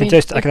 I can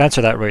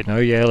answer that right now.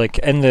 Yeah, like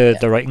in the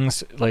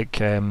writings, like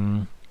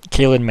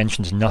Callum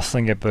mentions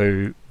nothing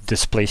about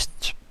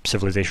displaced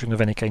civilization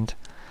of any kind.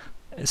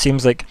 It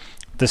seems like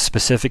the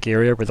specific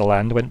area where the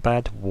land went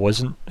bad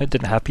it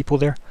didn't have people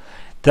there.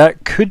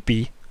 That could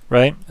be,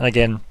 right? And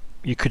again,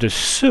 you could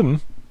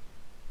assume,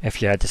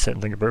 if you had to sit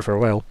and think about it for a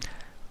while,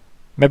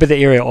 maybe the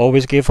area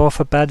always gave off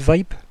a bad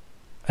vibe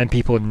and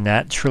people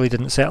naturally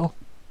didn't settle.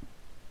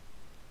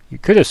 You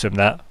could assume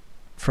that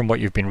from what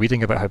you've been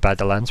reading about how bad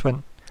the lands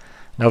went.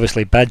 And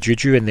obviously bad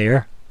juju in the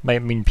air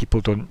might mean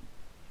people don't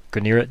go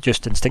near it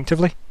just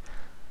instinctively,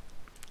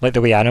 like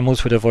the way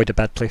animals would avoid a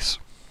bad place,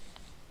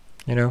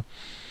 you know.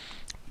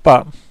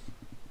 But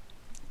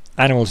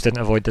animals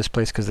didn't avoid this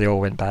place because they all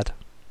went bad,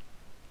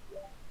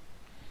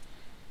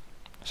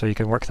 so you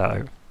can work that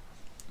out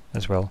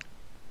as well.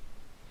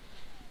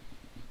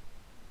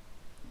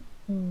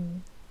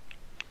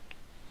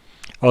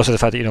 Also the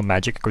fact that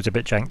magic goes a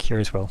bit jank here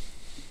as well.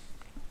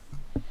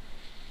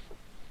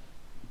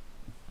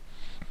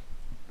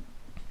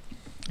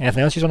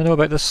 Anything else you want to know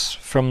about this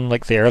from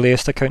like the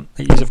earliest account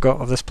that you have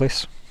got of this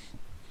place?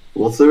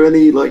 Was there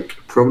any like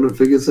prominent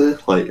figures there,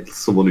 like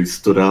someone who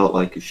stood out,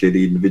 like a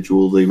shady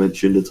individual they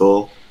mentioned at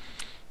all?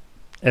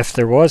 If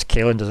there was,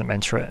 Callum doesn't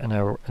mention it in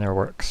her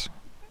works.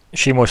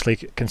 She mostly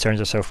concerns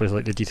herself with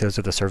like the details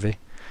of the survey.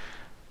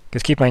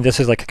 Because keep in mind, this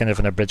is like a kind of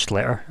an abridged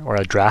letter or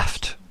a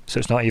draft, so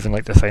it's not even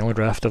like the final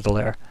draft of the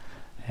letter.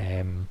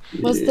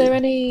 Was there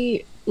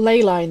any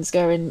ley lines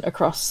going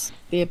across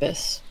the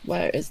abyss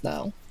where it is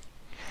now?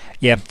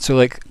 Yeah, so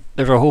like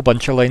there are a whole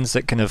bunch of lines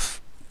that kind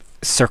of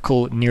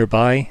circle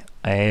nearby.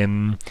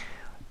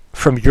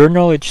 From your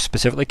knowledge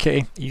specifically,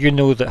 Kitty, you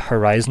know that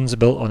Horizon's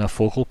built on a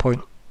focal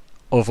point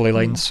of ley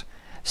lines,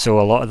 so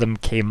a lot of them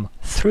came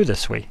through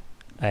this way,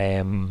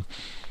 and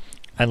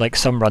like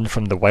some run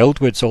from the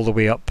Wildwoods all the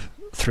way up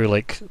through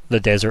like the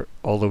desert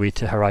all the way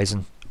to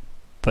Horizon.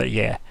 But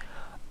yeah,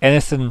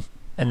 anything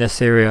in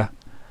this area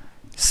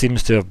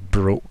seems to have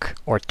broke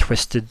or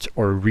twisted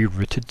or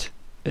rerouted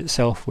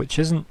itself, which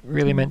isn't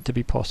really meant to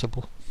be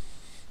possible.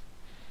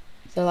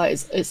 So like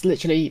it's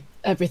literally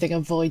everything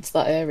avoids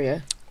that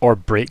area. Or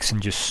breaks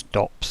and just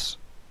stops.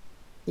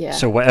 Yeah.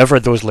 So whatever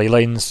those ley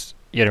lines,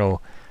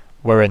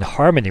 were in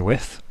harmony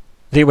with,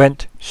 they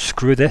went,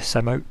 screw this,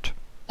 I'm out.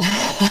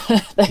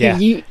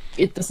 You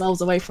get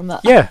themselves away from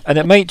that. Yeah, and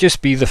it might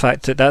just be the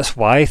fact that that's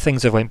why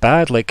things have went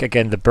bad. Like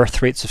again, the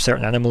birth rates of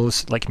certain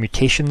animals, like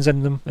mutations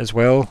in them as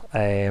well.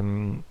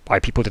 Why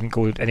people didn't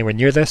go anywhere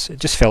near this, it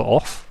just fell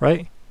off,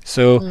 right?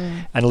 So,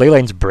 and ley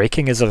lines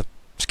breaking is a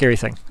scary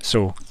thing.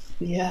 So.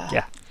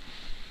 Yeah.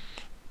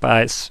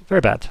 But it's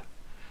very bad.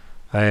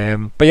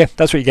 But yeah,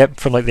 that's what you get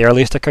from like the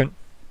earliest account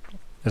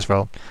as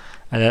well.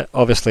 And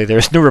obviously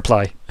there's no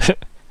reply.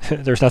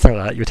 There's nothing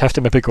like that. You'd have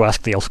to maybe go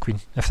ask the Elf Queen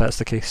if that's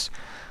the case.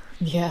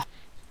 Yeah.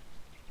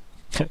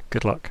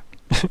 Good luck.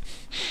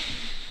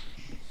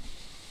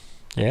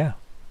 Yeah.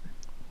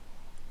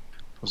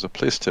 There's a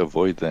place to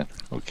avoid then.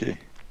 Okay.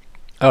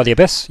 Oh, the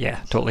Abyss? Yeah,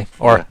 totally.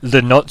 Or Yeah.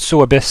 the not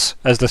so Abyss,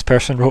 as this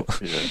person wrote.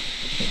 Yeah.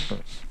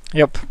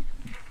 Yep.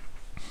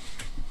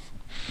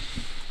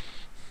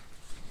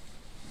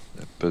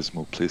 The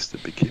abysmal place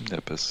that became the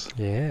abyss.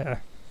 Yeah.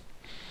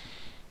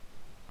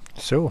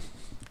 So,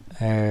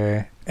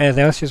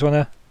 anything else you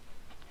want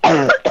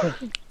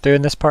to do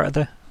in this part of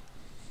the...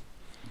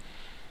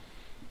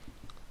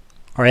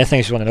 Or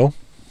anything you want to know,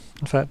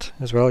 in fact,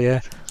 as well,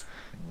 yeah.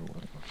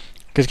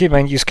 Because keep in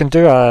mind, you can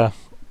do a...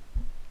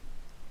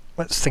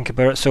 Let's think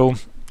about it. So,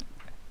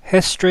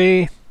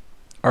 history,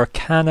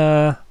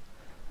 arcana,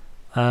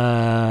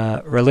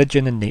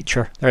 religion and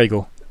nature. There you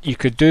go. You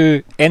could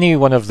do any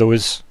one of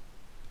those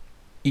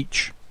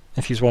each,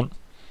 if you want.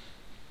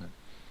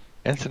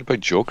 Anything about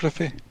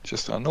geography?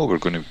 Just, I know we're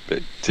going to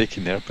be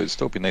taking there, but it'd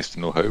still be nice to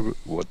know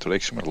what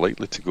direction we're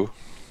likely to go.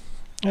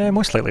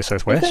 Most likely Is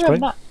southwest, there a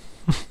right? map?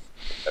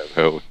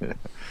 Well,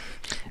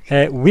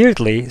 yeah.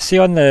 Weirdly, see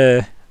on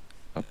the...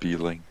 A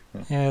beeline.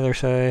 Yeah,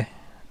 there's a...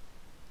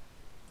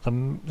 The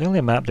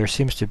only map there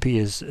seems to be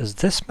is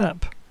this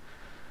map.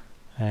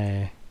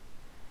 The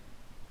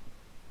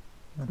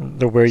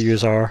where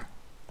yous are,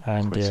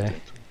 and the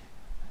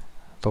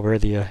where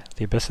the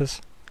abyss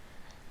is.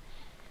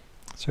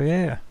 So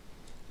yeah.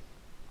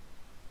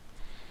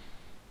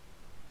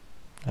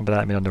 And by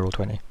that I mean on the roll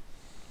 20.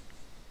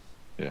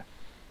 Yeah.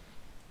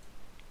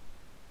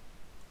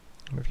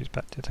 Move you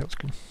back to the title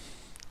screen.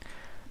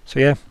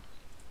 So yeah.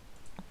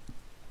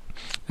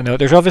 I know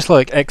there's obviously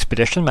like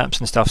expedition maps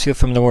and stuff. See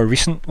from the more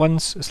recent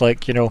ones, it's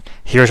like, you know,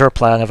 here's our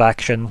plan of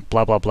action,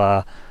 blah blah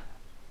blah.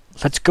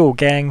 Let's go,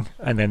 gang,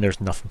 and then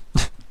there's nothing.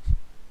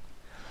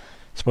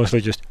 It's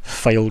mostly just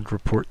filed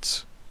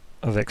reports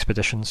of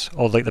expeditions,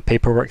 all like the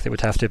paperwork that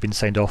would have to have been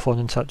signed off on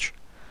and such.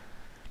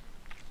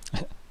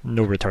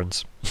 No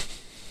returns.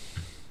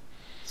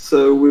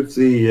 So with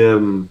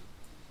the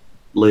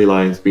ley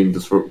lines being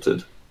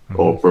disrupted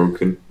or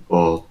broken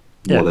or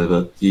Yeah.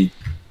 whatever,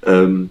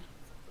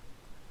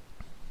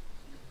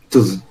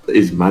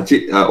 is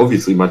magic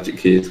obviously magic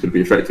here is going to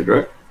be affected,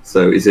 right?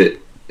 So is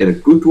it in a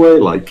good way,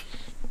 like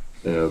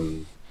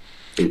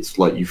it's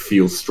like you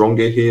feel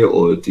stronger here,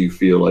 or do you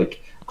feel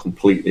like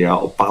completely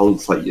out of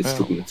balance, like you're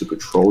struggling to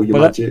control your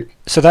magic?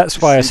 So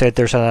that's why I said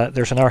there's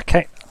an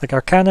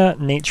arcana,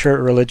 nature,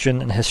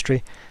 religion, and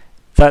history.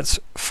 That's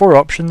 4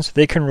 options.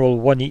 They can roll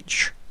 1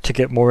 each to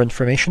get more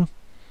information,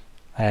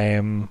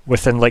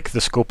 within like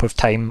the scope of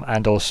time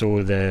and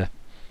also the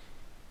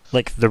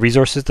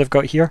resources they've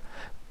got here.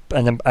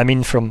 And then, I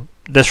mean, from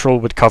this roll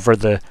would cover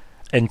the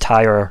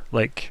entire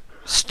like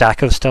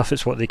stack of stuff.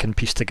 It's what they can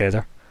piece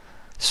together.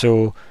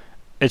 So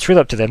it's really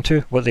up to them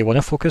too what they want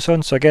to focus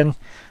on. So again,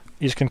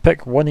 you can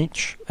pick 1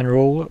 each and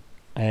roll.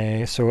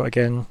 So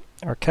again,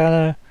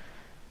 arcana,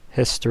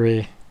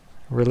 history,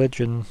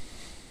 religion,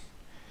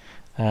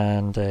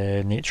 and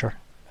nature,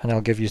 and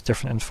I'll give you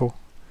different info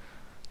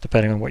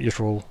depending on what you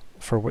roll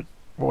for what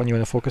one you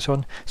want to focus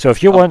on. So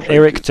if you want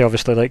Aeric to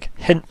obviously like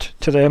hint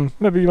to them,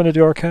 maybe you want to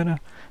do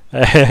arcana, you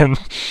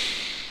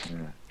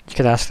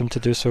can ask them to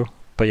do so.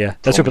 But yeah,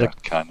 that's what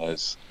arcana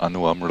is. I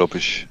know I'm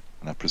rubbish,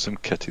 and I presume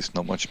Kitty's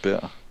not much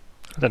better.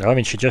 I don't know. I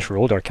mean, she just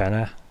rolled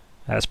arcana.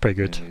 That's pretty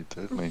good. Yeah, you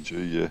did, mind you,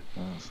 yeah.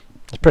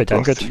 It's pretty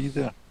damn good. 3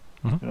 there.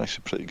 Mhm. You're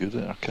actually pretty good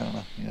at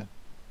arcana, yeah.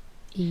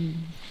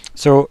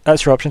 So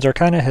that's your options: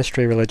 arcana,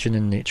 history, religion,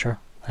 and nature.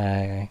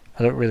 I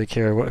don't really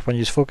care what one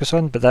you focus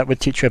on, but that would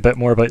teach you a bit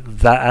more about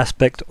that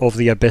aspect of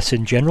the abyss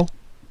in general,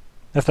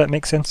 if that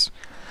makes sense.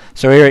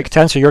 So Aeric, to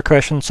answer your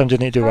question, somebody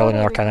need to do well in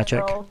an arcana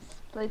check.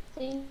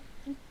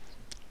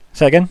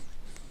 Say again?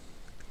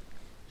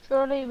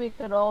 Surely we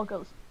could all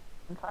go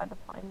and try to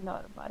find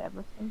out about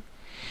everything.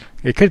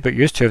 You could, but you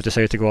used to have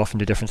decided to go off and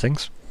do different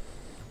things.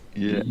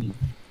 Yeah.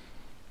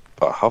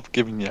 But I have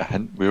given you a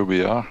hint where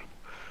we are.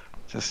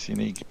 Just, you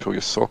need to pull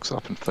your socks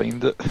up and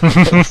find it.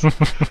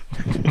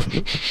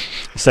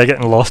 Instead of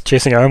getting lost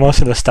chasing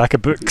Armos in a stack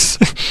of books.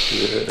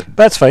 Yeah.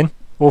 That's fine.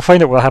 We'll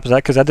find out what happens to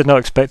that, because I did not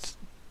expect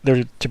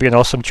there to be an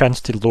awesome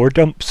chance to lore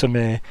dump some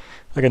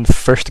again,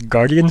 first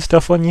Guardian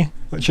stuff on you,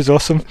 which is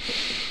awesome.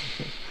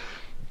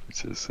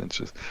 Which is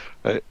interesting.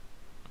 Right.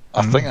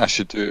 I think I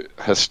should do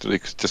history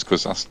just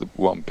because that's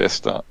what I'm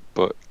best at.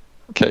 But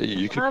Kitty,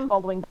 you could. I'm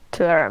following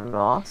to our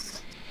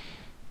Moss.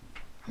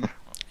 You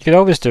could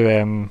always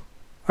do.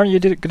 Aren't you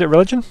good at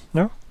religion?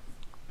 No.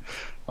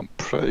 I'm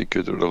pretty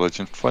good at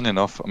religion. Funny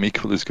enough, I'm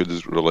equally as good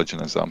at religion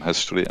as I am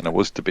history, and I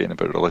was debating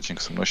about religion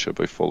because I'm not sure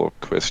about follow-up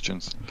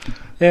questions.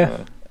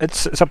 Yeah,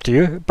 it's up to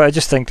you. But I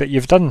just think that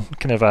you've done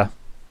kind of a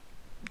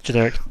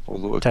generic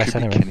Although it test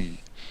could anyway. be kind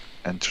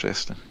of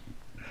interesting.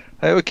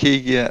 Okay,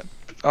 yeah,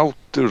 I'll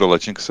do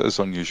religion because it is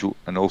unusual,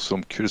 and also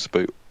I'm curious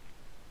about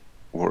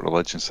what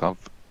religions have.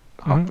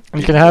 And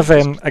you can have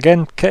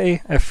again,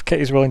 Kitty, if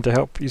Kitty's willing to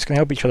help. You can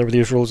help each other with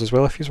these rolls as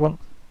well if you want.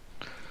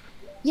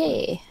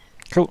 Yeah.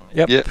 Cool.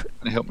 Yep. Yeah, can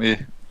you help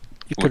me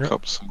You look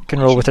up some can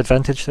roll with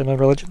advantage then on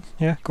religion.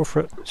 Yeah, go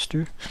for it,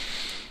 Stu.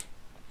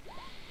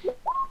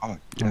 Oh, And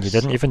you yes.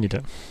 didn't even need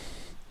it.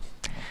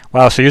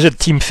 Wow, so you're at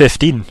team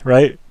 15,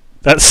 right?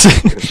 That's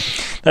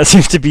that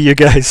seems to be you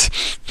guys.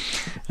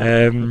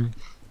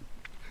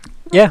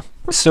 Yeah,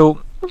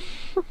 so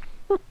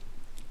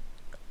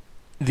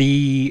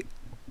the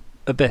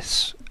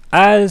abyss,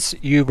 as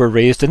you were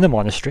raised in the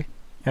monastery,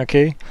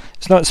 okay,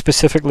 it's not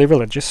specifically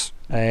religious,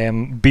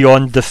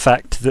 beyond the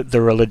fact that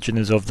the religion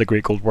is of the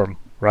Great Gold Worm,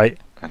 right?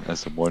 And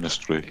as a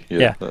monastery,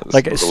 Yeah, that's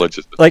like not it's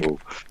religious at like, all.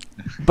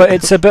 but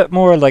it's a bit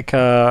more like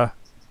a,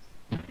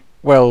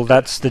 well,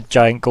 that's the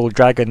giant gold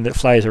dragon that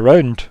flies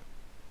around,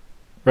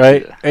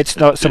 right? Yeah. It's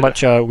not so Yeah.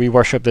 much a we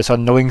worship this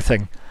unknowing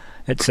thing.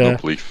 It's No a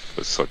belief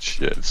as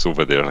such. Yeah, it's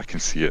over there. I can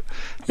see it.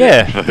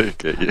 yeah. I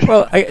get you.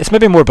 Well, it's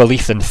maybe more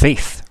belief than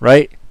faith,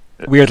 right?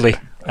 Weirdly.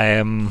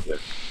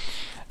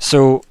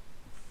 So,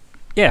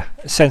 yeah,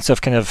 a sense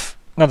of kind of,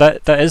 no,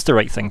 that is the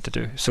right thing to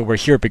do. So we're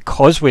here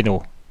because we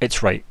know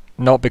it's right,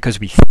 not because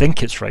we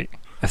think it's right,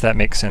 if that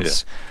makes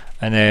sense.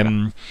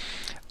 And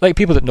like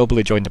people that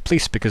nobly join the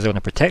police because they want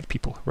to protect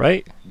people,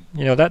 right?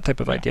 You know, that type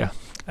of idea.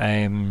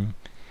 And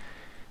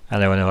I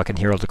know I can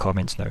hear all the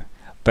comments now.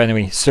 But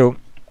anyway, so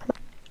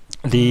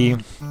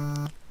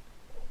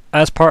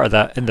as part of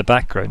that, in the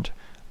background,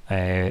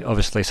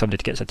 obviously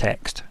somebody gets a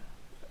text,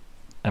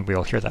 and we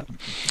all hear that.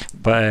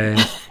 But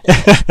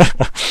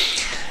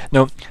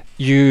no,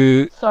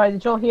 you. Sorry,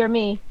 did you all hear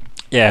me?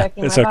 Yeah,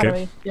 Checking it's my okay.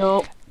 battery.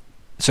 Yo.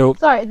 So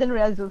Sorry, I didn't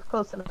realize it was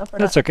close enough for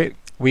that's that. okay.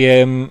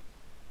 We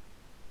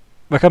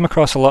come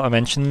across a lot of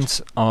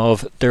mentions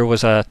of there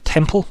was a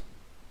temple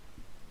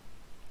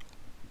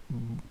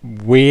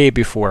way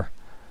before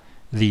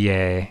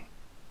the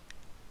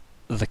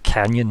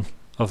canyon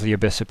of the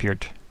abyss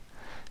appeared.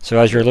 So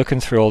as you're looking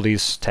through all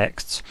these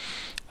texts,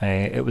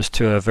 it was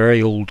to a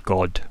very old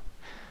god.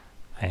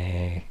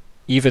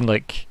 Even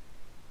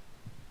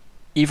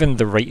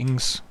the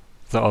writings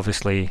that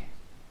obviously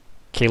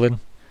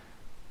Callum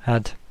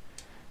had,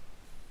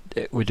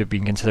 it would have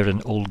been considered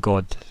an old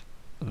god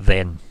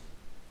then,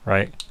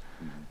 right?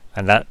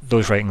 And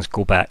those writings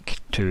go back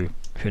to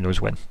who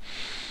knows when.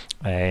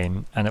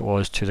 And it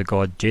was to the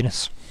god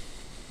Janus.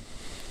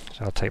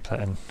 So I'll type that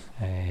in.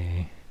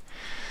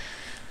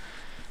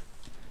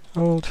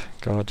 Old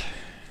god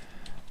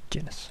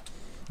Janus.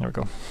 There we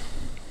go.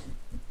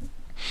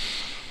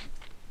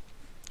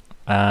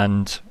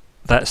 And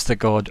that's the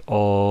god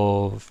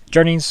of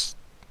journeys,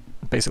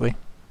 basically.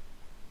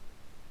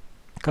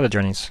 God of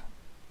journeys.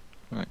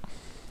 Right.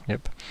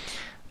 Yep.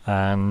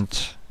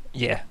 And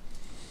yeah,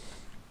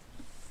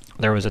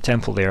 there was a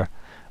temple there,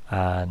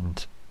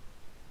 and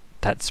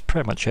that's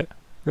pretty much it,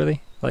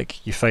 really.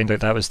 Like, you find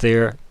out that was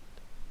there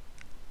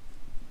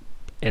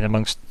in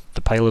amongst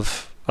the pile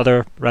of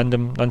other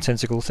random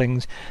nonsensical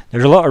things.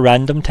 There's a lot of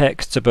random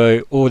texts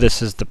about, oh,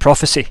 this is the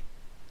prophecy,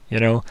 you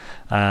know,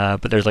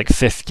 but there's like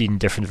 15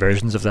 different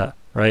versions of that,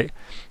 right?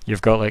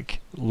 You've got like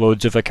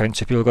loads of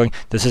accounts of people going,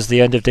 this is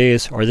the end of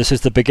days, or this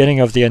is the beginning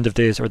of the end of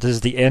days, or this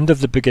is the end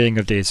of the beginning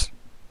of days.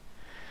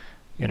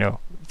 You know,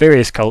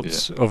 various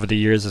cults over the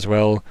years as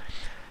well.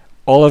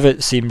 All of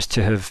it seems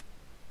to have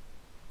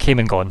came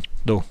and gone,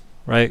 though,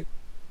 right?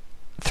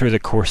 Through the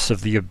course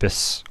of the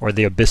abyss, or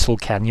the abyssal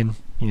canyon,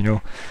 you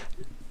know.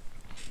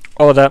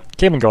 All of that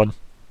came and gone.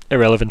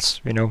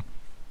 Irrelevance, you know.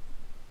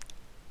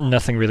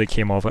 Nothing really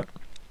came of it.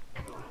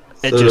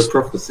 So the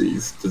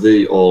prophecies, do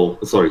they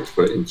all... Sorry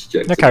to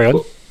interject. No, carry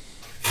on.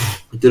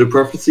 Do the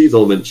prophecies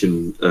all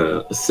mention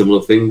a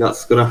similar thing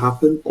that's going to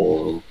happen,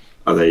 or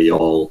are they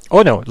all...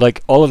 Oh no,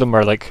 like all of them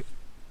are like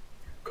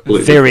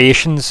completely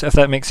variations, if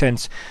that makes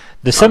sense.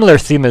 The similar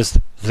theme is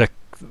the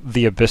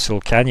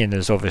abyssal canyon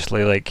is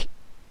obviously like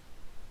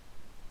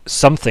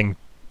something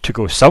to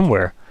go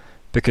somewhere,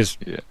 because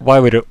why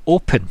would it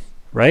open,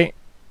 right?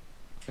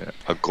 Yeah.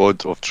 A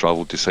god of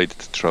travel decided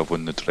to travel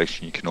in the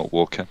direction you cannot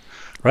walk in.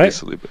 Right.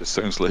 Basically, but it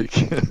sounds like.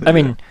 I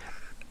mean,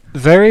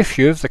 very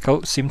few of the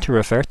cults seem to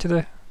refer to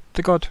the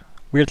god,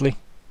 weirdly.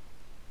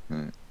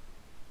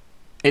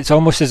 It's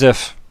almost as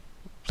if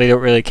they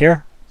don't really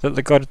care that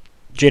the god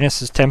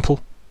Janus's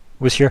temple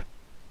was here.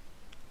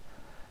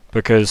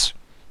 Because,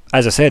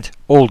 as I said,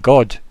 old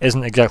god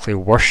isn't exactly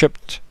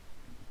worshipped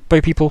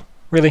by people,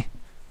 really.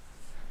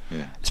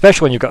 Yeah.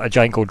 Especially when you've got a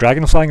giant gold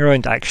dragon flying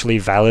around, actually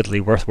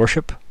validly worth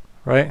worship,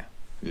 right?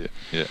 Yeah,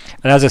 yeah.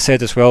 And as I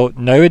said as well,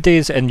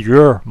 nowadays in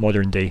your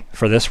modern day,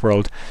 for this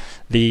world,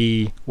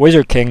 the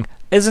Wizard King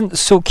isn't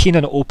so keen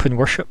on open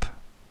worship,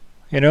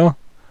 you know?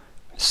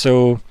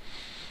 So,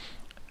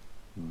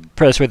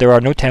 put it this way, there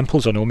are no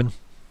temples on Omen,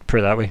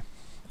 put it that way.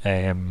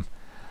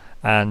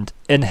 And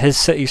in his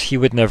cities he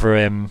would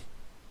never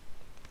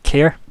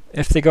care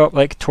if they got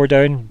like tore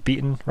down,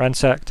 beaten,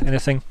 ransacked,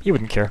 anything. He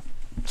wouldn't care.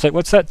 It's like,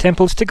 what's that?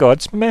 Temples to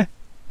gods? Meh.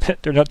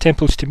 They're not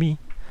temples to me.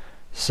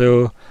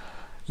 So,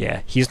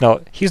 yeah, he's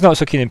not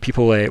so keen on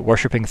people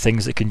worshipping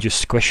things that can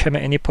just squish him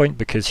at any point,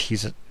 because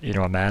he's a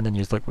man, and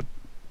he's like, well,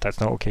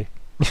 that's not okay.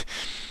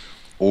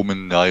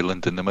 Omen, the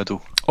island in the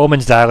middle.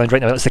 Omen's the island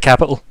right now. That's the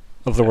capital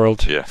of the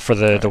world for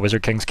the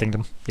Wizard King's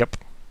kingdom. Yep.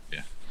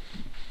 Yeah.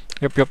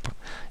 Yep.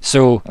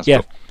 So That's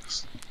yeah,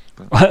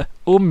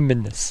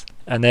 ominous.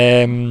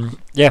 And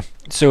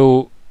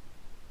so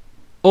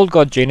old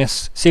god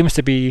Janus seems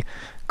to be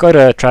god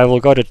of travel,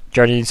 god of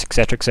journeys,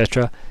 etc.,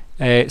 etc.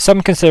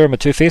 Some consider him a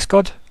two-faced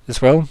god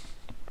as well,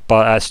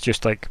 but that's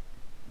just like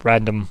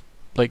random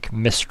like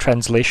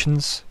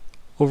mistranslations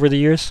over the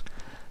years.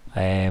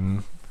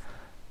 Trying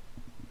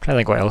to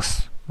think what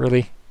else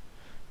really.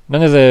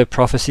 None of the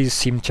prophecies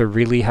seem to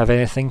really have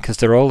anything because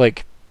they're all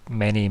like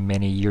many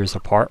years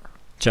apart.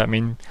 Do you know what I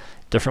mean?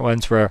 Different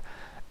ones where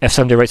if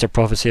somebody writes a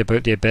prophecy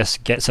about the abyss,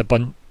 gets a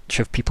bunch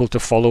of people to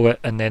follow it,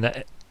 and then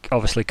it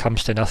obviously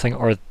comes to nothing,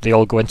 or they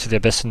all go into the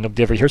abyss and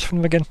nobody ever hears from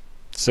them again.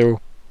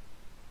 So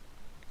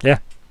yeah.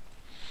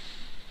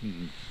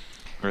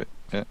 Right,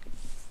 yeah.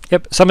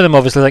 Yep, some of them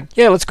obviously like,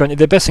 yeah, let's go into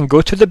the abyss and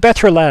go to the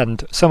better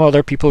land. Some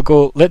other people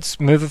go, let's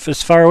move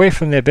as far away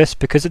from the abyss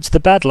because it's the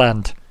bad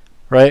land.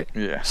 Right?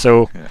 Yeah.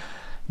 So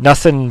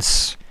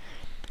nothing's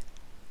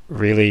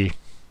really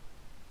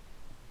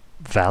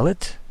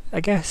valid,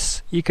 I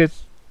guess. You could,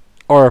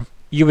 or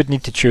you would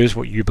need to choose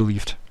what you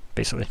believed,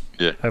 basically.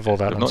 Yeah. Of all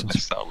that They've nonsense. not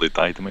necessarily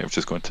died, they might have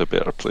just gone to a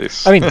better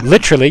place. I mean,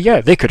 literally,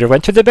 yeah, they could have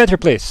went to the better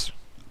place.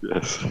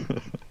 Yes.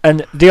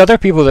 And the other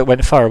people that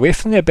went far away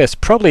from the abyss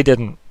probably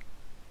didn't,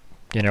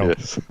 you know.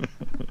 Yes.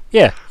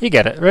 Yeah, you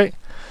get it, right?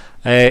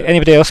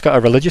 Anybody else got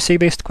a religiously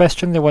based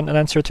question they want an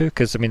answer to?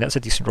 Because, I mean, that's a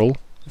decent role.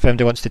 If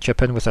anybody wants to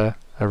chip in with a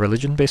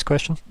religion-based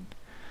question.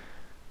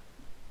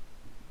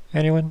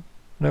 Anyone?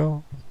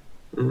 No?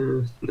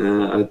 No,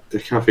 I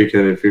can't think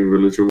of anything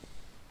religion.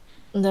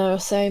 No,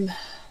 same.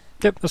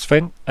 Yep, that's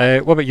fine.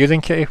 What about you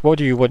then, Kitty? What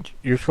do you want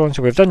your phone?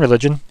 So we've done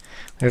religion.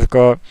 We've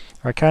got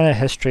arcana,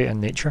 history, and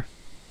nature.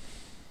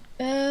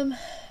 Go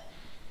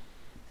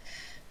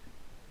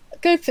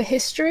for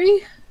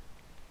history.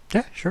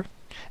 Yeah, sure.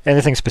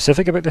 Anything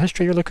specific about the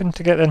history you're looking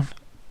to get in?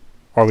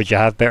 Or would you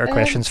have better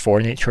questions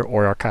for nature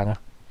or arcana?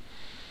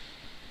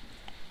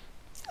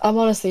 I'm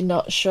honestly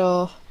not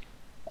sure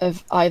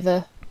of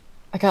either.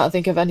 I can't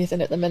think of anything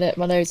at the minute.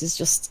 My nose is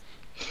just...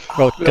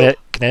 Well, can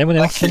anyone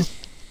else? Then?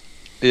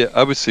 Yeah,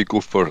 I would say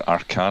go for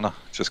Arcana,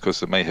 just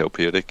because it might help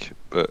Aeric,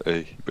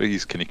 but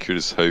he's kind of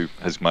curious how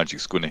his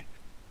magic's going to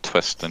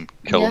twist and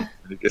kill him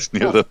when he gets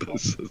near the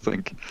abyss, I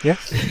think. Yeah.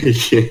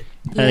 Yeah.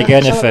 And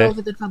again, shall I roll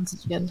with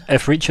advantage again?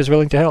 if Reach is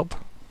willing to help.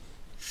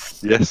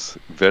 Yes,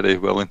 very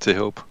willing to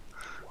help.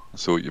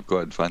 So you've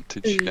got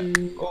advantage. Yeah.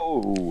 Ooh.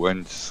 Oh,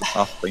 and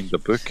I'll find the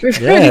book. We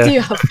Yeah. really do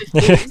have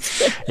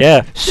 15s.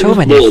 Yeah, so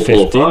many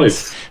Multiple 15s.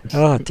 fives.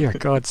 Oh dear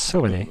God,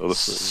 so many, Another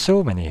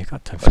so many.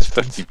 Goddamn That's 15s.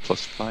 15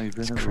 plus 5,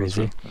 isn't it?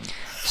 crazy.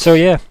 So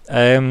yeah,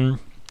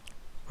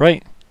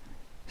 right.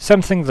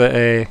 Something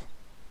that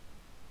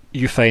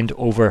you find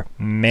over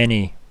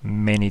many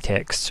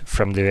texts,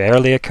 from the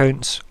early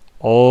accounts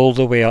all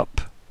the way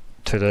up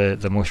to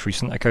the most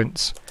recent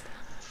accounts.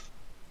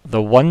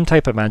 The one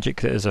type of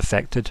magic that is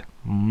affected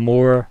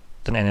more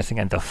than anything,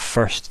 and the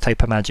first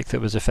type of magic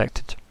that was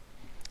affected,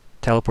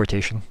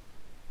 teleportation.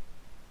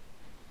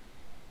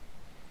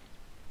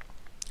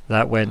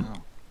 That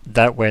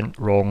went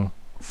wrong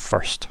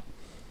first.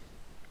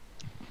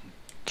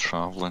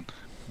 Travelling.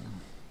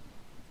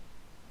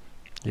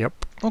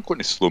 Yep. Not going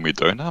to slow me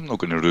down. I'm not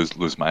going to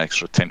lose my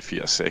extra 10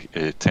 feet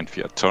a 10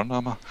 feet a turn,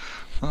 am I?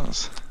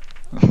 That's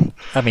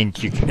I mean,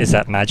 is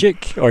that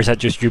magic, or is that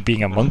just you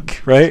being a monk,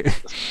 right?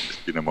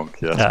 just being a monk,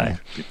 yeah. Aye.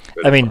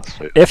 I mean,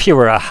 if you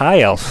were a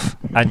high elf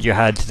and you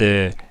had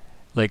the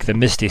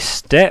Misty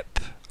Step,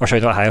 or sorry,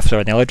 not high elf,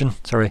 sorry, an Eladrin,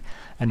 sorry,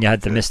 and you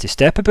had the Misty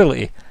Step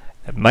ability,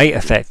 it might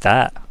affect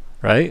that,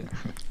 right?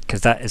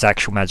 Because that is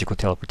actual magical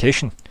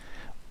teleportation.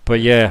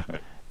 But yeah,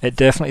 it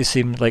definitely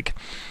seemed like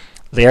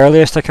the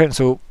earliest account.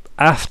 So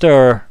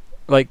after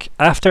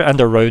and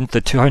around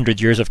the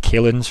 200 years of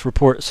Kaelin's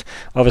reports,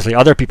 obviously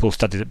other people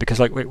studied it because,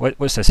 like, wait,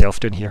 what's this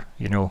elf doing here?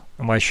 You know,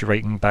 and why is she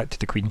writing back to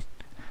the Queen?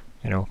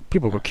 You know,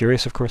 people got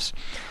curious, of course.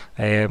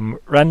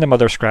 Random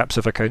other scraps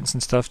of accounts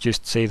and stuff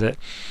just say that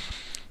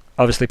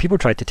obviously people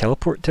tried to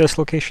teleport to this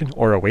location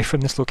or away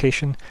from this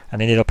location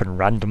and ended up in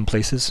random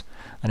places,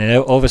 and then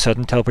all of a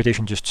sudden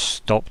teleportation just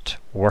stopped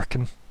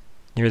working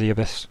near the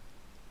abyss.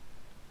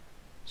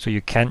 So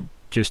you can't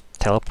just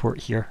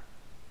teleport here.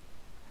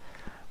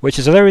 Which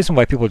is another reason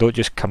why people don't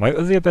just come out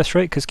of the abyss,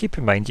 right? Because keep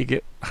in mind, you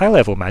get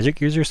high-level magic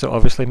users that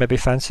obviously maybe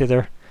fancy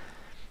their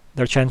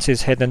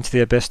chances heading into the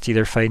abyss to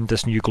either find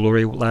this new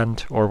glory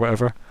land or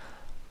whatever,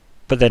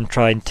 but then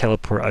try and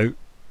teleport out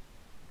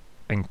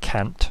and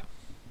can't.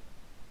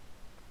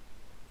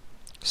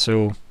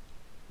 So,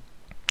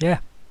 yeah.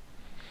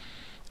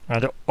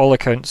 And all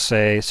accounts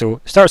say, so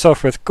starts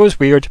off with, goes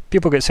weird,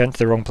 people get sent to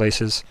the wrong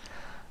places,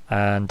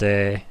 and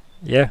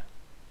yeah,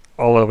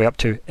 all the way up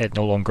to it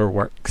no longer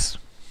works.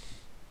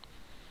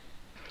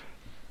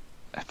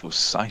 If it was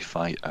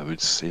sci-fi, I would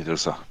say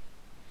there's a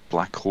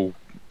black hole,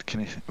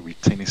 kind of a wee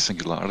tiny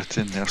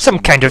singularity in there. Some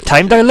kind of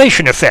time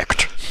dilation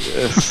effect!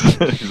 Yes.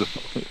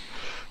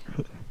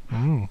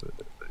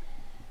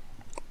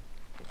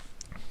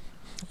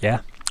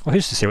 Yeah. Well,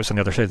 who's to say what's on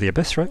the other side of the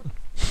abyss, right?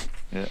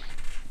 Yeah.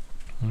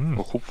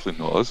 Well, hopefully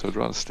not us. I'd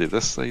rather stay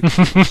this side.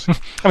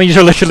 I mean,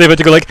 you're literally about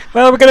to go like,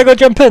 well, we're gonna go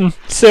jump in,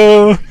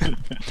 so...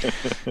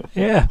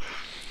 yeah.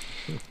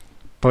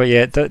 But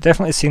yeah, it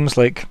definitely seems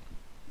like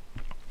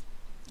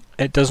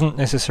it doesn't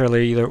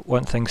necessarily either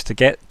want things to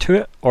get to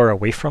it or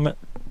away from it.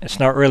 It's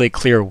not really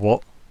clear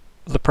what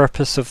the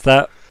purpose of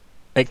that.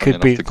 It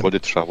could be the god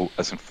of travel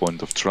isn't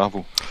fond of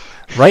travel.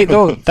 right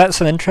though.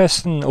 That's an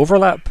interesting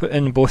overlap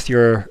in both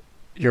your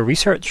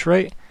research,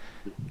 right?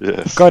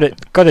 Yes. God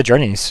of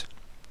journeys.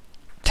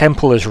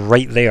 Temple is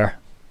right there.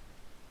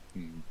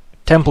 Mm.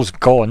 Temple's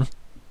gone.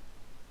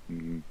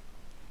 Mm.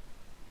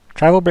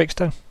 Travel breaks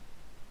down.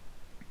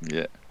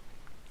 Yeah.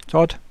 It's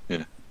odd.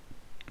 It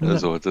Isn't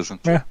is it? odd,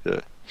 isn't Yeah. it?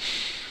 Yeah.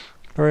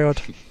 Very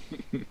odd.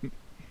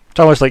 It's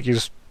almost like you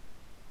just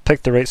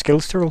picked the right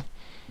skills to roll,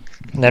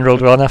 and then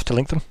rolled well enough to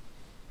link them.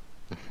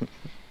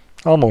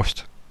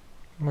 Almost.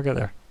 We'll get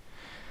there.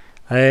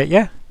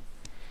 Yeah.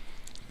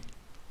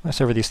 What's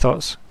everybody's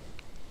thoughts?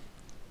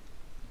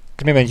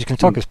 Maybe you can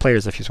talk as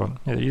players if you want.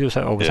 You just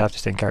always have to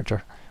stay in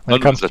character. When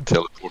it None of comes us are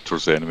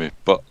teleporters anyway,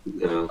 but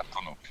Yeah. I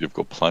don't know if you've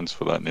got plans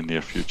for that in the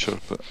near future,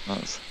 but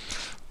that's...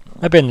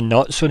 maybe in the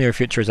not so near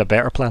future is a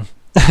better plan.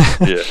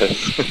 Yeah.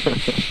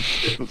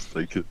 It's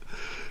like it.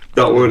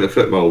 That won't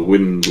affect my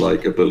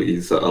wind-like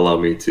abilities that allow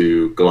me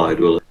to glide,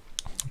 will it?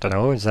 Don't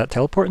know. Is that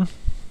teleporting?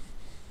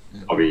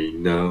 I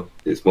mean, no.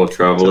 It's more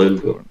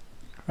travelling.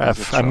 But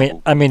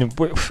I mean,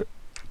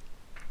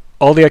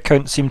 all the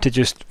accounts seem to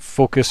just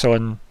focus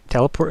on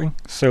teleporting.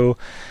 So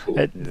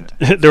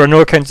there are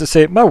no accounts that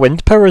say my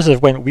wind powers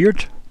have went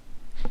weird.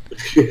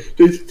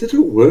 they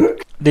don't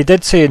work. They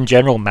did say in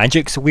general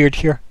magic's weird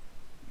here,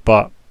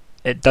 but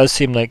it does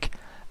seem like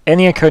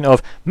any account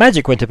of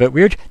magic went a bit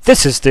weird.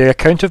 This is the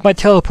account of my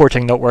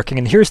teleporting not working,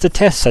 and here's the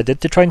tests I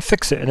did to try and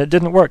fix it, and it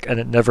didn't work. And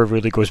it never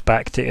really goes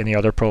back to any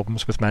other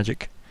problems with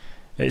magic.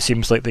 It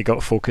seems like they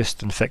got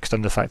focused and fixed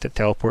on the fact that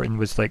teleporting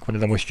was like one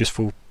of the most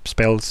useful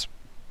spells,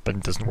 but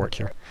it doesn't work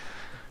here.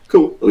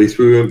 Cool. At least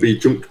we won't be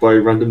jumped by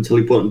random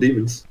teleporting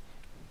demons.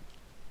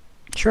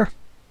 Sure.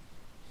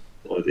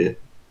 No idea.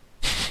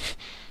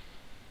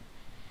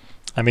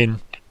 I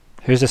mean,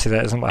 who's to say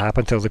that isn't what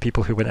happened to all the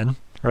people who went in,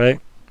 right?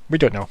 We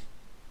don't know.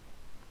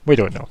 We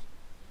don't know.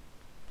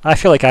 I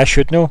feel like I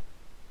should know,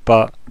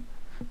 but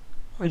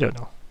we don't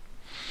know.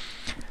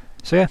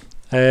 So yeah.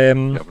 We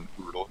haven't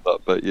wrote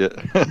that bit yet.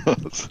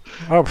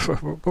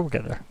 We'll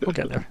get there. We'll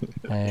get there.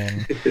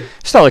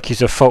 It's not like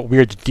he's fought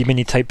weird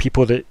demon-y type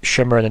people that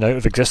shimmer in and out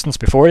of existence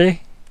before, eh?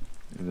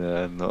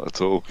 Yeah, not at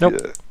all.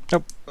 Nope. Yeah.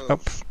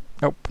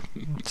 Nope.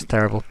 It's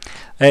terrible.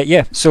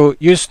 Yeah, so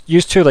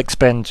use to like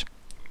spend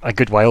a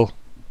good while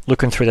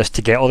looking through this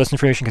to get all this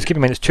information, because keep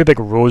in mind it's two big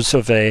rows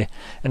of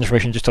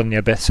information just on the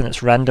Abyss, and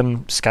it's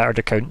random scattered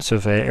accounts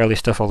of early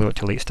stuff all the way up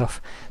to late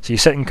stuff. So you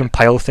sit and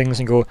compile things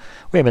and go,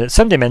 wait a minute,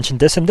 somebody mentioned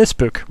this in this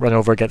book, run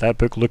over, get that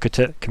book, look at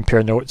it,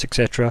 compare notes,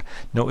 etc.,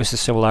 notice the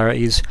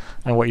similarities,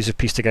 and what you've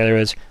pieced together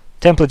is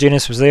Temple of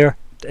Janus was there,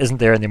 it isn't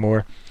there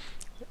anymore.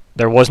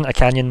 There wasn't a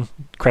canyon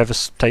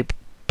crevice type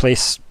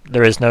place,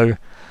 there is now.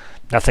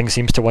 Nothing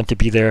seems to want to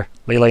be there.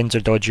 Ley lines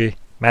are dodgy,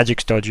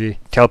 magic's dodgy,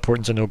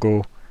 teleporting's a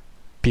no-go,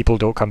 people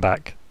don't come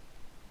back.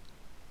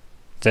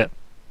 That's it.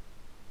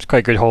 It's quite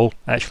a good haul,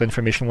 actually,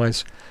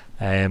 information-wise.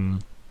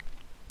 Beyond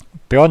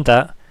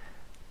that,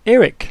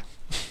 Aeric,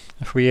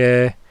 if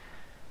we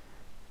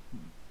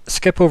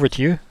skip over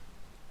to you.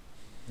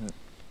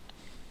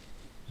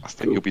 I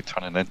think you'll be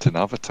turning into an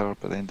avatar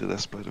by the end of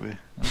this, by the way.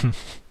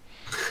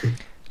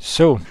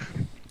 So,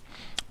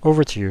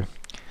 over to you.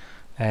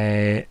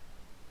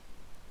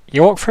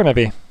 You walk for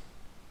maybe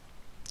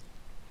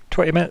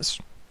 20 minutes.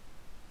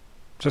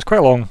 So it's quite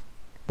a long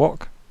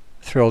walk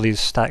through all these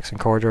stacks and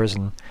corridors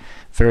and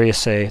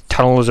various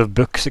tunnels of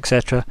books,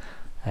 etc.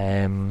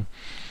 You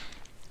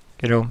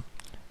know,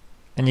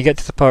 and you get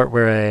to the part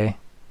where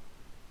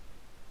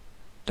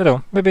don't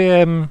know,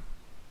 maybe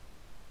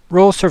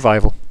roll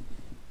survival.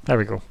 There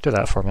we go. Do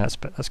that for me.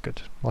 That's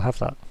good. We'll have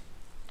that.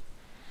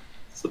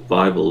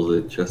 Survival's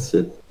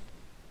interesting.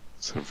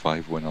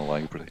 Survival in a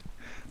library.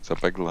 It's a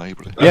big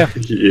library. Yeah.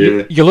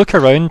 Yeah. You look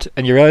around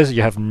and you realise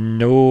you have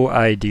no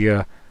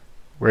idea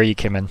where you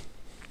came in.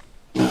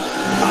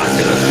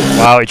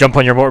 Wow, you jump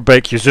on your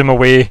motorbike, you zoom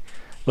away,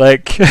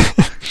 like... Let's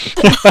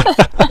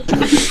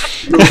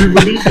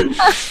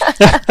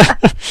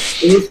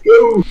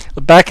go!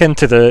 Back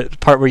into the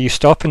part where you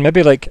stop, and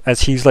maybe like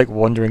as he's like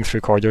wandering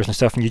through corridors and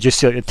stuff, and you just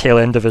see like the tail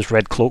end of his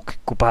red cloak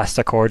go past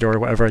a corridor or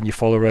whatever, and you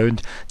follow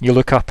around, and you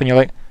look up and you're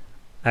like,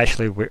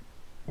 actually,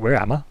 where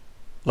am I?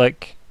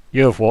 Like,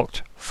 you have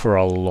walked for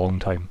a long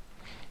time.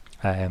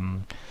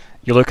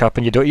 You look up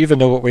and you don't even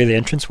know what way the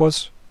entrance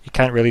was. You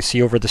can't really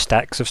see over the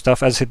stacks of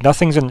stuff. As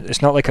nothing's in,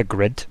 it's not like a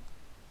grid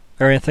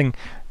or anything.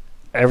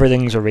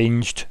 Everything's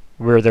arranged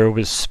where there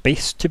was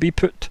space to be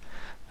put.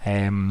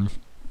 The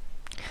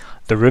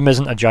room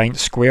isn't a giant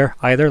square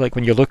either. Like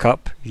when you look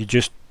up, you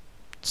just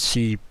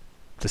see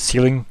the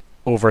ceiling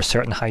over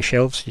certain high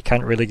shelves. You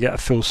can't really get a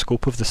full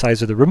scope of the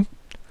size of the room,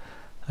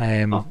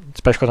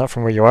 especially not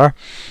from where you are.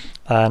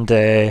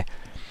 And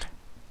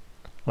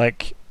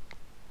like,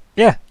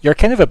 yeah, you're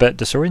kind of a bit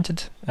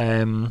disoriented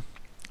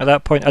at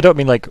that point. I don't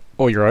mean like,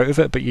 oh, you're out of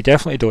it, but you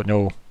definitely don't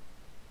know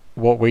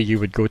what way you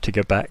would go to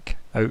get back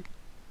out.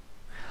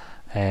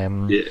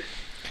 Yeah.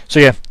 So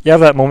yeah, you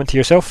have that moment to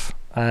yourself,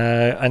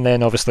 and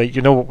then obviously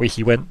you know what way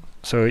he went,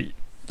 so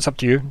it's up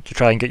to you to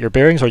try and get your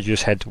bearings, or you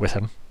just head with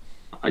him.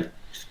 I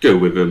just go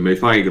with him.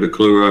 If I ain't got a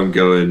clue where I'm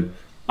going,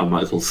 I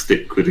might as well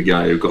stick with the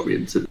guy who got me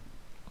into it.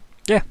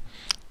 Yeah,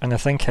 and I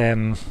think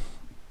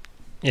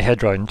you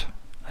head round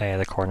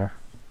the corner,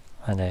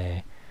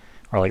 and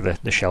or like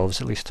the shelves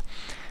at least,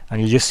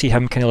 and you just see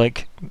him kind of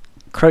like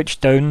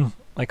crouched down,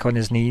 like on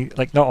his knee,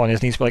 like not on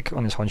his knees, but like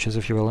on his haunches,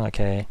 if you will, like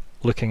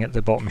looking at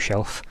the bottom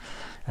shelf,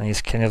 and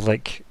he's kind of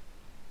like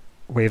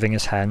waving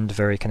his hand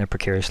very kind of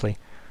precariously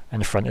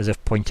in front as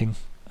if pointing,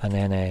 and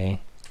then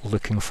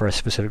looking for a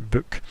specific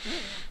book.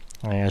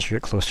 As you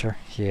get closer,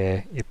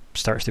 he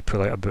starts to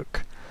pull out a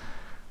book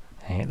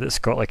that's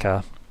got like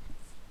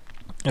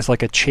it's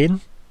like a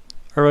chain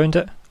around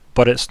it,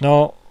 but it's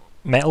not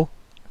metal.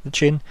 The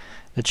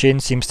chain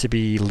seems to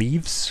be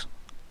leaves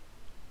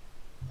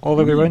all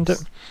the way around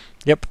it.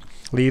 Yep,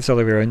 leaves all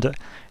the way around it.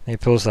 And he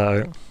pulls that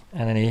out,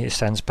 and then he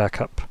stands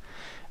back up,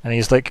 and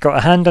he's like got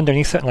a hand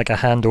underneath it and like a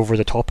hand over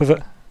the top of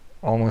it,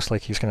 almost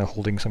like he's kind of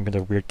holding some kind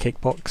of weird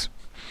cake box.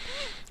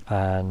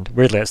 And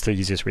weirdly, that's the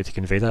easiest way to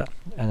convey that.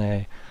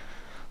 And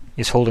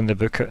he's holding the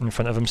book out in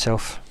front of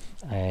himself,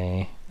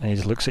 and he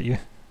just looks at you.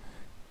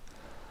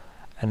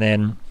 And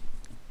then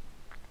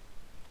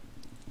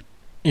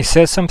he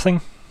says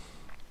something.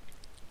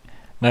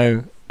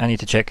 Now, I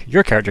need to check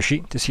your character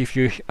sheet to see if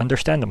you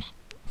understand them,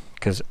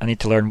 because I need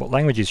to learn what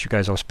languages you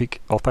guys all speak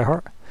off by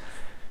heart,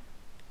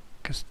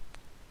 because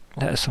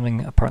that is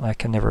something apparently I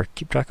can never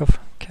keep track of.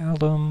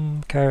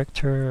 Callum,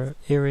 character,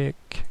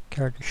 Aeric,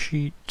 character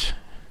sheet.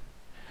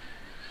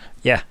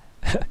 Yeah,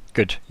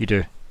 good, you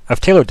do. I've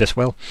tailored this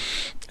well.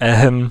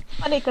 Funny,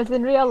 because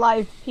in real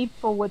life,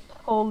 people would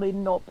totally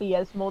not be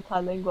as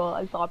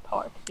multilingual as our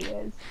party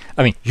is.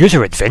 I mean, yous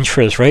are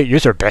adventurers, right?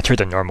 Yous are better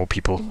than normal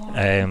people.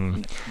 Yeah.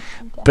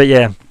 But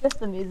yeah.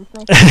 Just amuses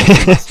me.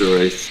 Master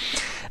race.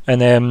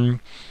 And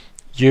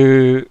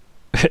you...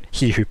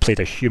 he who played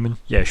a human.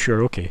 Yeah,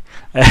 sure, okay.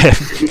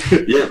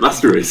 Yeah,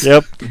 Master race.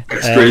 Yep.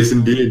 Best race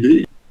in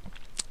D&D.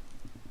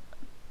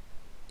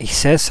 He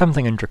says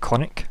something in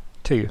Draconic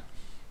to you.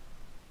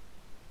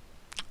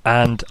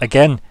 And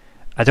again,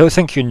 I don't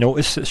think you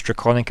notice it's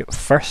Draconic at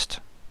first.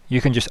 You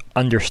can just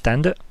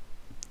understand it.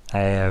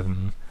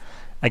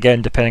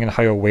 Again, depending on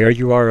how aware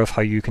you are of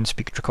how you can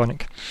speak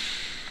Draconic.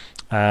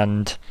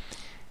 And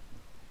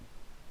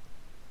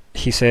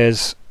he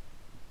says,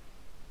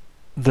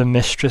 "The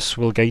mistress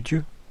will guide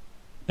you,"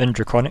 in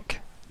Draconic.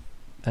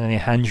 And then he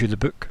hands you the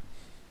book.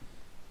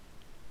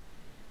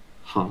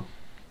 Huh.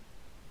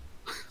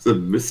 The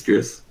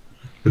mistress.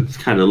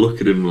 Just kind of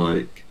look at him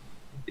like,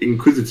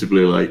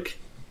 inquisitively like,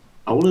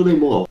 I want to know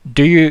more.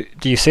 Do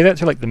you say that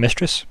to like the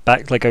mistress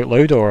back like out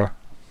loud, or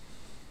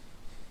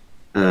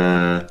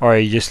are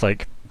you just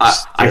like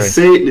I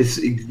say it in this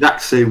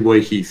exact same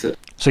way he said.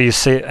 So you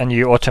say it and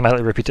you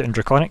automatically repeat it in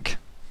Draconic?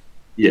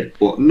 Yeah,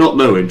 but not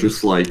knowing,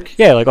 just like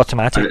yeah, like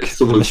automatic.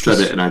 Someone said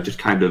it and I just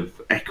kind of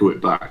echo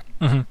it back.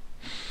 Mm-hmm.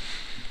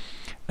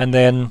 And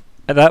then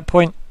at that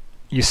point,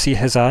 you see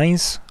his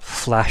eyes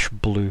flash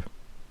blue,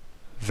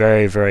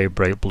 very very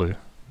bright blue.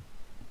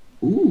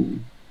 Ooh.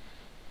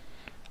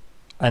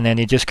 And then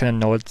he just kind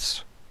of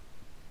nods.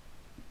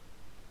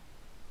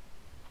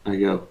 I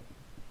go,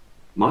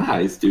 my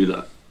eyes do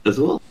that as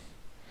well.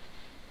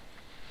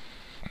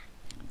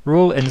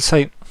 Roll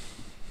insight.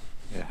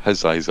 Yeah,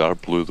 his eyes are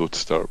blue though to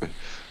start with.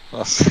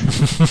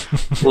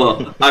 That's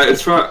Well,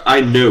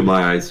 I know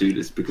my eyes do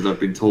this because I've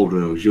been told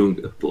when I was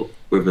younger, but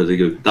whether they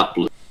go that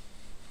blue.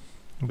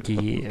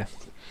 Yeah.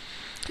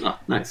 Ah,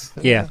 nice.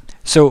 Yeah.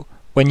 So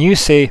when you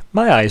say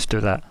my eyes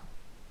do that,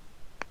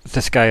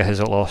 this guy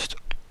has lost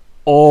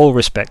all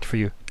respect for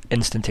you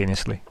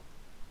instantaneously.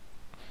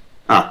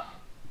 Ah.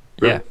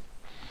 Yeah.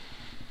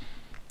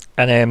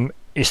 And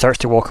he starts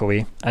to walk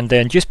away. And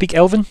then, do you speak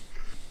Elven?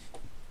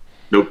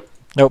 Nope.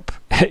 Nope.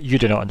 You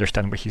do not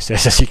understand what he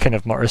says as he kind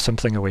of mutters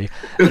something away.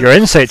 Your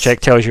insight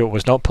check tells you it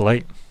was not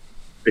polite.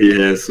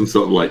 Yeah, some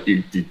sort of like,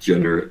 you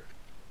degenerate.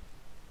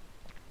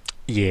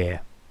 Yeah.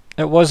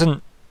 It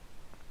wasn't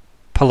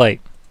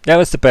polite. That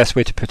was the best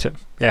way to put it.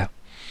 Yeah.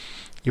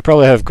 You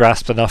probably have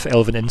grasped enough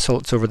Elven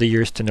insults over the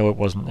years to know it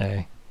wasn't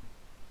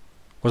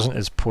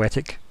as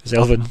poetic as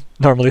Elven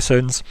normally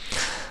sounds.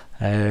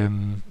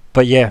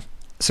 But yeah,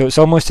 so it's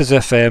almost as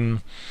if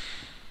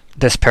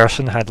this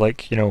person had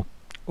like, you know,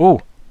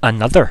 oh,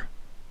 another.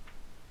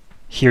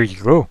 Here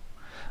you go.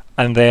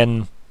 And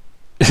then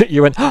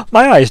you went, oh,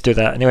 my eyes do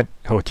that. And he went,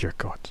 oh dear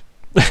God.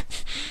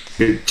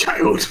 Good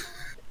child.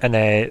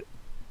 And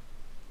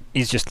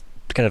he's just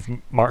kind of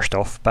marched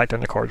off back down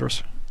the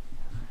corridors.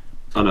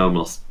 I know I'm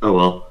lost. Oh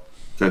well.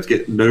 Time to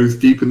get nose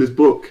deep in this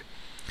book.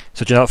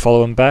 So do you not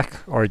follow him back?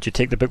 Or do you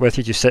take the book with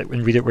you? Do you sit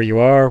and read it where you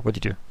are? What do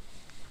you do?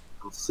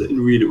 I'll sit and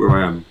read it where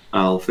I am.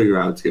 I'll figure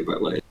out how to get back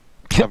later.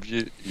 have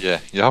you? Yeah,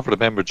 you have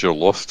remembered you're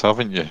lost,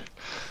 haven't you?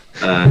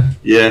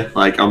 Yeah,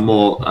 like I'm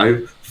more.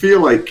 I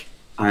feel like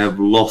I've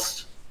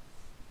lost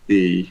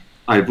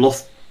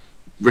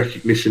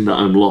recognition that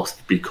I'm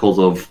lost because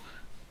of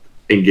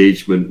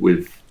engagement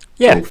with.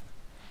 Yeah. both.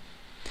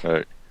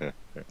 Right.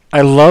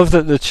 I love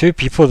that the two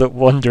people that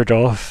wandered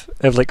off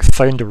have like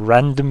found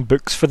random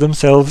books for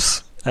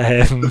themselves.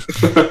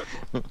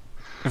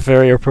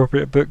 Very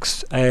appropriate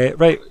books.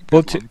 Right,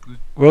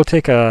 we'll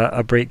take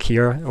a break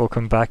here. We'll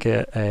come back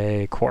at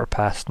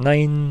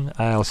 9:15.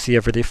 I'll see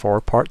everybody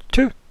for part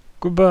 2.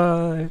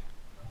 Goodbye.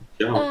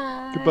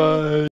 Yeah. Goodbye.